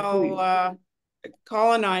colonial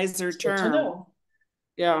colonizer term.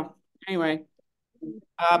 Yeah. Anyway.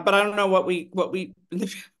 But I don't know what we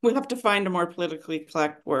we'll have to find a more politically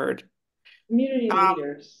correct word. Community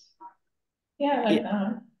leaders. Yeah, like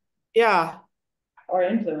that. Yeah. Or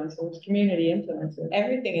influencers, community influencers.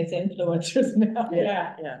 Everything is influencers now.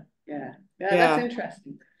 Yeah, that's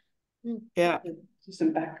interesting. Yeah. Just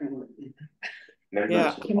some background.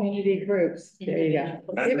 Yeah. Community groups. There you go.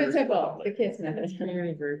 Keep it simple. The kids know this.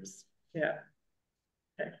 Community groups. Yeah.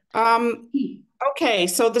 Okay,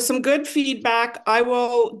 so there's some good feedback. I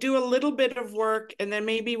will do a little bit of work, and then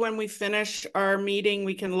maybe when we finish our meeting,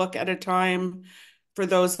 we can look at a time for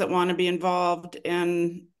those that want to be involved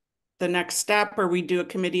in the next step, or we do a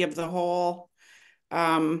committee of the whole.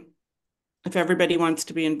 If everybody wants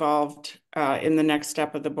to be involved in the next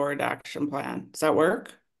step of the board action plan. Does that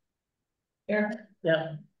work? Yeah.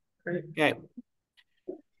 Great. Okay.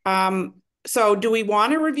 So do we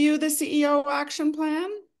want to review the CEO action plan?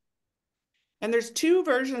 And there's two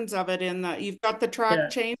versions of it you've got the track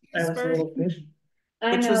changes version.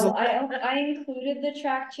 I know, I included the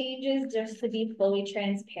track changes just to be fully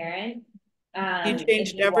transparent. You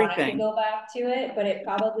changed everything. To go back to it, but it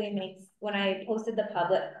probably makes, when I posted the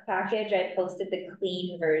public package, I posted the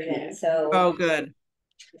clean version, so. Oh, good.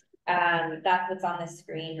 That's what's on the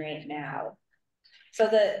screen right now. So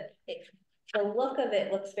the look of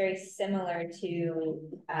it looks very similar to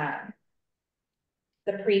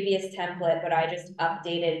the previous template, but I just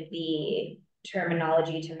updated the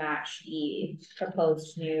terminology to match the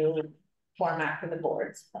proposed new format for the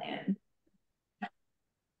board's plan.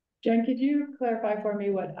 Jen, could you clarify for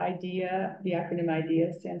me what IDEA, the acronym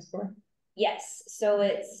IDEA stands for? Yes, so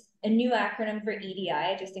it's a new acronym for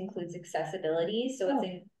EDI. It just includes accessibility. So it's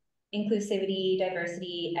in inclusivity,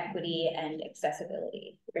 diversity, equity, and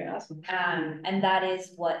accessibility. Very awesome. And that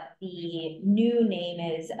is what the new name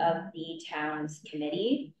is of the town's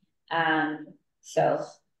committee. So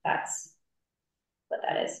that's what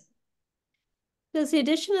that is. Does the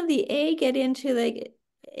addition of the A get into like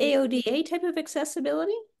AODA type of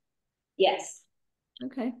accessibility? Yes.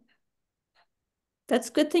 Okay. That's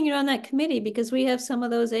a good thing you're on that committee because we have some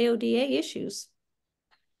of those AODA issues.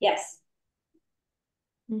 Yes.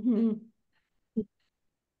 Mm-hmm.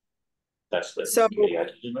 That's the So- committee I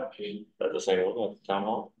did mention, at the same level at the town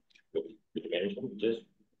hall. With the management, just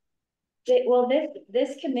Well,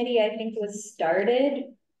 this committee, I think, was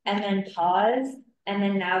started and then paused, and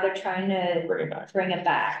then now they're trying to bring it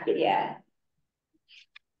back. Yeah.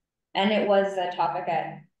 And it was a topic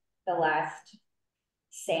at the last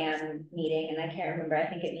SAM meeting, and I can't remember, I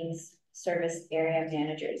think it means service area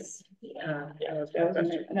managers. Yeah, That was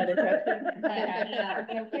another question.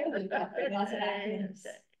 Lots of acronyms.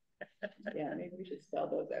 Yeah, maybe we should spell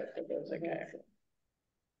those out for those, okay.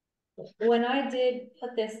 When I did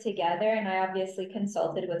put this together, and I obviously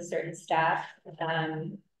consulted with certain staff,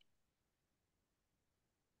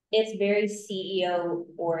 it's very CEO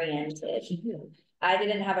oriented. I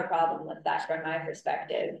didn't have a problem with that from my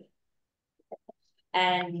perspective.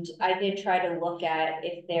 And I did try to look at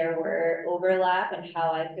if there were overlap and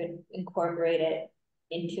how I could incorporate it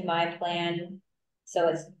into my plan. So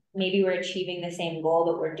it's maybe we're achieving the same goal,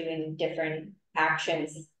 but we're doing different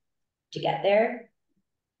actions to get there.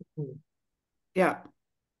 Yeah.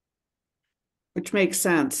 Which makes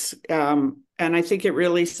sense. And I think it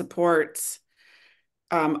really supports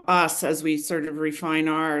us as we sort of refine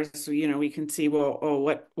ours. So, you know, we can see, well, oh,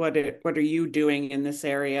 what are you doing in this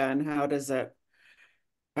area and how does it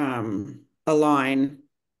align?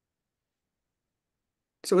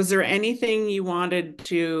 So is there anything you wanted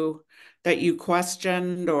that you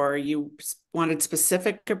questioned or you wanted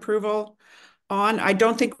specific approval on? I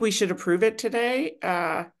don't think we should approve it today,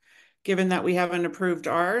 given that we haven't approved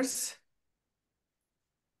ours.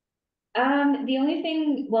 The only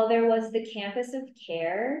thing, well, there was the campus of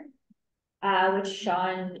care, which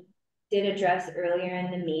Sean did address earlier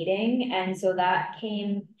in the meeting. And so that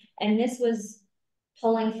came, and this was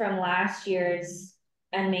pulling from last year's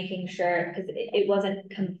and making sure, because it wasn't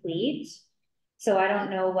complete. So I don't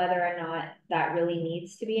know whether or not that really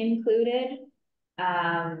needs to be included.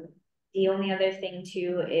 The only other thing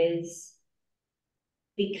too is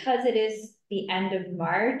because it is the end of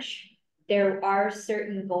March, there are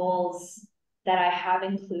certain goals that I have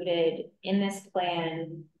included in this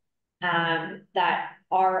plan that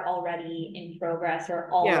are already in progress or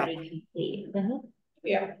already complete.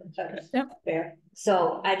 Yeah. Yep. There.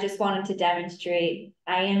 So I just wanted to demonstrate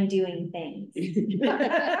I am doing things.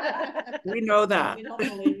 We know that. We don't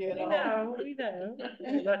believe you at all. We know.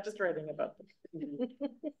 You're not just writing about them.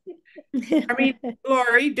 I mean,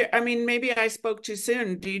 Lori, maybe I spoke too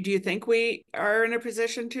soon. Do you think we are in a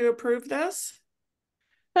position to approve this?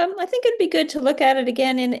 I think it'd be good to look at it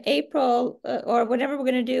again in April or whenever we're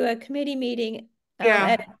going to do a committee meeting.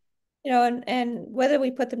 You know, and whether we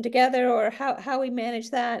put them together or how we manage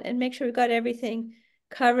that and make sure we've got everything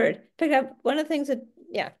covered. Pick up one of the things that,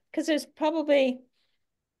 because there's probably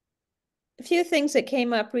a few things that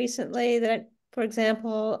came up recently that, for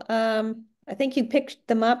example, I think you picked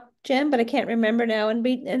them up, Jen, but I can't remember now. And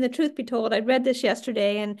the truth be told, I read this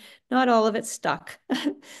yesterday and not all of it stuck.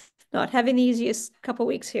 Not having the easiest couple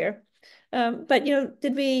weeks here. But, you know,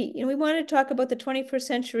 we wanted to talk about the 21st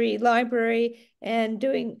century library and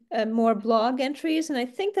doing more blog entries. And I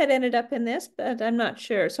think that ended up in this, but I'm not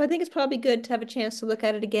sure. So I think it's probably good to have a chance to look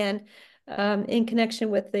at it again in connection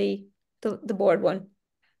with the board one.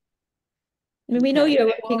 I mean, we know you're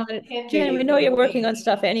working on it. Jen, we know you're working on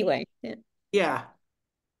stuff anyway. Yeah.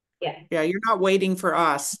 You're not waiting for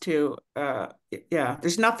us to,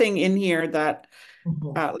 there's nothing in here that,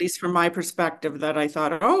 at least from my perspective, that I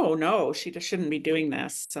thought, oh no, she just shouldn't be doing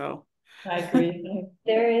this. So I agree.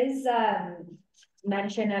 There is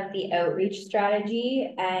mention of the outreach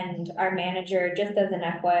strategy, and our manager, just as an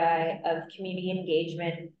FYI of community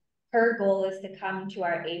engagement, her goal is to come to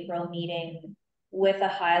our April meeting with a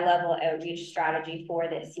high level outreach strategy for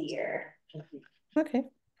this year. Okay.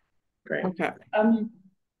 Great. okay.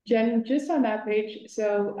 Jen, just on that page,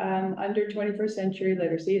 so under 21st century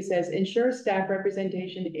literacy, it says ensure staff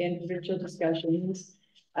representation in provincial discussions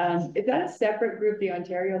Is that a separate group, the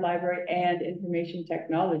Ontario Library and Information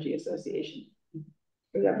Technology Association?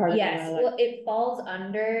 Or is that part of the Yes, well, it falls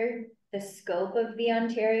under the scope of the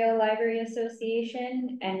Ontario Library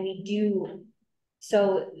Association, and we do.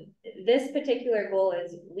 So this particular goal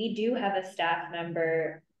is we do have a staff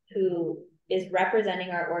member who is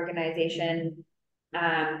representing our organization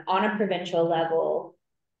on a provincial level.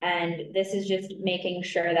 And this is just making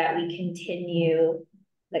sure that we continue,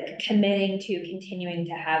 like committing to continuing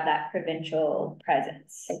to have that provincial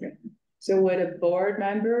presence. Okay. So would a board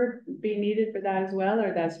member be needed for that as well,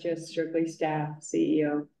 or that's just strictly staff,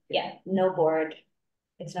 CEO? Yeah, no board.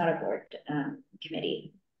 It's not a board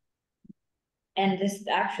committee. And this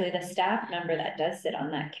actually, the staff member that does sit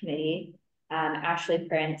on that committee, Ashley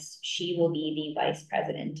Prince, she will be the vice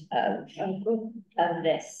president of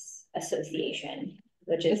this association,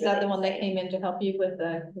 which is that really the one that exciting. came in to help you with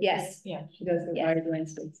the? Yes. Yeah. She does the Yes. wide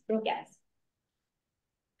landscapes. Yes.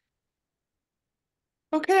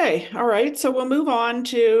 Okay, all right, so we'll move on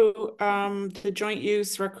to the joint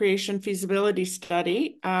use recreation feasibility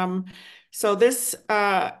study. So this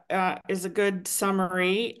is a good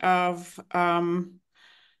summary of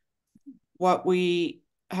what we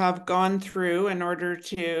have gone through in order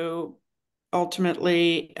to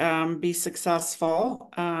ultimately be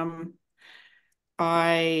successful.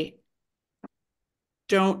 I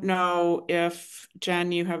don't know if,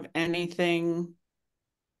 Jen, you have anything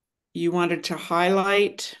you wanted to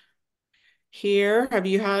highlight here. Have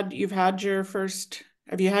you had your first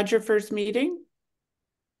meeting?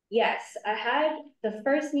 Yes, the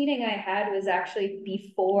first meeting I had was actually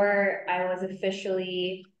before I was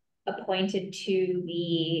officially appointed to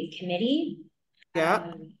the committee.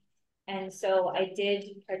 Yeah. And so I did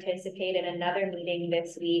participate in another meeting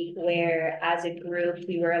this week where as a group,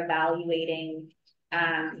 we were evaluating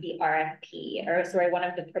the RFP, or sorry, one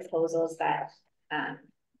of the proposals that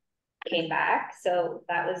came back. So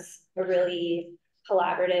that was a really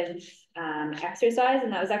collaborative exercise.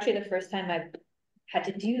 And that was actually the first time I've had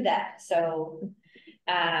to do that. So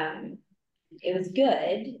it was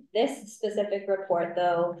good. This specific report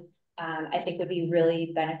though, I think would be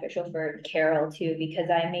really beneficial for Carol too, because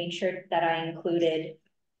I made sure that I included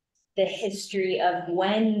the history of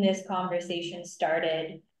when this conversation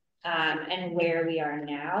started and where we are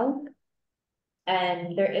now.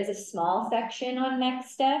 And there is a small section on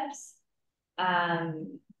next steps,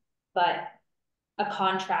 but a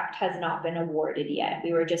contract has not been awarded yet.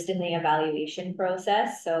 We were just in the evaluation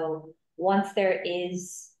process. So once there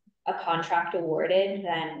is a contract awarded,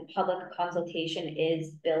 then public consultation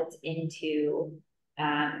is built into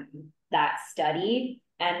that study.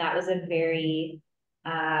 And that was a very,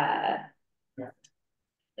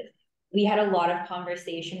 we had a lot of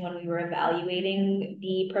conversation when we were evaluating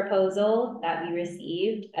the proposal that we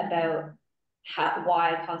received about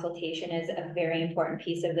why consultation is a very important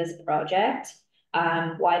piece of this project.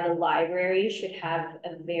 Why the library should have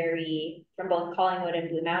a very, from both Collingwood and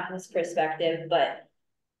Blue Mountains perspective, but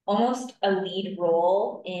almost a lead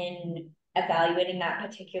role in evaluating that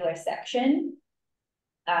particular section.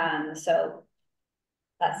 So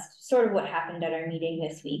that's sort of what happened at our meeting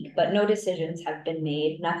this week, but no decisions have been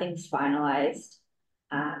made, nothing's finalized.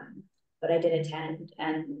 But I did attend,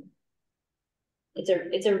 and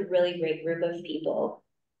it's a really great group of people.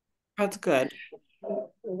 That's good.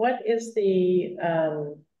 What is the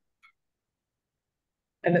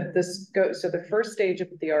and this goes, so the first stage of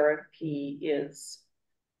the RFP is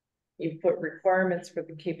you put requirements for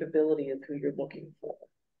the capability of who you're looking for.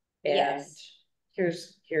 And yes.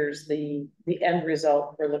 Here's the end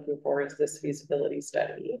result we're looking for is this feasibility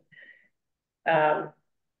study. I'm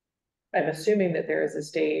assuming that there is a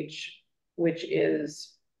stage which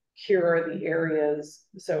is here are the areas.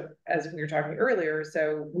 So as we were talking earlier,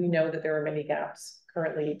 so we know that there are many gaps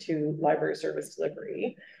currently to library service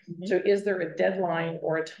delivery. Mm-hmm. So is there a deadline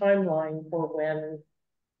or a timeline for when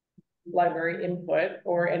library input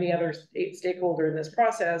or any other stakeholder in this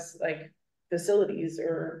process, like facilities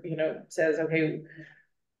or, you know, says, okay,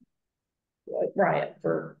 like Ryan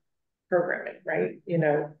for programming, right? You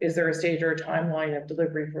know, is there a stage or a timeline of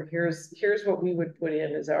delivery for here's what we would put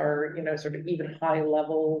in as our, you know, sort of even high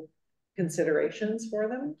level considerations for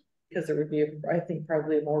them? Because there would be, I think,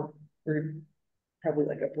 probably a more, probably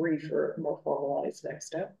like a brief or more formalized next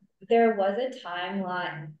step. There was a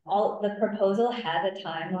timeline. The proposal has a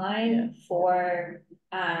timeline for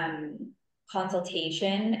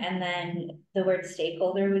consultation, and then the word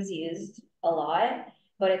stakeholder was used a lot,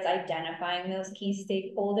 but it's identifying those key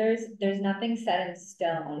stakeholders. There's nothing set in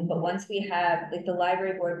stone, but once we have, like, the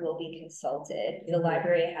library board will be consulted. The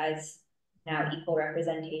library has now equal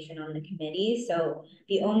representation on the committee. So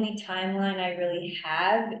the only timeline I really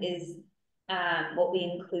have is what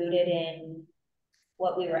we included in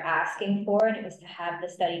what we were asking for, and it was to have the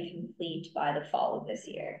study complete by the fall of this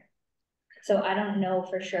year. So I don't know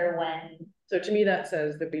for sure when. So to me, that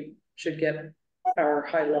says that we should get our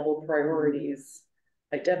high level priorities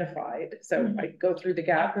identified. So I go through the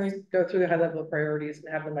gaps, go through the high level priorities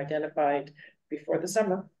and have them identified before the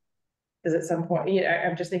summer. Because at some point, yeah,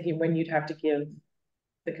 I'm just thinking when you'd have to give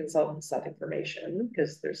the consultants that information,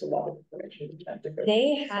 because there's a lot of information you have to go.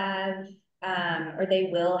 They have, or they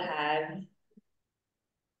will have,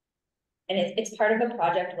 and it's part of a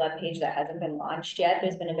project webpage that hasn't been launched yet.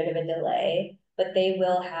 There's been a bit of a delay, but they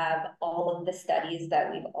will have all of the studies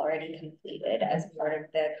that we've already completed as part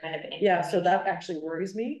of the kind of. Yeah, so that actually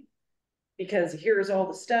worries me. Because here's all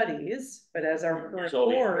the studies, but as our current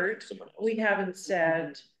board, we haven't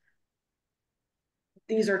said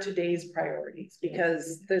these are today's priorities,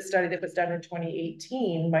 because the study that was done in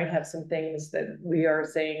 2018 might have some things that we are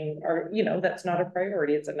saying are, you know, that's not a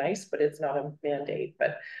priority. It's a nice, but it's not a mandate.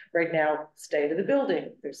 But right now, state of the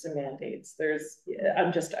building, there's some mandates. There's,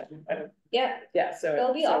 I'm yeah. So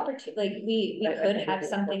there'll be opportunity, like we could have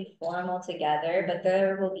something formal together, but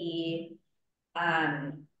there will be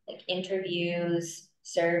like interviews,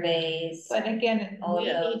 surveys. But again, we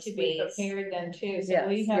need to be prepared then too, so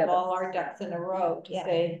we have all our ducks in a row to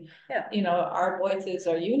say, you know, our voices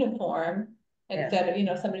are uniform. Instead of, you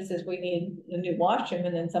know, somebody says we need a new washroom,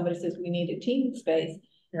 and then somebody says we need a team space.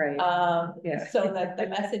 Right. So that the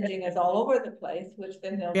messaging is all over the place, which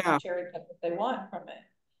then they'll cherry pick what they want from it.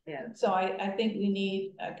 Yeah. So I think we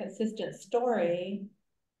need a consistent story,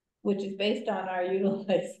 which is based on our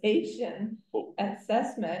utilization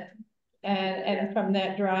assessment. And from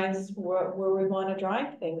that drives where we want to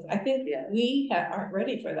drive things. I think we aren't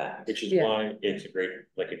ready for that. Which is why it's a great,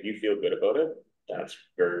 like, if you feel good about it, that's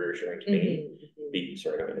very reassuring to me.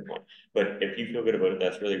 Sorry, I don't mean to point. But if you feel good about it,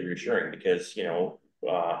 that's really reassuring, because, you know,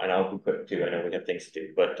 and I'll be quick too, I know we have things to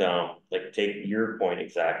do, but like, take your point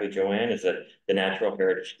exactly, Joanne, is that the natural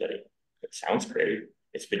heritage study, it sounds great.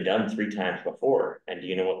 It's been done 3 times before. And do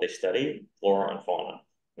you know what they studied? Flora and fauna.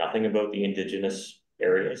 Nothing about the indigenous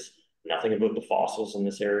areas. Nothing about the fossils in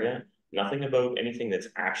this area, nothing about anything that's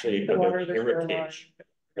actually about heritage.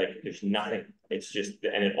 Like, there's nothing. It's just,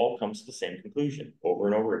 and it all comes to the same conclusion over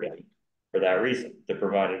and over again. For that reason, they're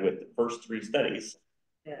provided with the first 3 studies.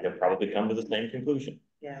 They'll probably come to the same conclusion.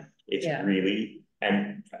 Yeah. It's really,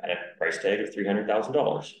 and at a price tag of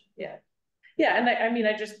 $300,000. Yeah. Yeah, and I mean,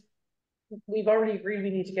 we've already agreed we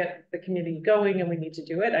need to get the community going and we need to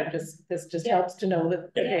do it. This just helps to know that,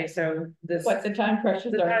 okay, so this. What the time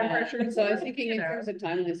pressures are. So I was thinking in terms of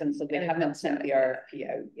timelines, and so they haven't sent the RFP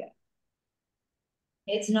out yet.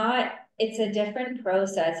 It's not, it's a different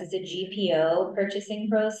process. It's a GPO purchasing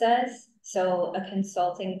process. So a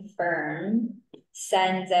consulting firm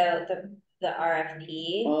sends out the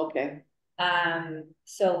RFP. Oh, okay.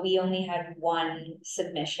 So we only had 1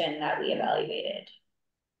 submission that we evaluated.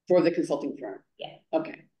 For the consulting firm? Yeah.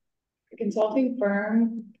 Okay. A consulting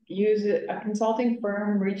firm reaches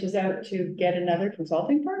out to get another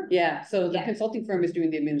consulting firm? Yeah, so the consulting firm is doing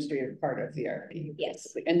the administrative part of the RFP.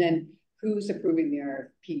 Yes. And then who's approving the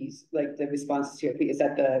RFPs, like the responses to RFP? Is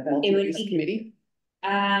that the multi-use committee?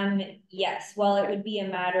 Yes, well, it would be a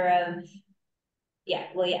matter of,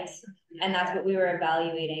 yes. And that's what we were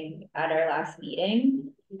evaluating at our last meeting.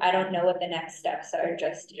 I don't know what the next steps are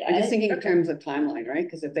just yet. I'm just thinking in terms of timeline, right?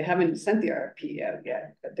 Because if they haven't sent the RFP out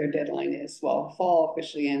yet, but their deadline is, well, fall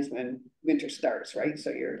officially ends when winter starts, right? So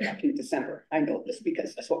you're talking December. I know this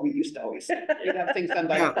because that's what we used to always say. We'd have things done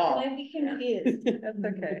by the fall. I might be confused. That's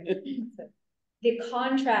okay. The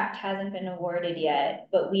contract hasn't been awarded yet,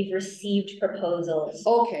 but we've received proposals.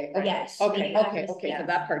 Okay. Yes. Okay. So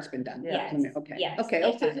that part's been done. Yes. Okay. Yes. Okay.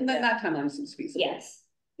 Okay. And then that timeline seems feasible. Yes.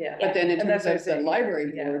 Yeah. But then in terms of the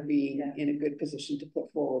library Yeah. board being in a good position to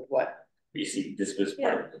put forward what? You see, this was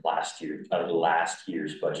part of last year's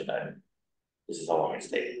budget item. This is how long it's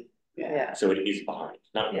taken. Yeah. So it is behind,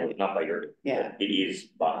 not by your, it is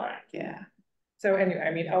behind. Yeah. So anyway, I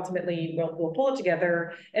mean, ultimately, we'll pull it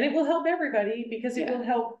together, and it will help everybody, because it will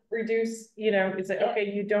help reduce, you know, it's like, okay,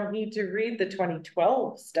 you don't need to read the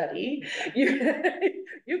 2012 study. You can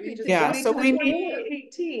just so we need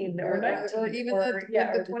 18 or 19 or even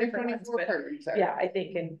the 2024 part. Yeah, I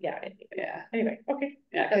think, anyway, okay.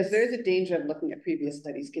 Yeah, because there's a danger of looking at previous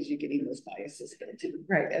studies, because you're getting those biases built in.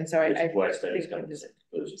 Right, and so I think.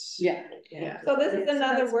 Yeah. So this is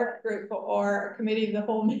another work group or committee of the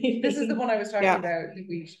whole meeting. This is the one I was talking about.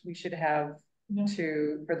 We should have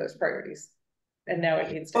for those priorities. and now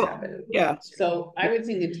it needs to happen. Yeah. So I would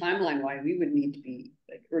think the timeline wise, we would need to be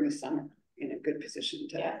like early summer in a good position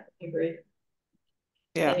to. Yeah, agree.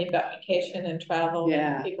 Yeah. And you've got vacation and travel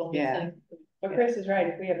and people missing. But Chris is right,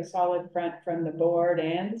 if we have a solid front from the board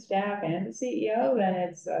and the staff and the CEO, then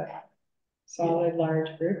it's a solid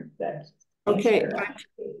large group that. Okay.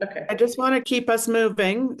 Okay. I just want to keep us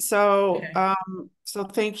moving. So, so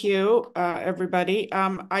thank you, everybody.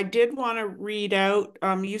 I did want to read out,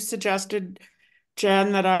 you suggested,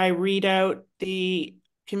 Jen, that I read out the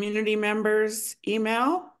community members'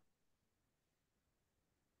 email,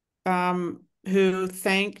 who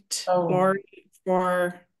thanked Lori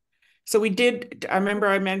for, so we did, I remember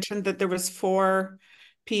I mentioned that there was 4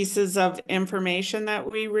 pieces of information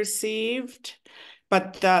that we received,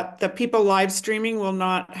 but that the people live streaming will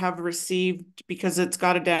not have received because it's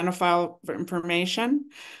got identifiable information.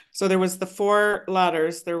 So there was the 4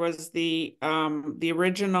 letters. There was the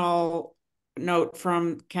original note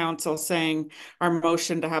from council saying our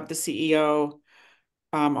motion to have the CEO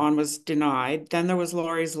on was denied. Then there was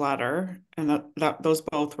Lori's letter, and those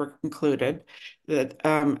both were concluded. That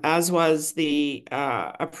as was the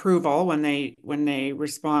approval when they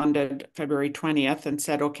responded February 20th and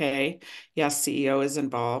said, okay, yes, CEO is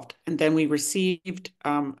involved. And then we received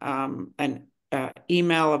an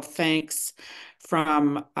email of thanks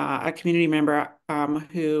from a community member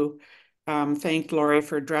who thanked Lori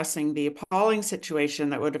for addressing the appalling situation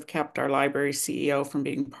that would have kept our library CEO from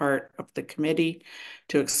being part of the committee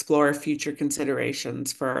to explore future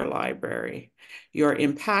considerations for our library. Your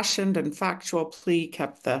impassioned and factual plea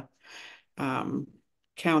kept the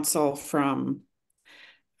council from,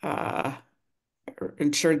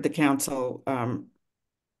 ensured the council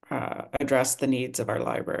address the needs of our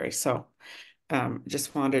library. So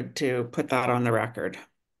just wanted to put that on the record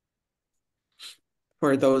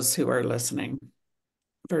for those who are listening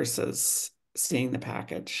versus seeing the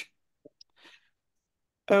package.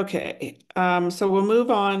 Okay, so we'll move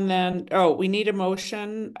on then. Oh, we need a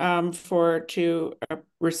motion to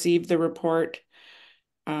receive the report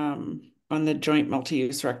on the joint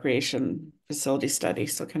multi-use recreation facility study.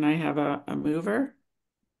 So can I have a mover?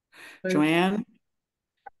 Joanne?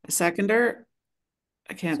 A seconder?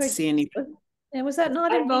 I can't see any. And was that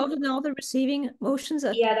not involved in all the receiving motions?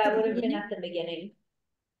 Yeah, that would have been at the beginning.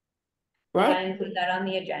 What? Did I include that on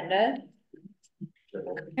the agenda?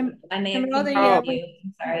 I may have confused you.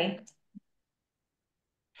 Sorry.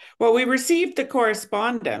 Well, we received the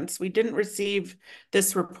correspondence. We didn't receive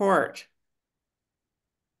this report.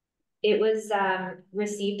 It was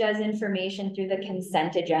received as information through the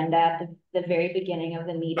consent agenda at the very beginning of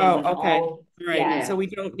the meeting. Oh, okay. Right. Yeah. So we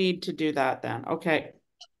don't need to do that then. Okay.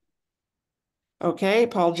 Okay,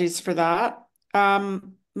 apologies for that.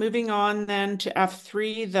 Moving on then to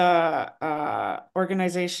F3, the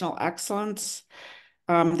organizational excellence.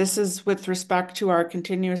 This is with respect to our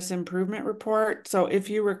continuous improvement report. So if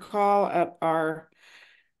you recall at our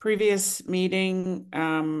previous meeting,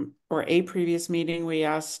 or a previous meeting, we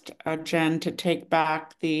asked Jen to take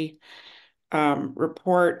back the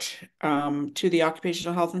report to the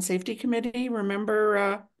Occupational Health and Safety Committee.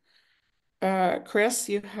 Remember, Chris,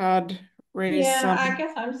 you had raised some... I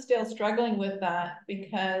guess I'm still struggling with that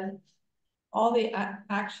because all the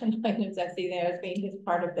action items I see there as being his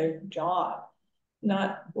part of their job,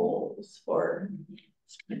 not goals for...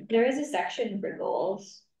 There is a section for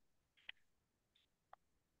goals.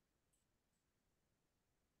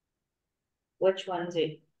 Which one's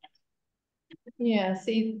it? Yeah,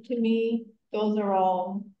 see, to me, those are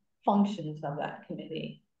all functions of that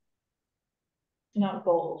committee, not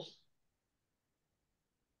goals.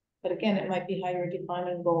 But again, it might be how you're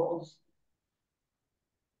defining goals.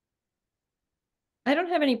 I don't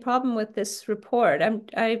have any problem with this report.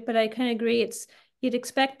 But I kind of agree. You'd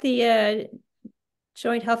expect the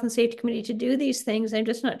Joint Health and Safety Committee to do these things. I'm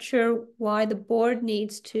just not sure why the board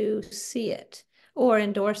needs to see it or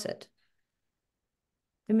endorse it.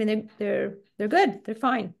 I mean, they're good. They're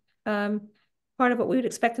fine. Part of what we would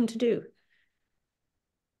expect them to do.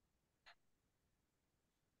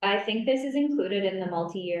 I think this is included in the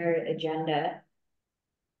multi-year agenda.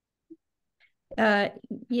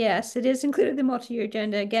 Yes, it is included in the multi-year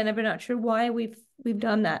agenda. Again, I'm not sure why we've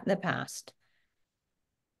done that in the past.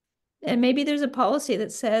 And maybe there's a policy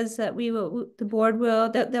that says that the board will,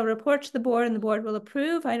 they'll report to the board and the board will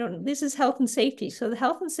approve. This is health and safety. So the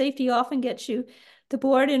health and safety often gets the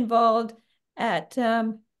board involved at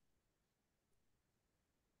a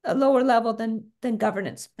lower level than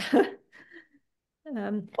governance.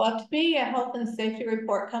 Well, to me, a health and safety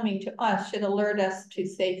report coming to us should alert us to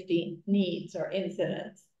safety needs or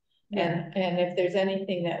incidents, And if there's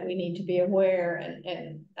anything that we need to be aware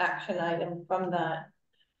and action item from that.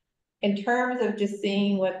 In terms of just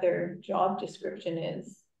seeing what their job description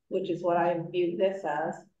is, which is what I view this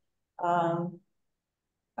as,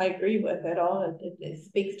 I agree with it all. It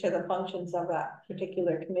speaks to the functions of that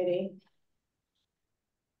particular committee.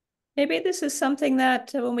 Maybe this is something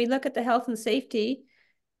that when we look at the health and safety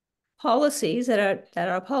policies at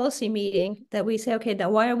our policy meeting, that we say, okay, now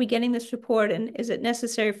why are we getting this report, and is it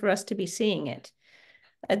necessary for us to be seeing it?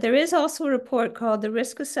 There is also a report called the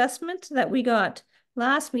risk assessment that we got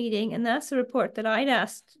last meeting, and that's the report that I'd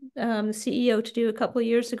asked the CEO to do a couple of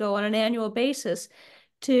years ago on an annual basis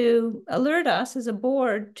to alert us as a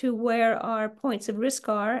board to where our points of risk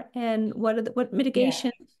are and what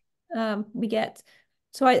mitigation we get.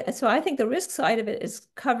 So I think the risk side of it is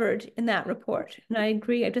covered in that report. And I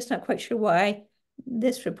agree, I'm just not quite sure why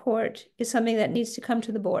this report is something that needs to come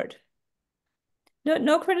to the board.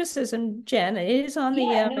 No criticism, Jen. It is on the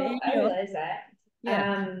no, I realize that.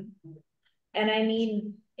 Yeah. And I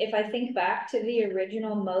mean, if I think back to the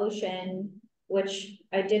original motion, which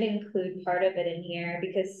I did include part of it in here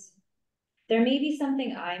because there may be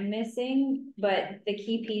something I'm missing, but the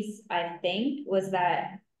key piece I think was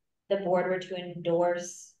that the board were to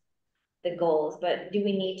endorse the goals, but do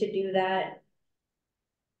we need to do that?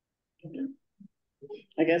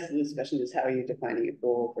 I guess the discussion is how you're defining a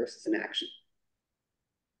goal versus an action.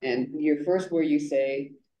 And your first where you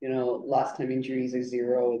say, you know, lost time injuries are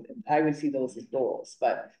 0, I would see those as goals,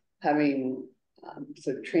 but having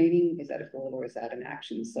so training, is that a goal or is that an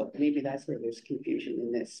action? So maybe that's where there's confusion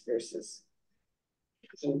in this versus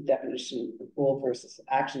some definition of goal versus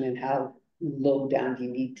action, and how low down do you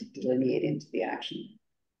need to delineate into the action?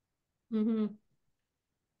 Mm-hmm.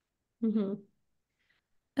 Mm-hmm.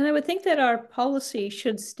 And I would think that our policy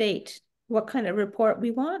should state what kind of report we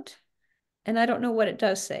want. And I don't know what it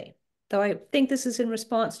does say, though I think this is in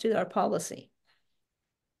response to our policy.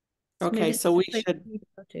 Okay, so we should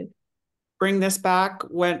bring this back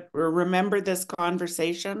when, or remember this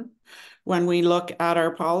conversation when we look at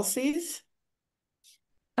our policies.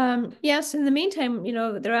 Yes, in the meantime, you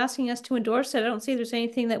know, they're asking us to endorse it. I don't see there's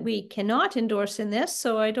anything that we cannot endorse in this,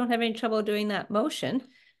 so I don't have any trouble doing that motion.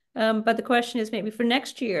 But the question is maybe for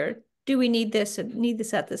next year, do we need this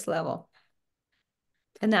at this level?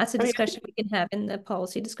 And that's a discussion we can have in the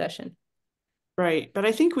policy discussion. Right, but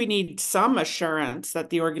I think we need some assurance that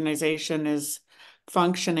the organization is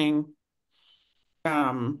functioning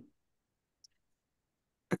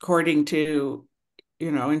according to,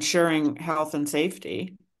 you know, ensuring health and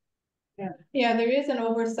safety. Yeah, there is an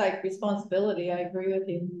oversight responsibility. I agree with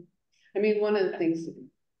you. I mean, one of the things,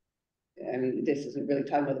 I mean, this isn't really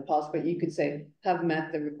talking about the policy, but you could say, have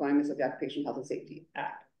met the requirements of the Occupational Health and Safety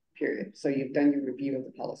Act, period. So you've done your review of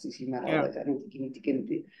the policies, you've met all those. I don't think you need to get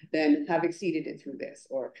into, then have exceeded it through this,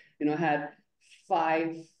 or, you know, had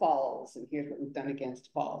 5 falls, and here's what we've done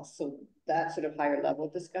against falls. So that sort of higher level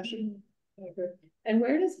discussion. And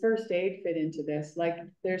where does first aid fit into this? Like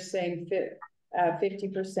they're saying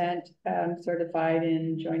 50% certified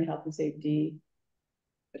in joint health and safety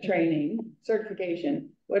training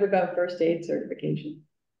certification. What about first aid certification?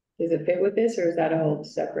 Does it fit with this, or is that a whole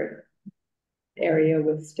separate area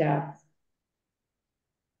with staff?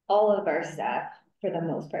 All of our staff, for the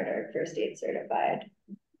most part, are first aid certified.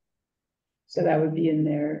 So that would be in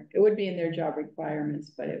there. It would be in their job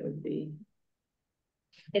requirements, but it would be.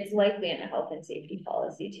 It's likely in a health and safety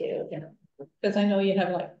policy too. Because I know you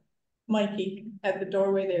have like Mikey at the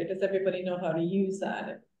doorway there. Does everybody know how to use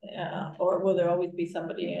that? Or will there always be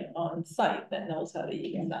somebody on site that knows how to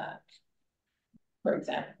use that? For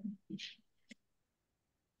example.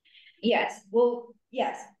 Yes, well,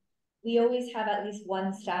 yes. We always have at least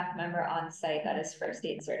one staff member on site that is first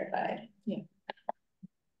aid certified. Yeah.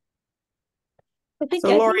 I think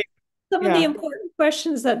some of the important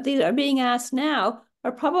questions that these are being asked now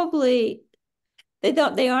are probably,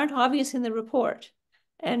 they aren't obvious in the report.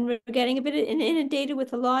 And we're getting a bit inundated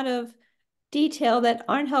with a lot of detail that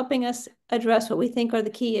aren't helping us address what we think are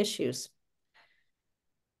the key issues.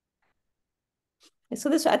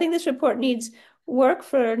 So I think this report needs work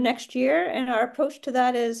for next year, and our approach to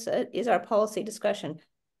that is our policy discussion.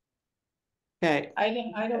 Okay. I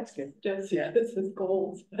don't just see this as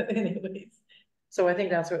goals, but anyways. So I think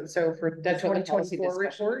that's what, so for the 2024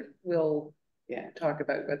 report, we'll talk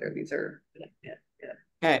about whether these are,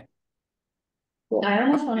 Okay. I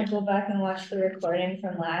almost want to go back and watch the recording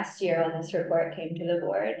from last year when this report came to the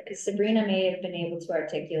board, because Sabrina may have been able to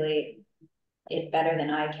articulate it better than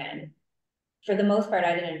I can. For the most part,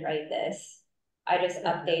 I didn't write this. I just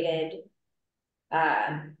updated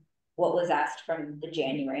what was asked from the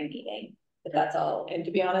January meeting. but that's all. And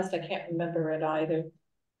to be honest, I can't remember it either.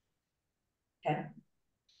 Okay.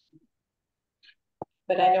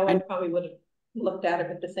 But I know I probably would have looked at it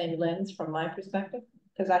with the same lens from my perspective,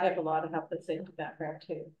 because I have a lot of health and safety background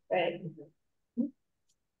too. Right. Okay,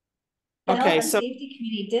 The Health and so- Safety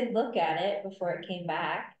Committee did look at it before it came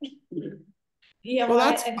back. Yeah, Well, well,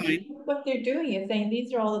 that's I think what they're doing is saying,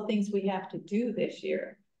 these are all the things we have to do this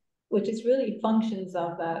year, which is really functions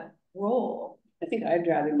of that role. I think I'd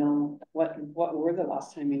rather know what were the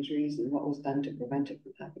last time injuries and what was done to prevent it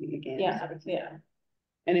from happening again. Yeah, yeah.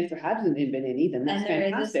 And if there hasn't been any, then that's And there is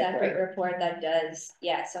a fantastic, separate right? report that does,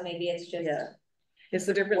 yeah, so maybe it's just. Yeah. It's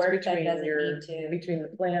the difference Work that between doesn't need to- between the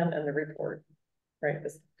plan and the report, right?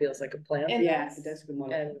 This feels like a plan. And Yeah, it does go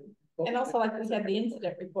more. And also, like we had the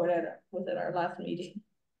incident report was at our last meeting.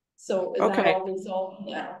 So is Okay. that all resolved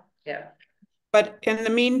now? Yeah. But in the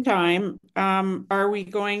meantime, are we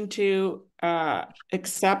going to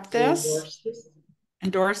accept this,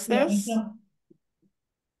 endorse this? No,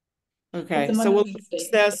 Okay, It's a so we'll money endorse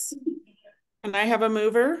mistake. this. Can I have a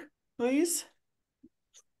mover, please?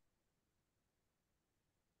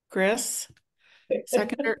 Chris?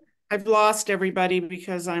 Seconder, I've lost everybody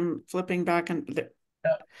because I'm flipping back and,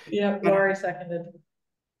 Yeah, Lori seconded.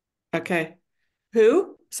 okay.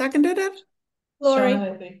 Who seconded it? Lori, Sean,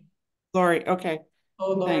 I think. Lori, okay,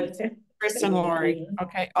 Oh, Lori. thanks. Chris and Lori,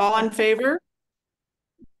 okay, all in favor?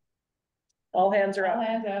 All hands are All up.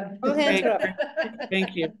 hands up. all hands Okay. are up.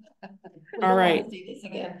 Thank you, We all don't want right. to see this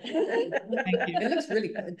again. Thank you. It looks really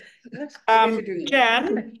good. You guys are doing it.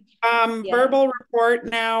 Jen, Yeah. verbal report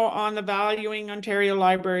now on the Valuing Ontario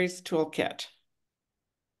Libraries Toolkit.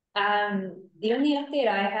 The only update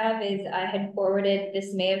I have is I had forwarded,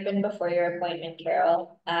 this may have been before your appointment,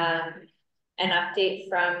 Carol, an update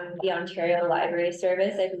from the Ontario Library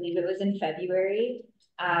Service, I believe it was in February,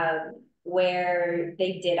 where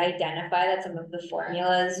they did identify that some of the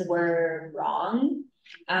formulas were wrong.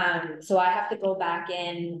 So I have to go back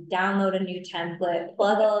in, download a new template,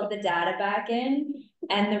 plug all of the data back in.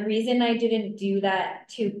 And the reason I didn't do that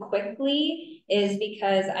too quickly is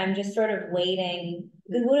because I'm just sort of waiting.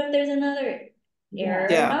 What if there's another error?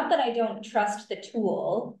 Yeah. Not that I don't trust the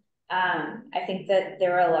tool. I think that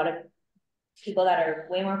there are a lot of people that are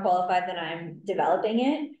way more qualified than I'm developing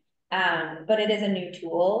it. But it is a new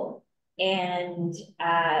tool, and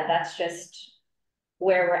that's just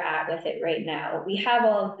where we're at with it right now. We have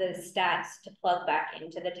all of the stats to plug back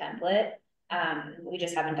into the template. We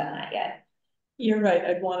just haven't done that yet. You're right,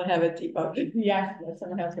 I'd want to have it debugged. Yeah,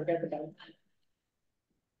 someone else will get the bug.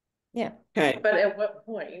 Yeah. Okay, But at what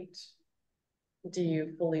point do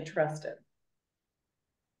you fully trust it?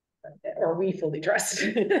 Or we fully trust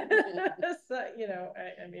it? So, you know,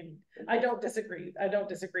 I mean, I don't disagree. I don't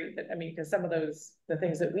disagree that, I mean, because some of those, the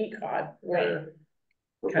things that we caught were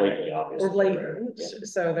We're kind blatantly of, obvious. were blatant,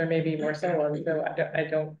 so there may be more someone, so I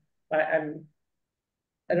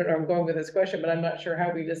don't know, I'm going with this question, but I'm not sure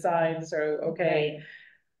how we decide, so, okay.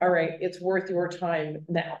 All right, it's worth your time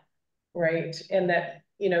now, right? And that,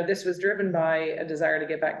 you know, this was driven by a desire to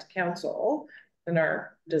get back to council, and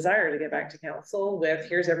our desire to get back to council with,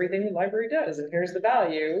 here's everything the library does, and here's the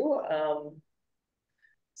value.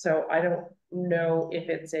 So I don't know if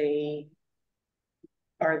it's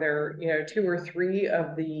are there, you know, 2 or 3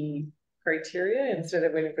 of the criteria instead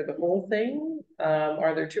of waiting for the whole thing?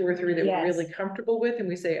 Are there 2 or 3 that we're really comfortable with, and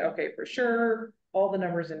we say, okay, for sure, all the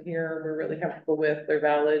numbers in here we're really comfortable with, they're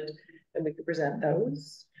valid, and we could present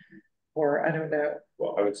those? Or I don't know.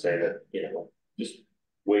 Well, I would say that, you know, just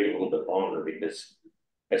wait a little bit longer, because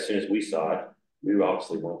as soon as we saw it, we were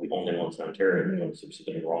obviously one of the only ones in Ontario that noticed there's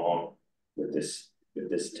something wrong with this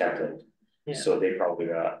template. Yeah. So they probably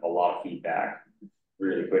got a lot of feedback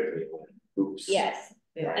really quickly. Oops. Yes,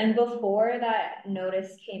 Yeah. and before that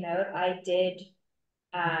notice came out, I did,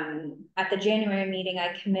 at the January meeting,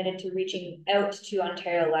 I committed to reaching out to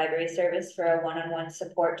Ontario Library Service for a one-on-one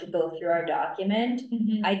support to go through our document.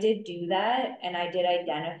 I did do that, and I did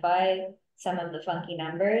identify some of the funky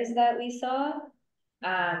numbers that we saw.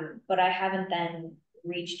 But I haven't then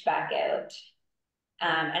reached back out.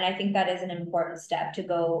 And I think that is an important step to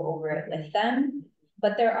go over it with them.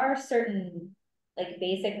 But there are certain like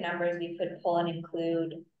basic numbers we could pull and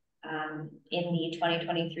include in the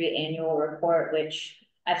 2023 annual report, which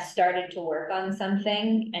I've started to work on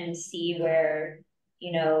something and see where,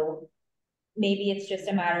 you know, maybe it's just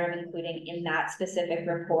a matter of including in that specific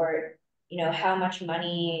report, you know, how much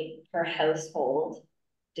money per household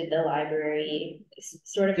did the library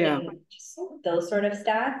sort of thing, just those sort of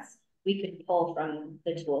stats we could pull from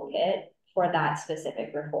the toolkit for that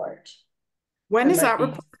specific report. when is that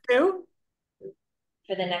report due?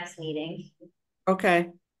 For the next meeting. Okay,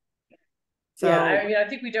 So yeah, I mean, I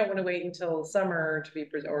think we don't want to wait until summer to be,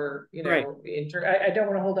 or, you know, I don't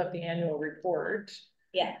want to hold up the annual report.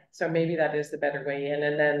 Yeah. So maybe that is the better way in,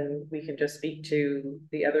 and then we can just speak to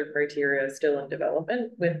the other criteria still in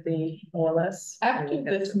development with the OLS. After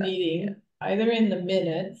this meeting, either in the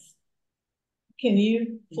minutes, can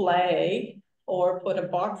you flag or put a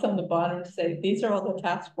box on the bottom to say, these are all the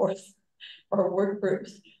task force or work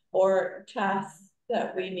groups or tasks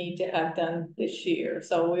that we need to have done this year?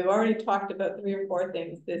 So we've already talked about 3 or 4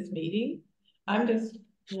 things this meeting. I'm just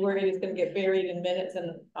worried it's gonna get buried in minutes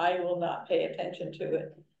and I will not pay attention to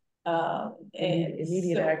it. And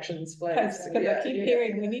Immediate so, actions. Cause I keep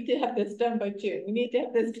hearing, we need to have this done by June. We need to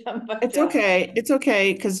have this done by it's July. okay. It's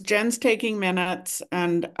okay, because Jen's taking minutes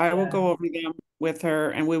and I will go over them with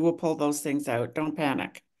her and we will pull those things out. Don't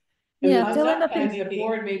panic. Yeah, they'll end And up in, as a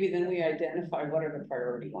board, maybe then we identify what are the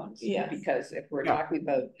priority ones. Yes. Because if we're Yeah. talking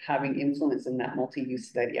about having influence in that multi-use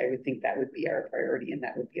study, I would think that would be our priority, and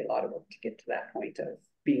that would be a lot of work to get to that point of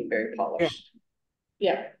being very polished.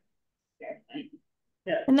 Yeah.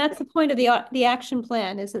 and that's the point of the action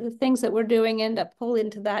plan, is that the things that we're doing end up pulled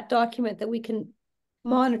into that document that we can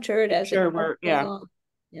monitor it as Sure, it goes along.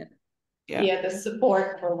 Yeah, the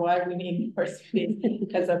support for why we need more speed,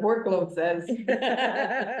 because the workload says.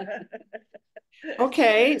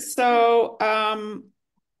 Okay, so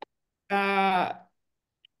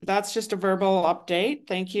that's just a verbal update.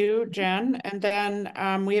 Thank you, Jen. And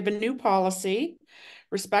then we have a new policy,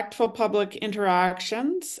 respectful public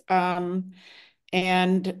interactions. And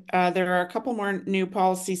there are a couple more new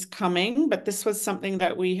policies coming, but this was something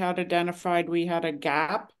that we had identified we had a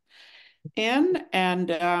gap in.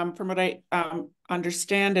 And from what I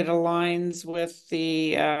understand, it aligns with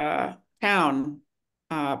the town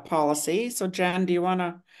policy. So Jen, do you want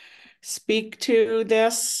to speak to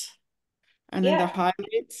this? And then the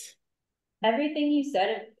highlights? Everything you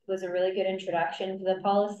said was a really good introduction to the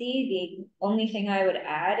policy. The only thing I would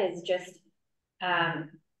add is just,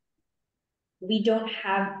 we don't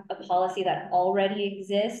have a policy that already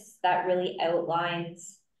exists that really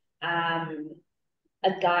outlines a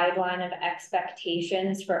guideline of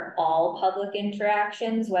expectations for all public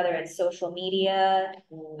interactions, whether it's social media,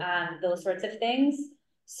 those sorts of things.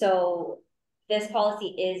 So this policy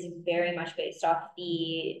is very much based off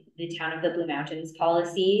the Town of the Blue Mountains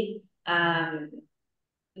policy.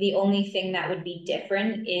 The only thing that would be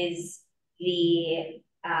different is the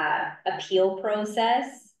appeal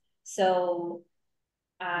process. So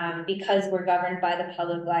because we're governed by the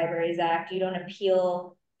Public Libraries Act, you don't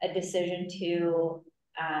appeal a decision to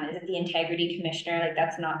is it the Integrity Commissioner? Like,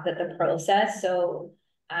 that's not the process. So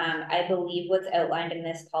I believe what's outlined in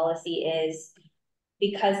this policy is,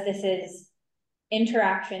 because this is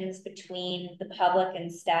interactions between the public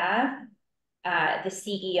and staff, the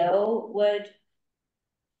CEO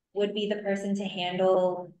would be the person to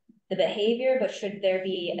handle the behavior, but should there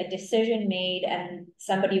be a decision made and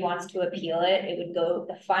somebody wants to appeal it, it would go,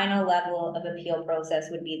 the final level of appeal process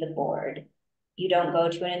would be the board. You don't go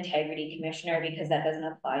to an Integrity Commissioner because that doesn't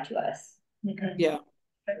apply to us. Okay. Yeah.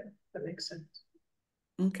 That makes sense.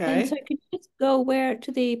 Okay. And so could you just go where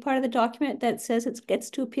to the part of the document that says it gets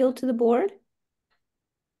to appeal to the board?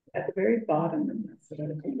 At the very bottom, and that's what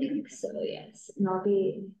I think so, yes. And I'll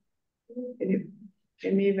be.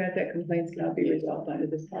 In the event that complaints cannot be resolved under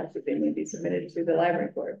this policy, they may be submitted to the library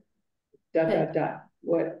board. ...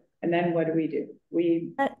 What, and then what do?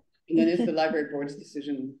 And then it's the library board's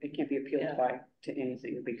decision. It can't be appealed by to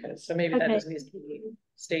anything, because. So maybe that just needs to be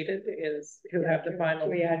stated, is who have the final.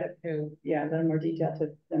 We add it, who. yeah, a little more detail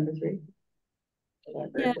to number 3.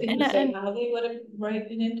 Yeah, Did you say how they would have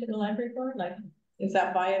written it into the library board? Like, is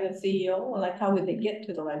that via the CEO, or like, how would they get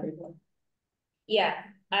to the library board? Yeah,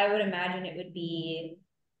 I would imagine it would be,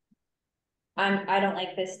 I don't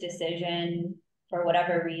like this decision for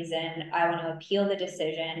whatever reason. I want to appeal the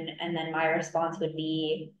decision, and then my response would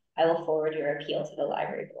be, I will forward your appeal to the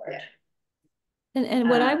library board. And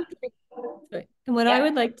what I would like, I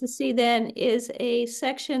would like to see then is a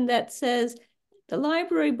section that says the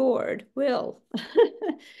library board will.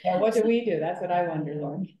 Yeah, what do we do? That's what I wonder,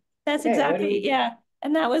 Lauren. That's Okay, exactly, yeah.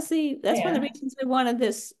 And that was that's one of the reasons I wanted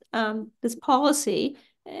this this policy.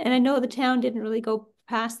 And I know the town didn't really go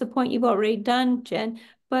past the point you've already done, Jen,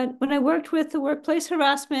 but when I worked with the workplace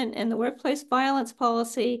harassment and the workplace violence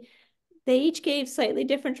policy, they each gave slightly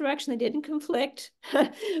different direction. They didn't conflict,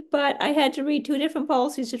 but I had to read 2 different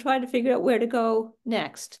policies to try to figure out where to go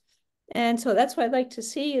next. And so that's what I'd like to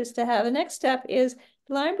see, is to have a next step is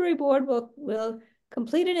the library board will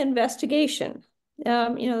complete an investigation. You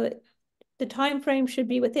know, the time frame should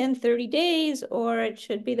be within 30 days, or it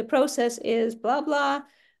should be the process is blah, blah.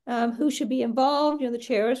 who should be involved, the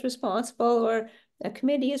chair is responsible, or a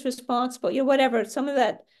committee is responsible, whatever, some of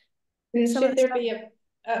that. Should there be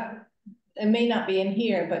it may not be in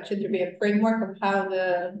here, but should there be a framework of how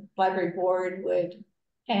the library board would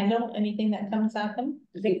handle anything that comes at them?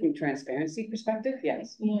 I think from transparency perspective,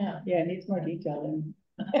 yes. Yeah. Yeah, it needs more detail than.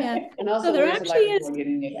 Yeah. And also, So there where's the actually library is- board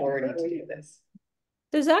getting the authority to do this?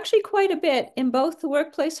 There's actually quite a bit in both the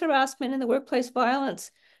workplace harassment and the workplace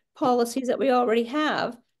violence policies that we already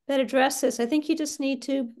have that address this. I think you just need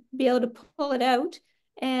to be able to pull it out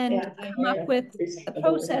and come up with a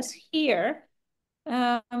process here.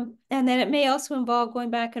 And then it may also involve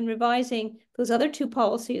going back and revising those other two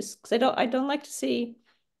policies, because I don't like to see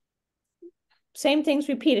same things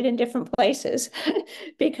repeated in different places,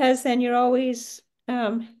 because then you're always,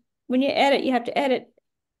 when you edit, you have to edit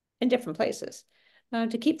in different places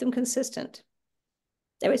to keep them consistent.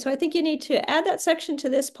 Anyway, so I think you need to add that section to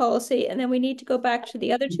this policy, and then we need to go back to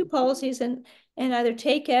the other two policies and either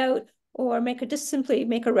take out or just simply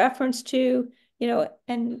make a reference to,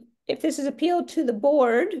 and if this is appealed to the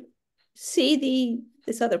board, see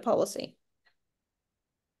this other policy.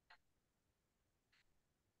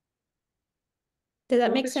 Does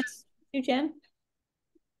that make sense to you, Jen?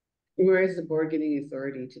 Where is the board getting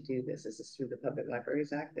authority to do this? Is this through the Public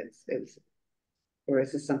Libraries Act? Or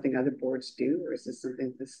is this something other boards do? Or is this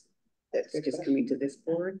something that's just coming to this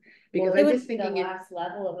board? Because I'm just thinking the last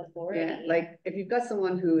level of authority. Yeah, like if you've got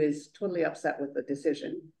someone who is totally upset with the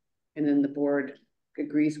decision, and then the board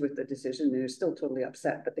agrees with the decision, and they're still totally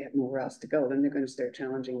upset, but they have nowhere else to go, then they're going to start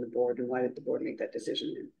challenging the board. And why did the board make that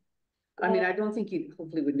decision? I mean, I don't think you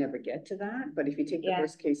hopefully would never get to that, but if you take the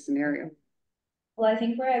worst case scenario. Well, I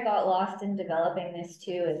think where I got lost in developing this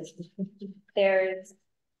too is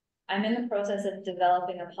I'm in the process of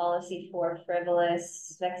developing a policy for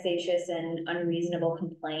frivolous, vexatious, and unreasonable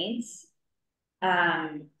complaints.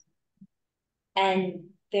 And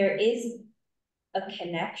there is a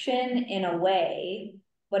connection in a way,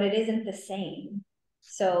 but it isn't the same.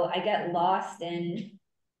 So I get lost in,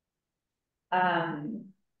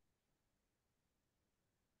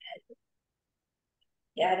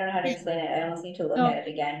 yeah, I don't know how to explain it. I almost need to look at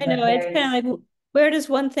it again. I know, it's kind of like, where does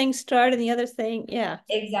one thing start and the other thing? Yeah.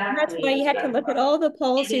 Exactly. And that's why you have to look at all the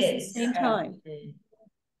policies at the same time.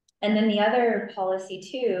 And then the other policy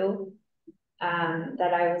too,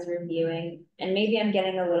 that I was reviewing, and maybe I'm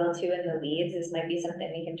getting a little too in the weeds, this might be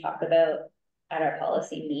something we can talk about at our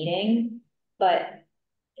policy meeting, but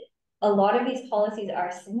a lot of these policies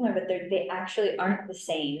are similar, but they actually aren't the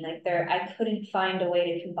same. Like I couldn't find a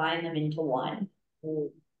way to combine them into one.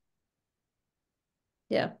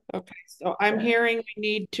 Yeah. Okay, so I'm hearing we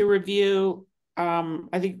need to review.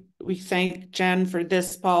 I think we thank Jen for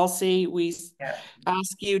this policy. We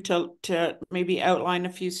ask you to maybe outline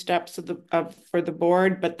a few steps for the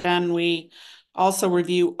board, but then we also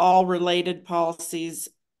review all related policies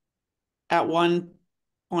at one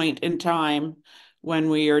point in time when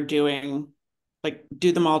we are do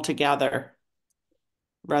them all together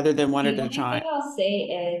rather than one at a time. What I'll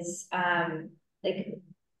say is,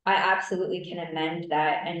 I absolutely can amend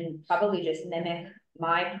that and probably just mimic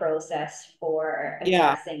my process for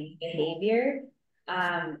addressing behavior.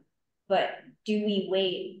 But do we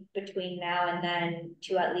wait between now and then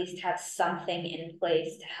to at least have something in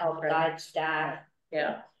place to help guide staff?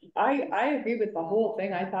 Yeah. I agree with the whole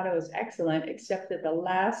thing. I thought it was excellent, except at the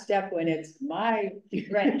last step when it's my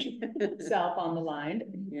self on the line.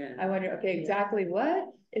 Yeah. I wonder, okay, exactly what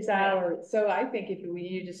is so I think if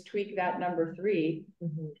you just tweak that number 3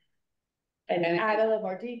 and add a little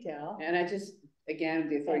more detail. And I just, again,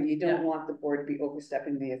 the authority, you don't want the board to be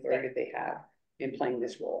overstepping the authority they have in playing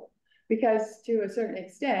this role. Because to a certain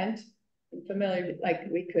extent, familiar, like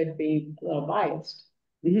we could be a little biased.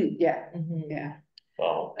 Yeah, yeah.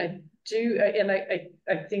 Well, I do, and I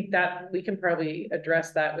think that we can probably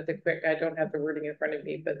address that with a quick, I don't have the wording in front of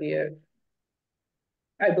me, but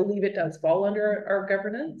I believe it does fall under our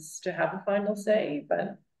governance to have a final say,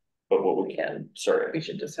 but what we can, sorry, we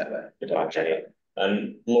should just have a.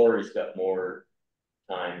 And Lori's got more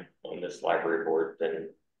time on this library board than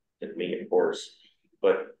me, of course,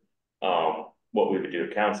 but what we would do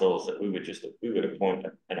at council is that we would appoint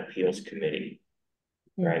an appeals committee,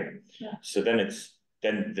 right? Yeah. So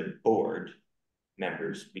then the board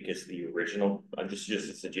members, because the original, this is just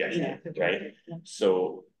a suggestion, right?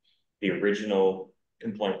 So the original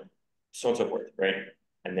complaint, so on and so forth, right?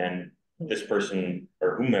 And then this person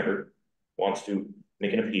or whomever wants to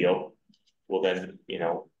make an appeal, well then,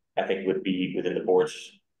 I think would be within the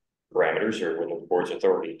board's parameters or within the board's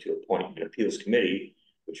authority to appoint an appeals committee,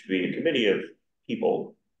 which would be a committee of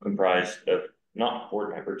people comprised of not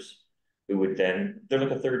board members, who would then, they're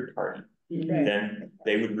like a third party. Right. Then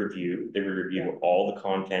they would review all the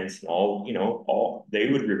contents and all, you know, they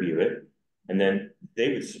would review it. And then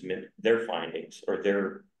they would submit their findings or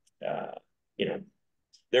their, you know,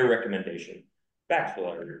 their recommendation back to the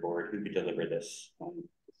library board who could deliver this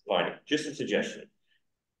finding. Just a suggestion.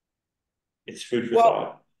 It's food for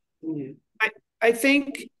thought. I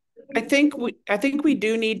think we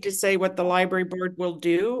do need to say what the library board will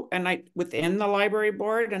do, and within the library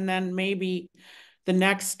board, and then maybe the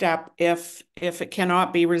next step, if it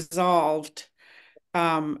cannot be resolved,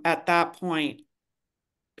 at that point,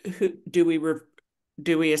 do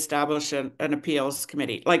we establish an appeals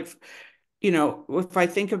committee? Like, you know, if I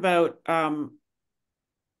think about an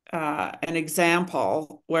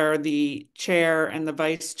example where the chair and the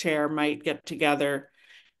vice chair might get together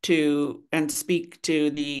and speak to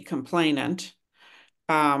the complainant.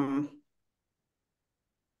 Like,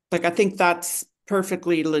 I think that's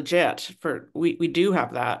perfectly legit we do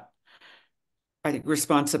have that, I think,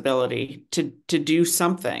 responsibility to do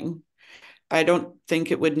something. I don't think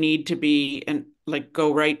it would need to be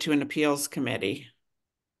go right to an appeals committee.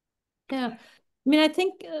 Yeah. I mean, I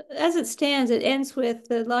think as it stands, it ends with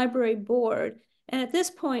the library board. And at this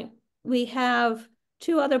point, we have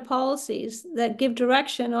 2 other policies that give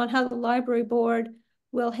direction on how the library board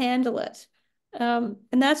will handle it. And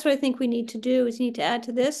that's what I think we need to do, is need to add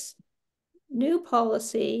to this new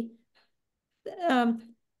policy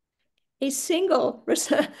a single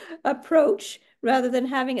approach rather than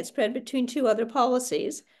having it spread between 2 other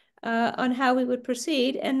policies on how we would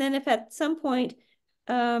proceed. And then if at some point,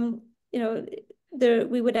 you know,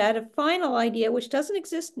 we would add a final idea, which doesn't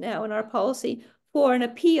exist now in our policy, for an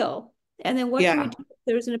appeal. And then what do we do if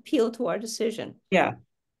there's an appeal to our decision? Yeah.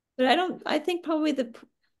 But I think probably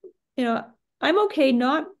you know, I'm okay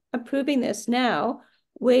not approving this now,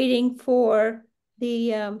 waiting for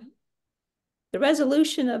the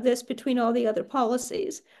resolution of this between all the other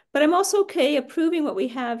policies. But I'm also okay approving what we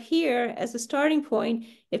have here as a starting point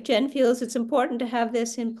if Jen feels it's important to have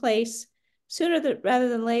this in place sooner rather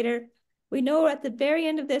than later. We know at the very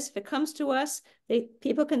end of this, if it comes to us,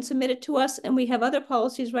 people can submit it to us, and we have other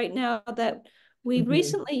policies right now that we've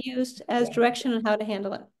recently used as direction on how to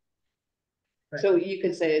handle it. So you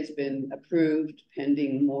could say it's been approved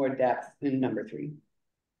pending more depth in number 3.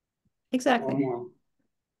 Exactly. Or more.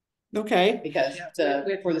 Okay. Because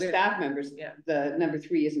for the staff members, the number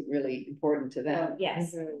 3 isn't really important to them.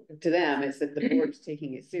 Yes. To them, it's that the board's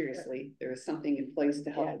taking it seriously. There is something in place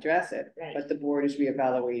to help address it, but the board is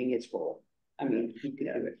reevaluating its role. I mean, you can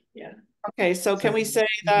do it. Yeah. Okay, so can we say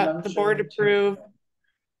that the board approved?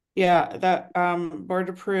 Yeah, that board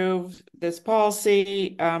approved this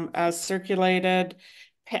policy as circulated,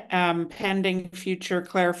 pending future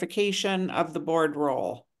clarification of the board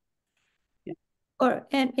role.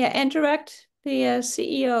 And direct the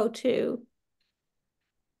CEO to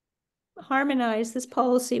harmonize this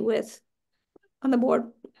policy on the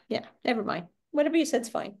board. Yeah, never mind. Whatever you said's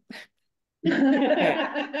fine.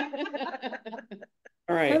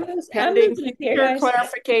 All right. Pending future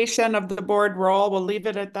clarification of the board role. We'll leave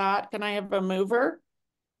it at that. Can I have a mover?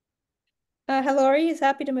 Hilary is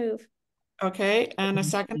happy to move. Okay, and a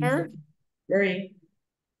seconder?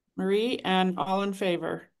 Marie, and all in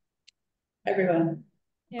favor? everyone.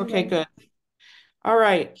 Okay, good. All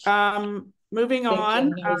right. Moving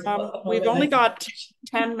on. We've only got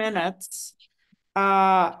 10 minutes.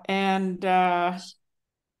 I'm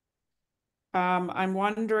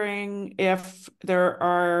wondering if there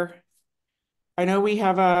are, I know we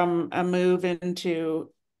have a move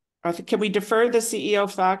into, can we defer the CEO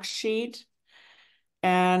fact sheet?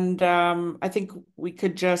 And I think we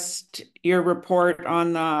could your report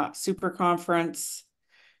on the super conference.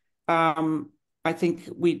 I think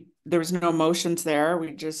there was no motions there.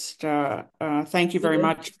 We just thank you very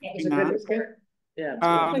much for doing that.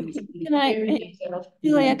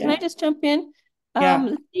 Julia, can I just jump in? Yeah.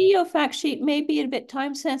 The CEO fact sheet may be a bit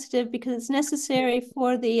time sensitive because it's necessary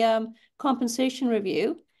for the compensation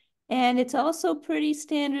review. And it's also pretty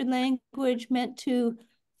standard language meant to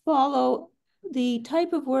follow the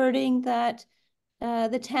type of wording that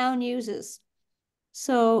the town uses.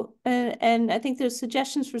 So, and I think there's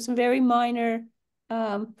suggestions for some very minor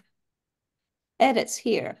edits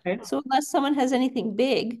here. Okay. So unless someone has anything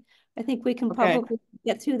big, I think we can probably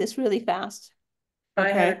get through this really fast. I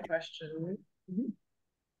had a question.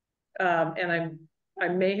 And I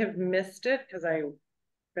may have missed it because I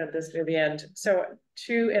read this near the end. So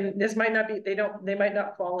and this might not be, they might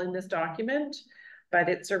not fall in this document, but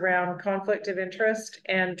it's around conflict of interest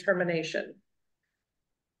and termination.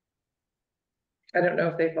 I don't know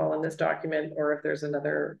if they fall in this document or if there's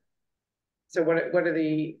another So what are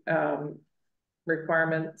the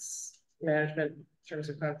requirements, management in terms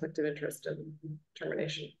of conflict of interest and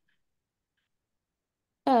termination?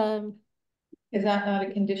 Is that not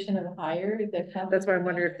a condition of hire? That's why I'm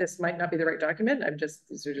wondering if this might not be the right document. These are just.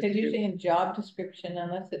 Because usually in job description,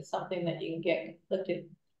 unless it's something that you can get conflicted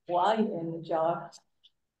while you're in the job.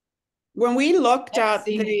 When we looked I've at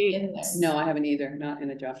seen it the, in there. No, I haven't either, not in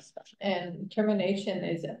a job spec. And termination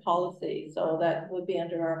is a policy, so that would be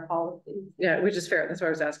under our policy. Yeah, which is fair. That's why I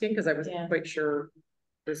was asking, because I wasn't quite sure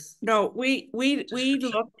this. no, we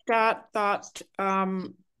looked at that,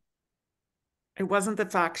 it wasn't the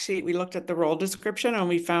fact sheet. We looked at the role description and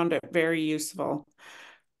we found it very useful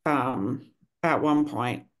at one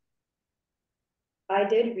point. I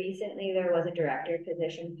did recently, there was a director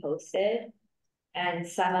position posted, and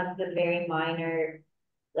some of the very minor,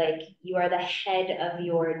 like you are the head of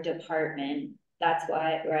your department. That's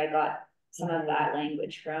where I got some of that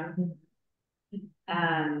language from.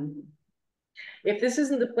 If this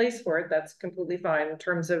isn't the place for it, that's completely fine in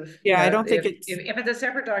terms of. Yeah, I don't think if it's a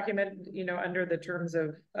separate document, you know, under the terms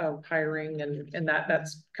of hiring and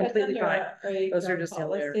that's completely fine. Those are just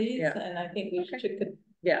policies, yeah. and I think we should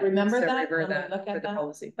yeah, remember so that, look at the the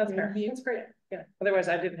policy. That's fair. That's great. Yeah. Otherwise,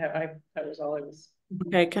 I didn't have. That was all I was.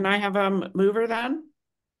 Okay, can I have a mover then?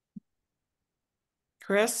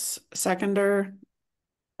 Chris, seconder.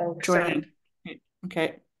 Joanne.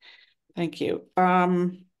 Okay, thank you.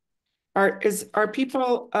 Are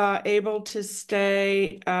people able to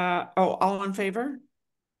stay? All in favor?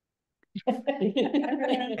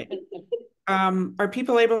 Are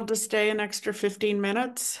people able to stay an extra 15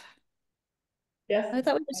 minutes? Yes. I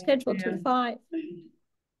thought we were scheduled to 5.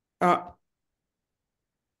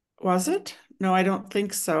 Was it? No, I don't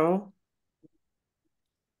think so.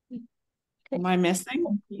 Am I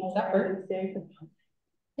missing? Yeah.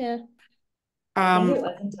 I think it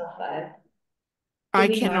was until 5. I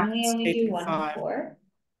we cannot normally only stay do 1 5. to 4?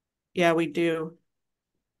 Yeah, we do.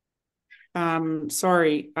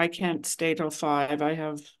 Sorry, I can't stay till 5. I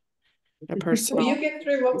have a personal. Will you get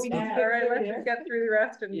through what we need? All right, let's get through the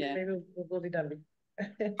rest and maybe we'll be done.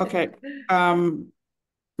 Okay.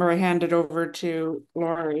 Or I hand it over to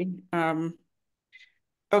Laurie.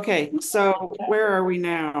 Okay, so where are we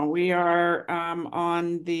now? We are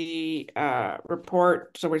on the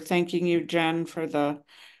report. So we're thanking you, Jen, for the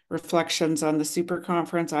reflections on the super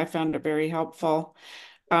conference. I found it very helpful.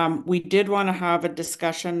 We did want to have a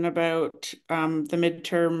discussion about the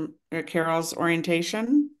midterm Carol's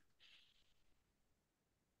orientation.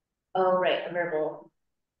 Oh, right, verbal.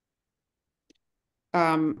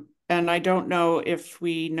 And I don't know if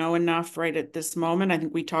we know enough right at this moment. I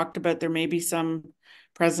think we talked about there may be some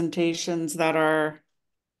presentations that are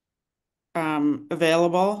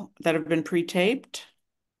available that have been pre-taped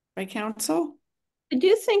by council. I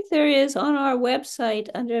do think there is on our website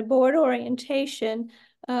under board orientation,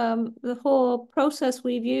 the whole process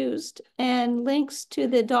we've used and links to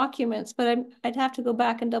the documents, but I'd have to go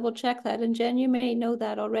back and double check that. And Jen, you may know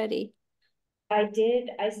that already. I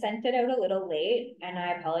sent it out a little late and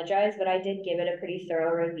I apologize, but I did give it a pretty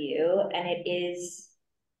thorough review and it is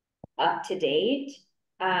up to date.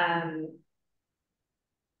 I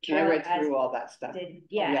read through all that stuff.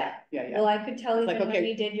 Yeah. Well, I could tell you like, when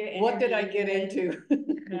we did your interview. What did I get into?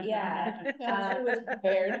 Yeah. I was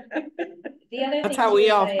prepared. The other That's thing how we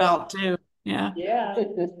too all is felt too. Yeah. Yeah.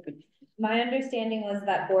 My understanding was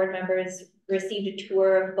that board members received a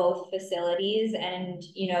tour of both facilities and,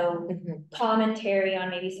 you know, commentary on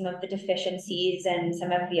maybe some of the deficiencies and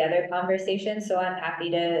some of the other conversations. So I'm happy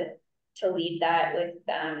to lead that with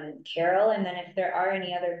Carol. And then if there are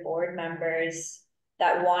any other board members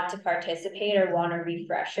that want to participate or want a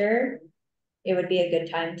refresher, it would be a good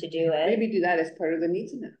time to do it. Maybe do that as part of the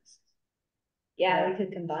needs analysis. Yeah, we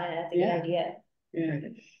could combine it. That's a good idea. Yeah.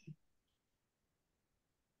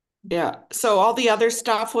 Yeah. So all the other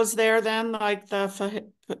stuff was there then, like the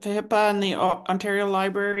FHIPA and the Ontario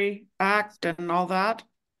Library Act and all that?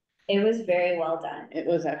 It was very well done. It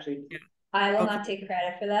was actually. Yeah. I will not take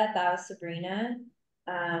credit for that. That was Sabrina.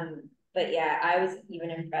 But yeah, I was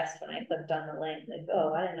even impressed when I clicked on the link, like,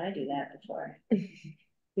 oh, why didn't I do that before?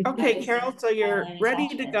 Okay, Carol, so you're ready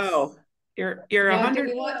to go. You're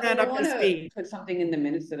 100% up to speed. Put something in the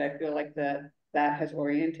minutes that I feel like that has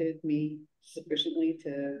oriented me sufficiently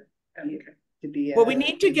to be. Well, we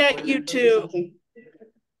need to get you to.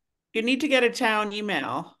 You need to get a town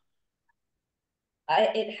email.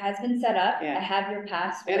 It has been set up. Yeah. I have your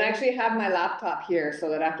password. And I actually have my laptop here so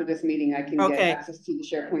that after this meeting, I can get access to the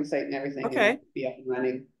SharePoint site and everything. Okay. And be up and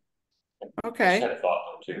running. Okay. I just had a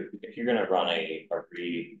thought though too. If you're gonna run a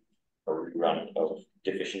rerun of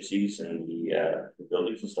deficiencies in the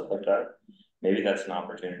buildings and stuff like that, maybe that's an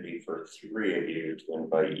opportunity for 3 of you to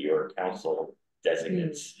invite your council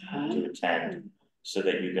designates to attend, so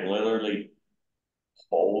that you can literally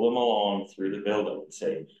pull them along through the building and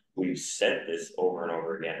say, we've said this over and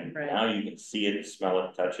over again. Right. Now you can see it, smell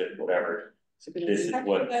it, touch it, whatever. This is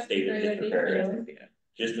what state of disrepair is.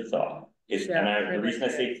 Just a thought. The reason I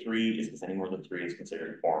say 3 is because any more than 3 is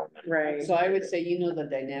considered a quorum. Right. So I would say, you know, the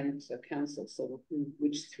dynamics of council, so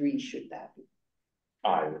which 3 should that be?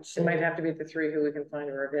 I would say. It might have to be the 3 who we can find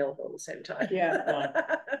are available at the same time. Yeah.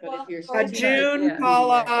 But if you're June, yeah.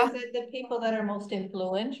 Paula. Is it the people that are most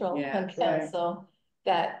influential Yeah, on council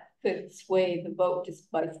that could sway the vote just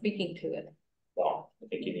by speaking to it? Well, I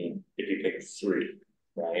think you need, if you pick 3,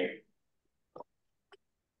 right?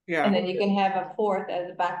 Yeah. And then you can have a 4th as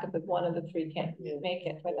a backup if one of the 3 can't make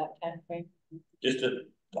it for that time frame. Just a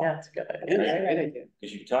Yeah, that's a good Yeah, idea. that's a great idea.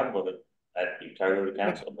 because you can talk about it you talk about the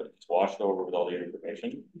council, but it's washed over with all the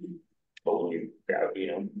information. But when you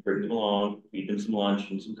bring them along, feed them some lunch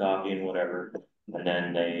and some coffee and whatever, and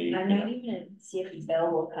then they. I'm not even see if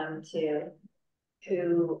Phil will come to.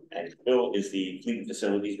 Who? And Phil is the fleet and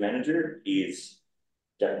facilities manager. He's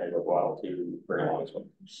definitely worthwhile to bring along as well.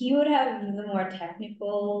 He would have the more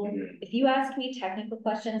technical. Mm-hmm. If you ask me technical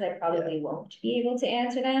questions, I probably won't be able to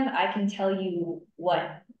answer them. I can tell you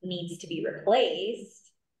what needs to be replaced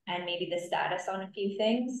and maybe the status on a few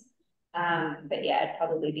things. But yeah, it'd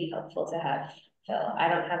probably be helpful to have Phil. I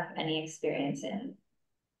don't have any experience in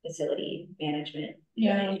facility management.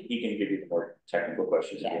 Yeah, he can give you the more technical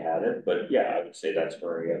questions if you had it, but yeah, I would say that's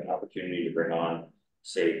where you have an opportunity to bring on,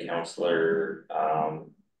 say, Councillor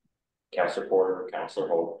Porter, Councillor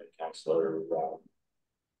Hope, and Councillor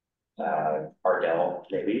Ardell,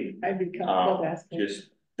 maybe. I'd be comfortable asking. Just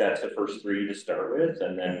that's the first 3 to start with,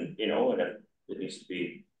 and then and if it needs to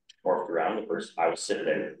be morphed around, the first I would sit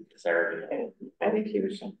there because I already know. I think he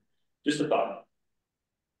was. Just a thought.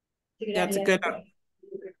 That's a good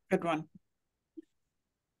one.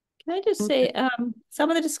 Can I just say, some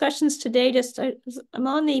of the discussions today, I'm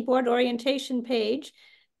on the board orientation page,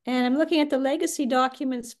 and I'm looking at the legacy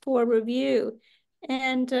documents for review.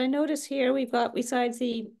 And I notice here we've got, besides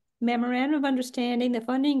the memorandum of understanding, the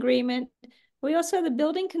funding agreement, we also have the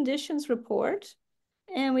building conditions report,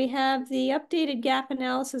 and we have the updated gap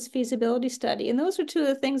analysis feasibility study. And those are 2 of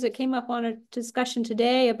the things that came up on a discussion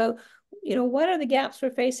today about, what are the gaps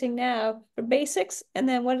we're facing now for basics, and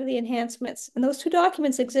then what are the enhancements? And those 2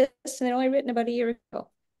 documents exist, and they're only written about a year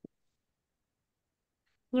ago.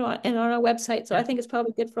 And on our website. So I think it's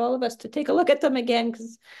probably good for all of us to take a look at them again,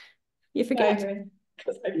 because you forget.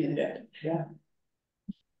 Yeah.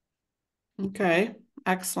 Okay,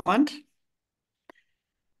 excellent.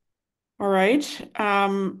 All right.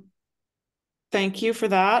 Thank you for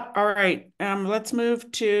that. All right. Let's move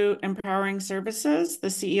to empowering services, the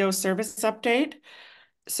CEO service update.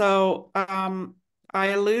 So I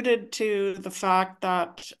alluded to the fact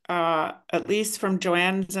that at least from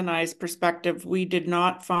Joanne's and I's perspective, we did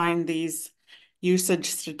not find these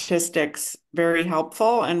usage statistics very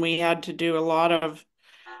helpful, and we had to do a lot of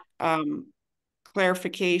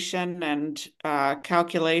clarification and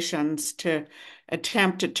calculations to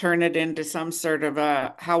attempt to turn it into some sort of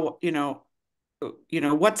a how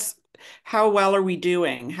well are we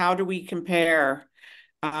doing? How do we compare?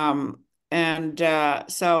 So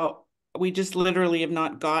we just literally have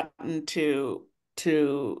not gotten to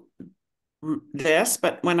this.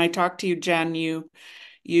 But when I talked to you, Jen, you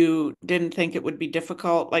didn't think it would be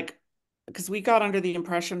difficult, because we got under the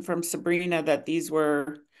impression from Sabrina that these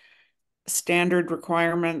were standard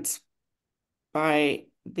requirements by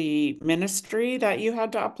the ministry that you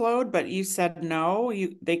had to upload, but you said no,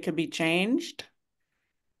 they could be changed.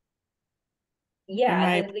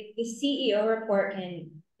 Yeah, the CEO report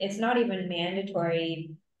it's not even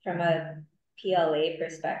mandatory from a PLA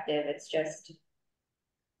perspective. It's just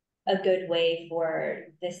a good way for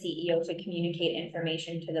the CEO to communicate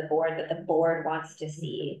information to the board that the board wants to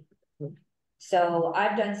see. So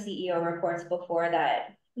I've done CEO reports before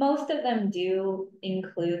that most of them do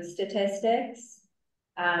include statistics,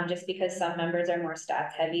 just because some members are more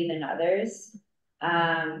stats heavy than others.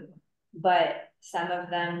 But some of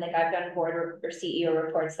them, like I've done board or CEO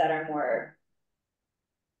reports that are more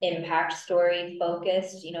impact story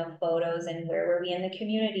focused, photos and where were we in the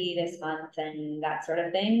community this month and that sort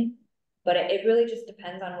of thing. But it really just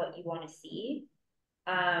depends on what you want to see.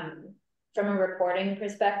 From a reporting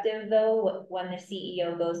perspective, though, when the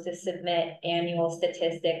CEO goes to submit annual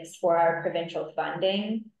statistics for our provincial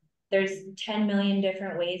funding, there's 10 million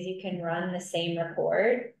different ways you can run the same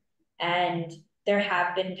report. And there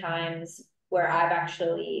have been times where I've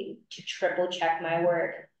actually, to triple check my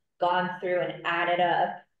work, gone through and added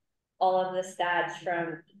up all of the stats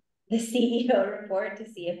from the CEO report to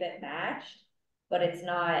see if it matched, but it's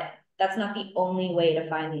not, that's not the only way to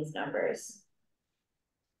find these numbers.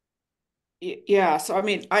 Yeah, so I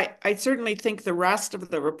mean, I certainly think the rest of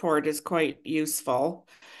the report is quite useful.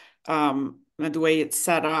 The way it's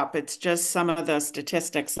set up, it's just some of the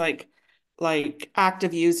statistics like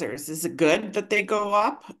active users. Is it good that they go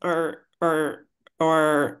up or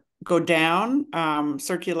go down?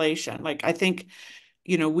 Circulation. Like I think,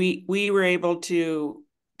 you know, we were able to,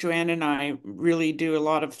 Joanne and I really do a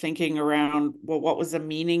lot of thinking around, well, what was a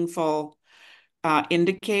meaningful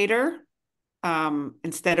indicator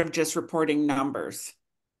instead of just reporting numbers.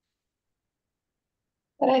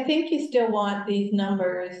 But I think you still want these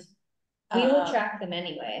numbers. We will track them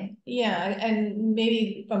anyway. Yeah, and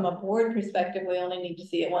maybe from a board perspective, we only need to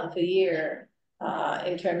see it once a year.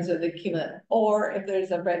 In terms of the cumulative, or if there's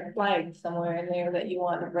a red flag somewhere in there that you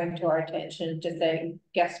want to bring to our attention to say,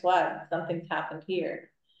 guess what, something's happened here.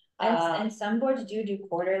 And some boards do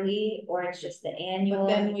quarterly, or it's just the annual.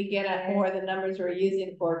 But then we get at more the numbers we're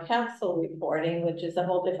using for council reporting, which is a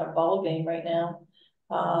whole different ballgame right now.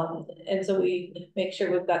 And so we make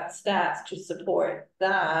sure we've got stats to support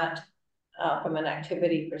that from an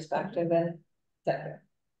activity perspective and to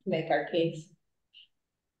make our case.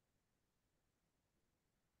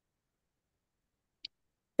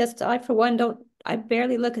 Just I, for one, I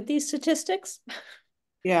barely look at these statistics.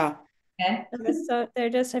 Yeah. Okay. So they're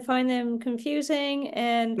just, I find them confusing,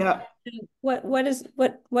 and yeah. what's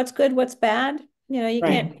good, what's bad. You know, you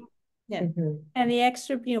can't. Yeah. And the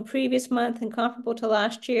extra, you know, previous month and comparable to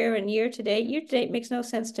last year and year to date makes no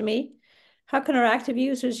sense to me. How can our active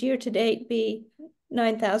users year to date be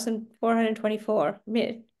 9,424?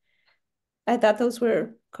 I thought those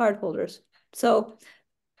were card holders. So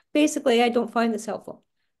basically, I don't find this helpful.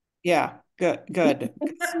 Yeah, good.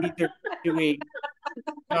 Neither do we.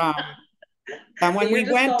 And when we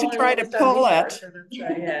went to try to pull it,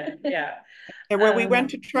 yeah. And when we went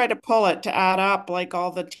to try to pull it to add up like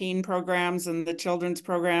all the teen programs and the children's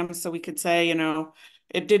programs, so we could say, you know,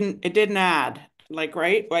 it didn't add, like,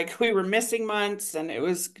 right? Like we were missing months and it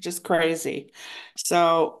was just crazy.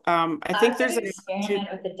 So I think there's an experiment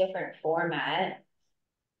with a different format.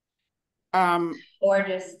 Or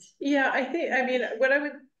just I mean,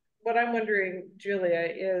 what I'm wondering, Julia,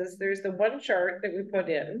 is there's the one chart that we put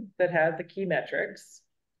in that had the key metrics.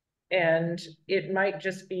 And it might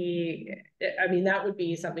just be, I mean, that would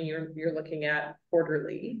be something you're looking at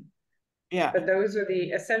quarterly. Yeah. But those are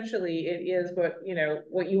essentially it is what, you know,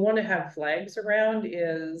 what you want to have flags around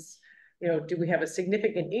is, you know, do we have a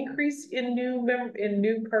significant increase in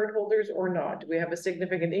new card holders or not? Do we have a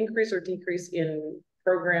significant increase or decrease in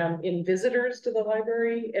visitors to the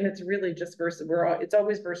library? And it's really just it's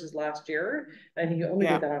always versus last year. And you only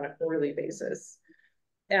do that on a quarterly basis.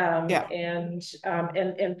 And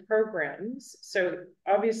programs. So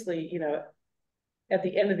obviously, you know, at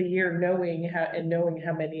the end of the year, knowing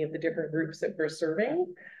how many of the different groups that we're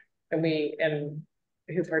serving and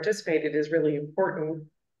who participated is really important.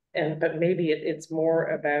 But maybe it's more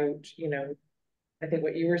about, you know, I think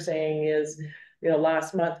what you were saying is, you know,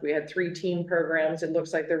 last month we had 3 teen programs. It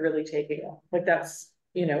looks like they're really taking off. Like that's,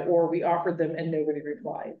 you know, or we offered them and nobody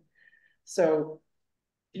replied. So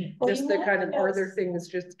just the kind of, are there things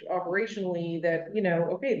just operationally that, you know,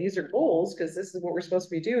 okay, these are goals because this is what we're supposed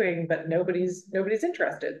to be doing, but nobody's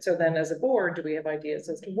interested. So then as a board, do we have ideas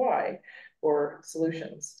as to why or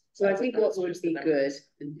solutions? So I think what would be good,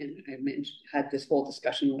 and I had this whole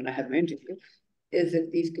discussion when I had my interview, is that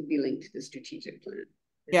these could be linked to the strategic plan.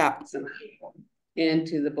 Yeah. Somehow. And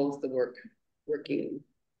to both the working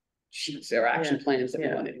sheets or action plans that we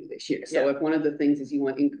want to do this year. So if one of the things is you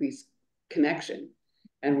want increased connection,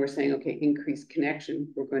 and we're saying, okay, increased connection,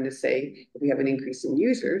 we're going to say, if we have an increase in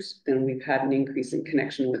users, then we've had an increase in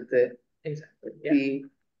connection with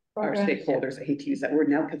our stakeholders. I hate to use that word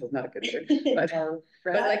now because it's not a good word.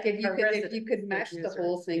 But like if you could mesh the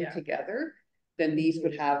whole thing together, then these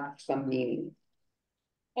would have some meaning.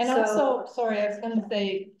 And also, sorry, I was going to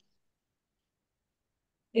say,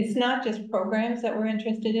 it's not just programs that we're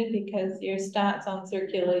interested in, because your stats on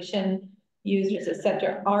circulation, users,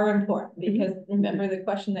 etc., are important, because remember the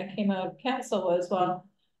question that came out of council was, well,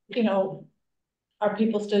 you know, are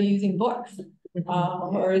people still using books,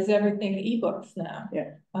 or is everything ebooks now?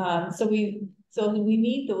 So we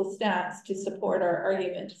need those stats to support our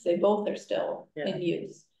argument to say both are still in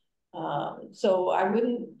use. So I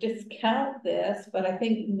wouldn't discount this, but I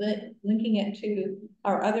think linking it to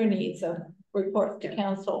our other needs of reports to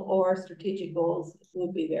council or strategic goals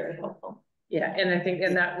would be very helpful. Yeah, and I think,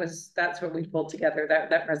 and that's what we pulled together,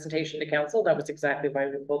 that presentation to council. That was exactly why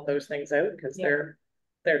we pulled those things out, because they're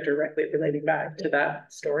they're directly relating back to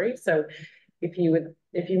that story. So if you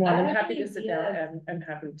want, I'm happy to sit down. I'm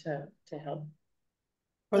happy to help.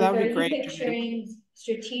 Well, that would be Are great. you picturing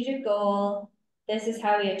strategic goal? This is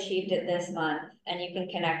how we achieved it this month, and you can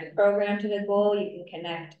connect a program to the goal, you can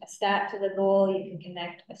connect a stat to the goal, you can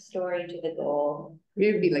connect a story to the goal. Maybe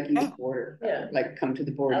it'd be like each quarter, Yeah. like come to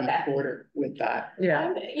the board Okay. each quarter with that.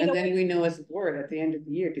 Yeah. And then we know as a board at the end of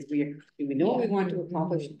the year, do we know what we want to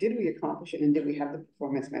accomplish? Did we accomplish it? And did we have the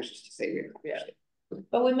performance measures to say we accomplished it?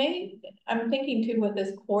 But we may, I'm thinking too with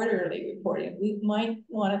this quarterly reporting, we might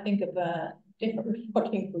want to think of a different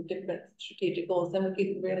reporting for different strategic goals, then we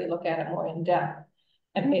could really look at it more in depth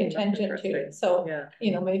and pay attention to it. So,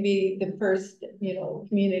 you know, maybe the first, you know,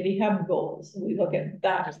 community hub goals, we look at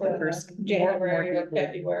that Just for the first January or people.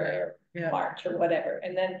 February or March or whatever,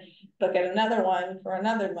 and then look at another one for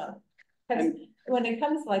another month. Because when it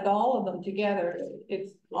comes like all of them together,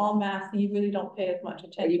 it's all math, and you really don't pay as much Or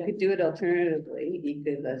attention. you could do it alternatively, you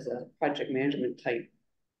could, as a project management type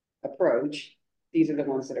approach, these are the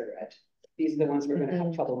ones that are red. These are the ones we're gonna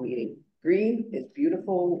have trouble meeting. Green is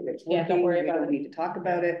beautiful, it's Yeah, don't working, worry we about don't it. need to talk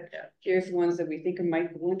about it. Yeah. Here's the ones that we think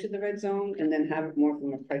might go into the red zone, and then have it more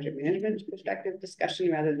from a project management perspective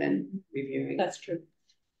discussion rather than reviewing. That's true.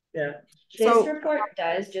 Yeah. This report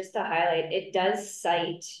does, just to highlight, it does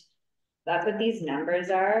cite, that's what these numbers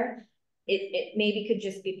are. It maybe could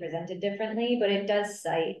just be presented differently, but it does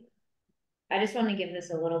cite. I just want to give this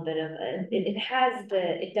a little bit of a,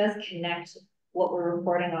 it does connect what we're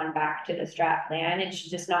reporting on back to the strat plan. It's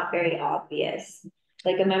just not very obvious.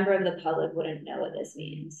 Like a member of the public wouldn't know what this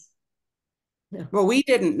means. Well, we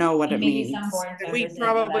didn't know what it Maybe means. some board And we members didn't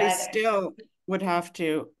know that probably either. still would have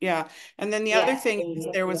to, yeah. And then the other thing is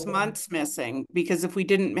there was months missing, because if we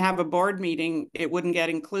didn't have a board meeting, it wouldn't get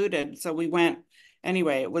included. So we went,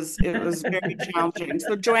 anyway, it was very challenging.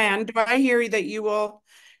 So Joanne, do I hear that you will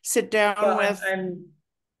sit down with?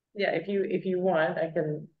 Yeah, if you want, I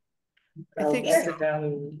can. I think I'll sit down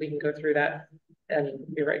and we can go through that. And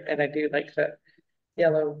you're right, and I do like the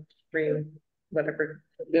yellow, green, whatever.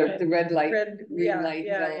 The red light, green light.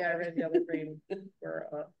 Red, yellow, green.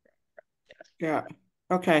 Yeah,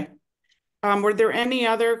 okay. Were there any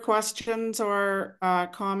other questions or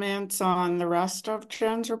comments on the rest of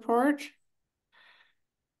Jen's report?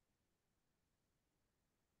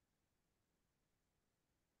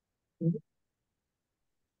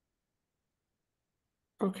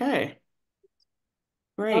 Okay.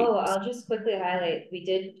 Great. Oh, I'll just quickly highlight,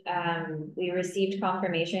 we received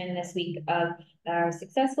confirmation this week of our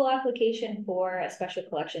successful application for a special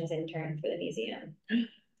collections intern for the museum.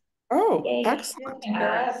 Oh, Yay. excellent.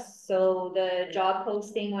 So the job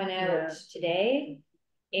posting went out today,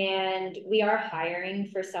 and we are hiring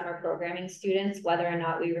for summer programming students, whether or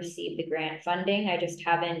not we receive the grant funding. I just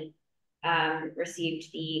haven't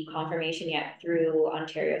received the confirmation yet through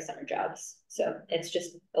Ontario Summer Jobs. So it's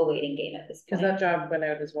just a waiting game at this point. Because that job went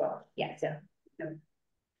out as well. Yes. Yeah.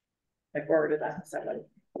 I forwarded that to someone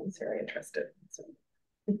who's very interested. So.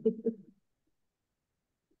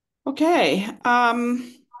 Okay.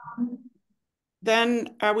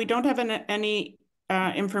 Then we don't have any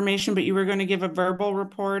information, but you were going to give a verbal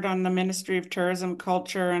report on the Ministry of Tourism,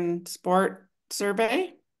 Culture and Sport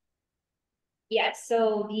survey? Yes,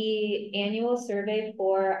 so the annual survey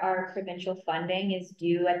for our provincial funding is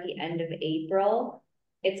due at the end of April.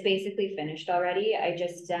 It's basically finished already. I'm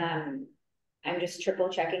just triple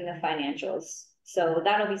checking the financials. So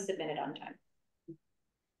that'll be submitted on time.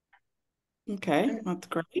 Okay, that's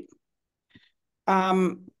great.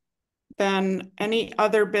 Then any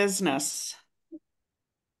other business?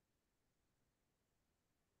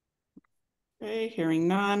 Okay, hearing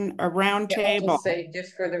none. A round table. Say,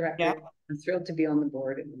 just for the record, I'm thrilled to be on the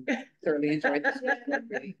board and thoroughly enjoyed this.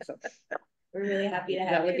 So, we're really happy to have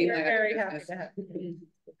that would be you. my very happy to have you.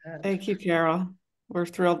 Thank you, Carol. We're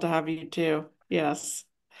thrilled to have you too. Yes.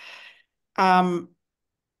 All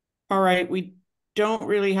right, we don't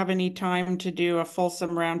really have any time to do a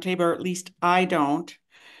fulsome roundtable, or at least I don't.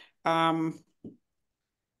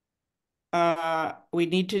 We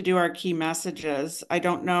need to do our key messages. I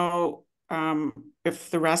don't know if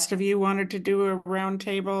the rest of you wanted to do a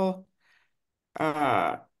roundtable.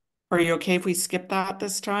 Are you okay if we skip that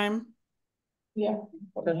this time? Yeah.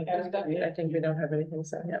 I think we don't have anything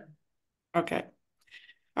set yet. Okay.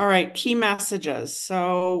 All right, key messages.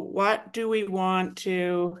 So what do we want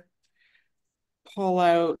to pull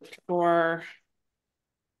out for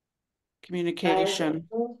communication?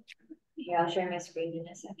 Here, I'll share my screen in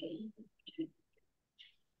a second.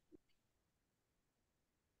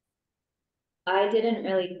 I didn't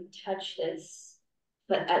really touch this,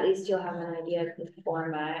 but at least you'll have an idea of the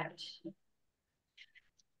format.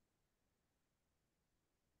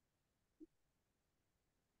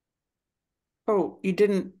 Oh, you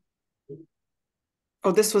didn't.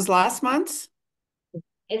 Oh, this was last month's?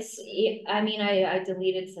 It's, I mean, I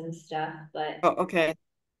deleted some stuff, but Oh, okay.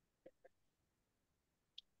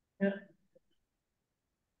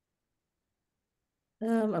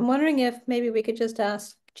 I'm wondering if maybe we could just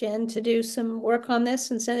ask Jen to do some work on this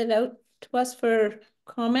and send it out to us for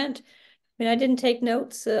comment. I mean, I didn't take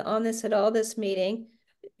notes on this at all this meeting.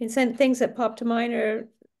 And some things that popped to mind are,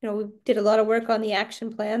 we did a lot of work on the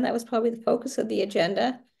action plan. That was probably the focus of the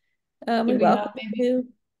agenda. We welcome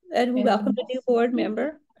a new board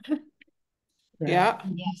member. Yeah.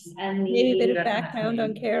 yes, and Maybe a bit of background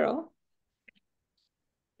on Carol.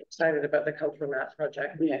 Excited about the cultural map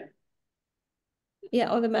project. Yeah. Yeah,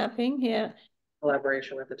 all the mapping, yeah.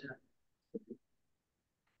 Collaboration with the town.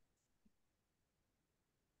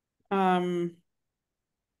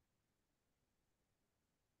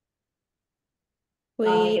 We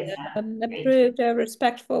approved a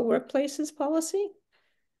respectful workplaces policy.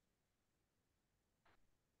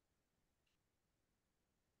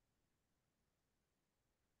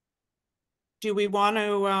 Do we want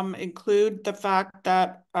to include the fact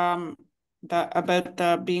that that about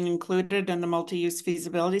the being included in the multi-use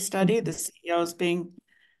feasibility study? The CEO is being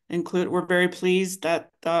included. We're very pleased that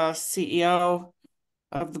the CEO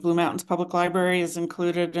of the Blue Mountains Public Library is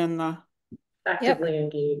included in the actively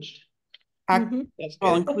engaged.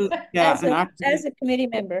 Well, include as a committee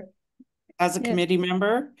member. As a committee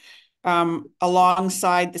member,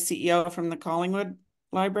 alongside the CEO from the Collingwood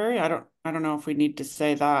Library. I don't know if we need to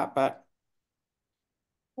say that, but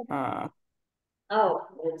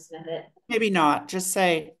maybe not. Just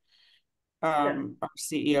say our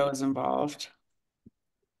CEO is involved,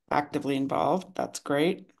 actively involved. That's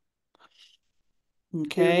great.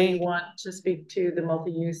 Okay. Do we want to speak to the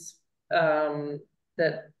multi-use,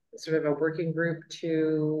 that sort of a working group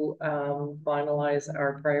to finalize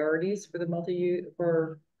our priorities for the multi-use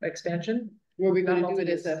for expansion? Were we going to do it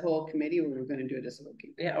as a whole committee, or were we going to do it as a whole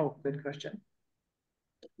committee? Yeah. Oh, good question.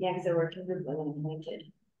 Yeah, because the working group wasn't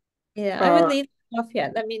appointed. Yeah, I would leave it off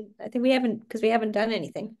yet. I mean, I think we haven't done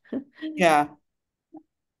anything. Yeah.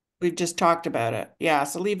 We've just talked about it. Yeah,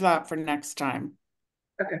 so leave that for next time.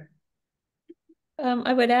 Okay.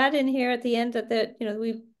 I would add in here at the end that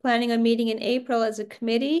we're planning on meeting in April as a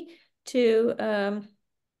committee to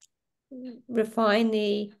refine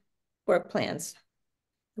the work plans,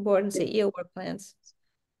 the board and CEO work plans.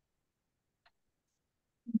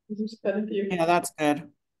 Yeah, that's good.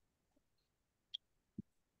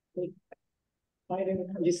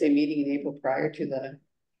 Did you say meeting in April prior to the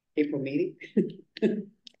April meeting?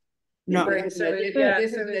 No, this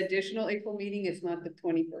is an additional April meeting. It's not the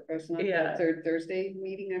 24th. It's not the third Thursday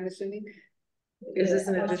meeting, I'm assuming. Is this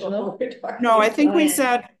an additional? No, I think we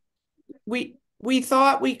said we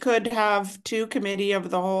thought we could have 2 committee of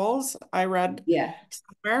the wholes. I read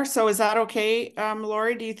somewhere. So is that okay,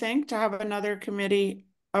 Lori, do you think, to have another committee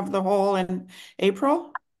of the whole in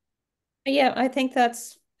April? Yeah, I think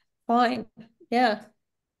that's fine. Yeah.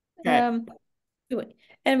 Okay.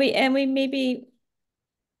 And we maybe,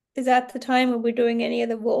 is that the time when we're doing any of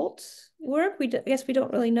the Volt work? I guess we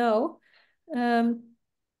don't really know. The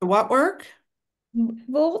what work?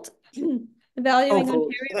 Volt, evaluating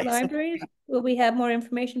Ontario libraries. Will we have more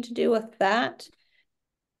information to do with that?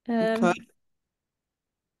 Yeah,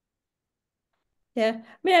 I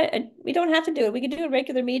mean, we don't have to do it. We could do a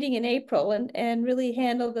regular meeting in April and really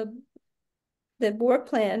handle the work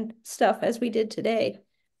plan stuff as we did today.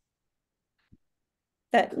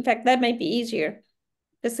 In fact, that might be easier.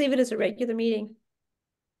 Just leave it as a regular meeting.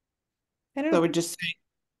 I don't know.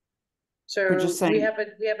 So we're just saying. We have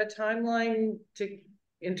a timeline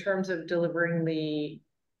in terms of delivering the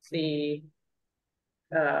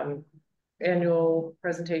annual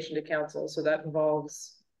presentation to council. So that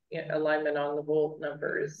involves alignment on the Volt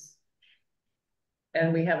numbers.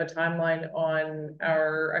 And we have a timeline on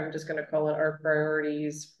I'm just going to call it our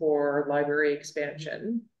priorities for library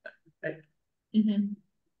expansion.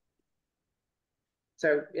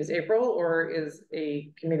 So is April, or is a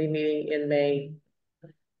committee meeting in May?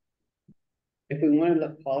 If we want to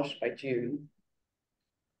look polished by June.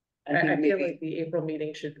 I feel like the April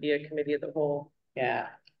meeting should be a committee of the whole. Yeah,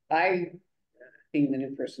 being the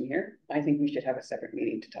new person here, I think we should have a separate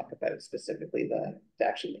meeting to talk about specifically the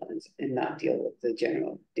action plans and not deal with the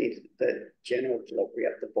general delivery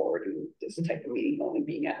of the board and this type of meeting only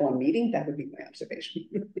being at one meeting. That would be my observation.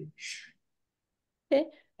 Okay.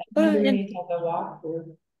 We need to have a walk with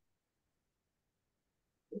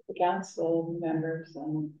the council members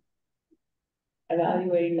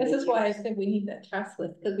evaluating. This the is why I years. said we need that task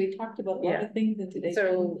list, because we talked about a lot Yeah. of things in today's.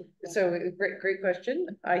 So great question.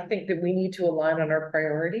 I think that we need to align on our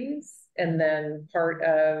priorities, and then part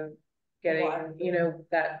of getting, you know,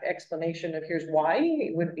 that explanation of here's why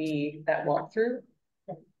it would be that walkthrough.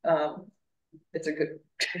 It's a good,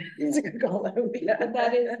 it's a good call out. Yeah. But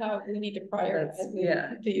that is how we need to prioritize.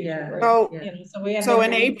 Yeah, to use yeah. your word, So- you know, so we have. So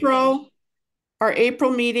in April, our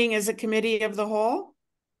April meeting is a committee of the whole?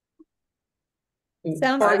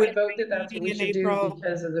 Sounds I like would vote that that's what we meeting in should do April.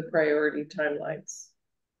 because of the priority timelines.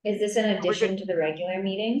 Is this in addition to the regular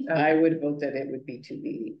meeting? I would vote that it would be 2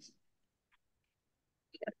 meetings.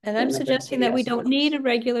 And I'm Remember, suggesting everybody that we else don't votes. need a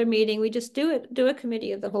regular meeting, we just do a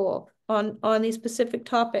committee of the whole on these specific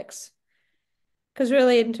topics. Because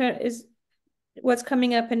really, in turn is what's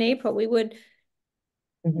coming up in April, we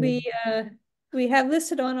have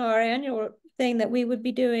listed on our annual thing that we would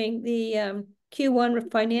be doing the Q1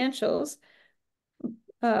 financials.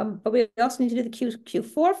 But we also need to do the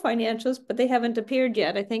Q4 financials, but they haven't appeared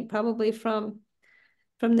yet, I think probably from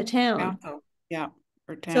the town. Yeah.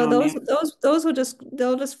 For town, So those yeah.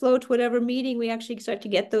 they'll just flow to whatever meeting we actually start to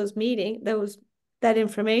get that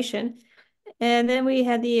information. And then we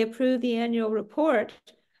had approve the annual report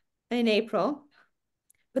in April,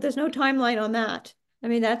 but there's no timeline on that. I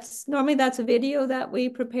mean, normally that's a video that we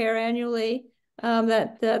prepare annually,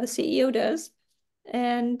 that the CEO does.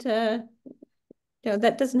 And you know,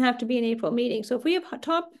 that doesn't have to be an April meeting. So if we have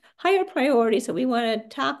higher priorities that we want to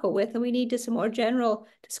tackle with, and we need some more general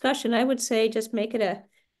discussion, I would say just make it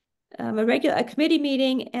a committee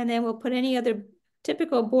meeting, and then we'll put any other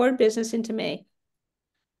typical board business into May.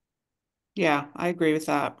 Yeah, I agree with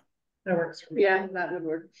that. That works for me. Yeah, that would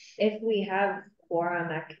work. If we have quorum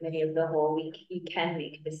at committee of the whole, we can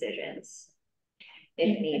make decisions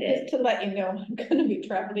if needed. Just to let you know, I'm gonna be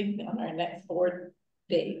traveling on our next board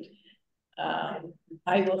date.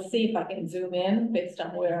 I will see if I can zoom in based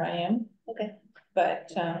on where I am. Okay.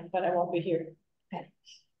 But I won't be here.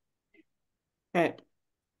 Okay.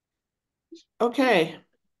 Okay.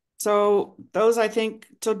 So those, I think,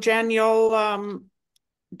 so Jen, you'll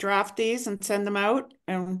draft these and send them out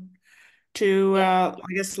and to I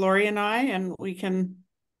guess Lori and I, and we can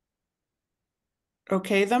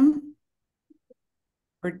okay them.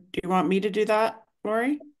 Or do you want me to do that,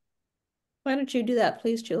 Lori? Why don't you do that,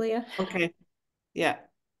 please, Julia? Okay. Yeah.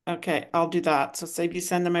 Okay, I'll do that. So say you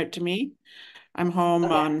send them out to me. I'm home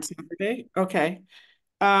on Saturday. Okay.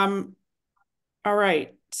 All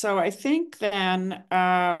right. So I think then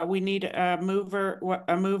we need a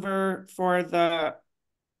mover for the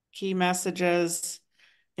key messages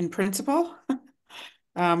in principle.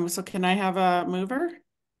 So can I have a mover?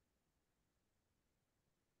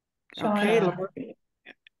 Okay, Lori.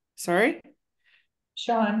 Sorry?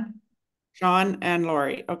 Sean. Sean and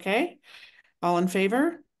Lori. Okay. All in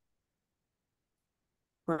favor?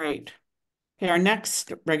 Great. Okay, our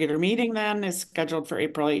next regular meeting then is scheduled for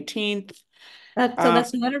April 18th. So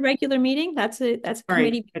that's not a regular meeting. That's a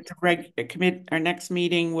committee. It's a committee. Our next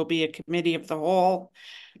meeting will be a committee of the whole.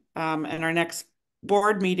 And our next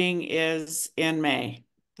board meeting is in May,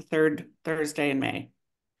 the 3rd Thursday in May.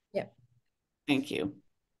 Yep. Thank you.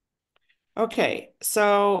 Okay,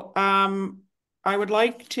 so I would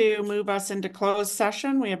like to move us into closed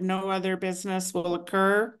session. We have no other business will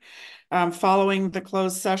occur following the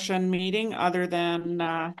closed session meeting other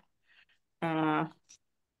than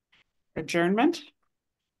adjournment.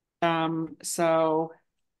 So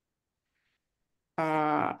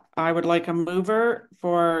I would like a mover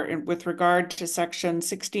with regard to section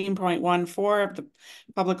 16.14 of the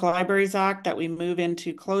Public Libraries Act that we move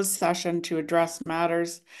into closed session to address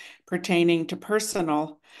matters pertaining to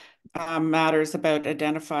personal matters about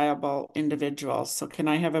identifiable individuals. So can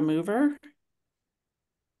I have a mover?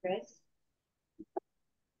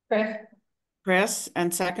 Chris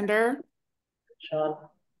and seconder?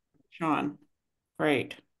 Sean.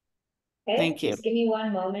 Great. Okay, thank you. Just give me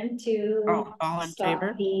one moment to all in stop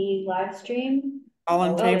favor? the live stream. All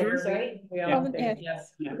in favor? Sorry.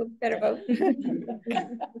 Yes. Yeah. Better vote.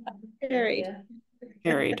 Carried.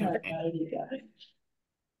 Carried.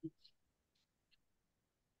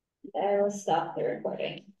 I will stop the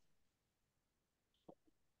recording.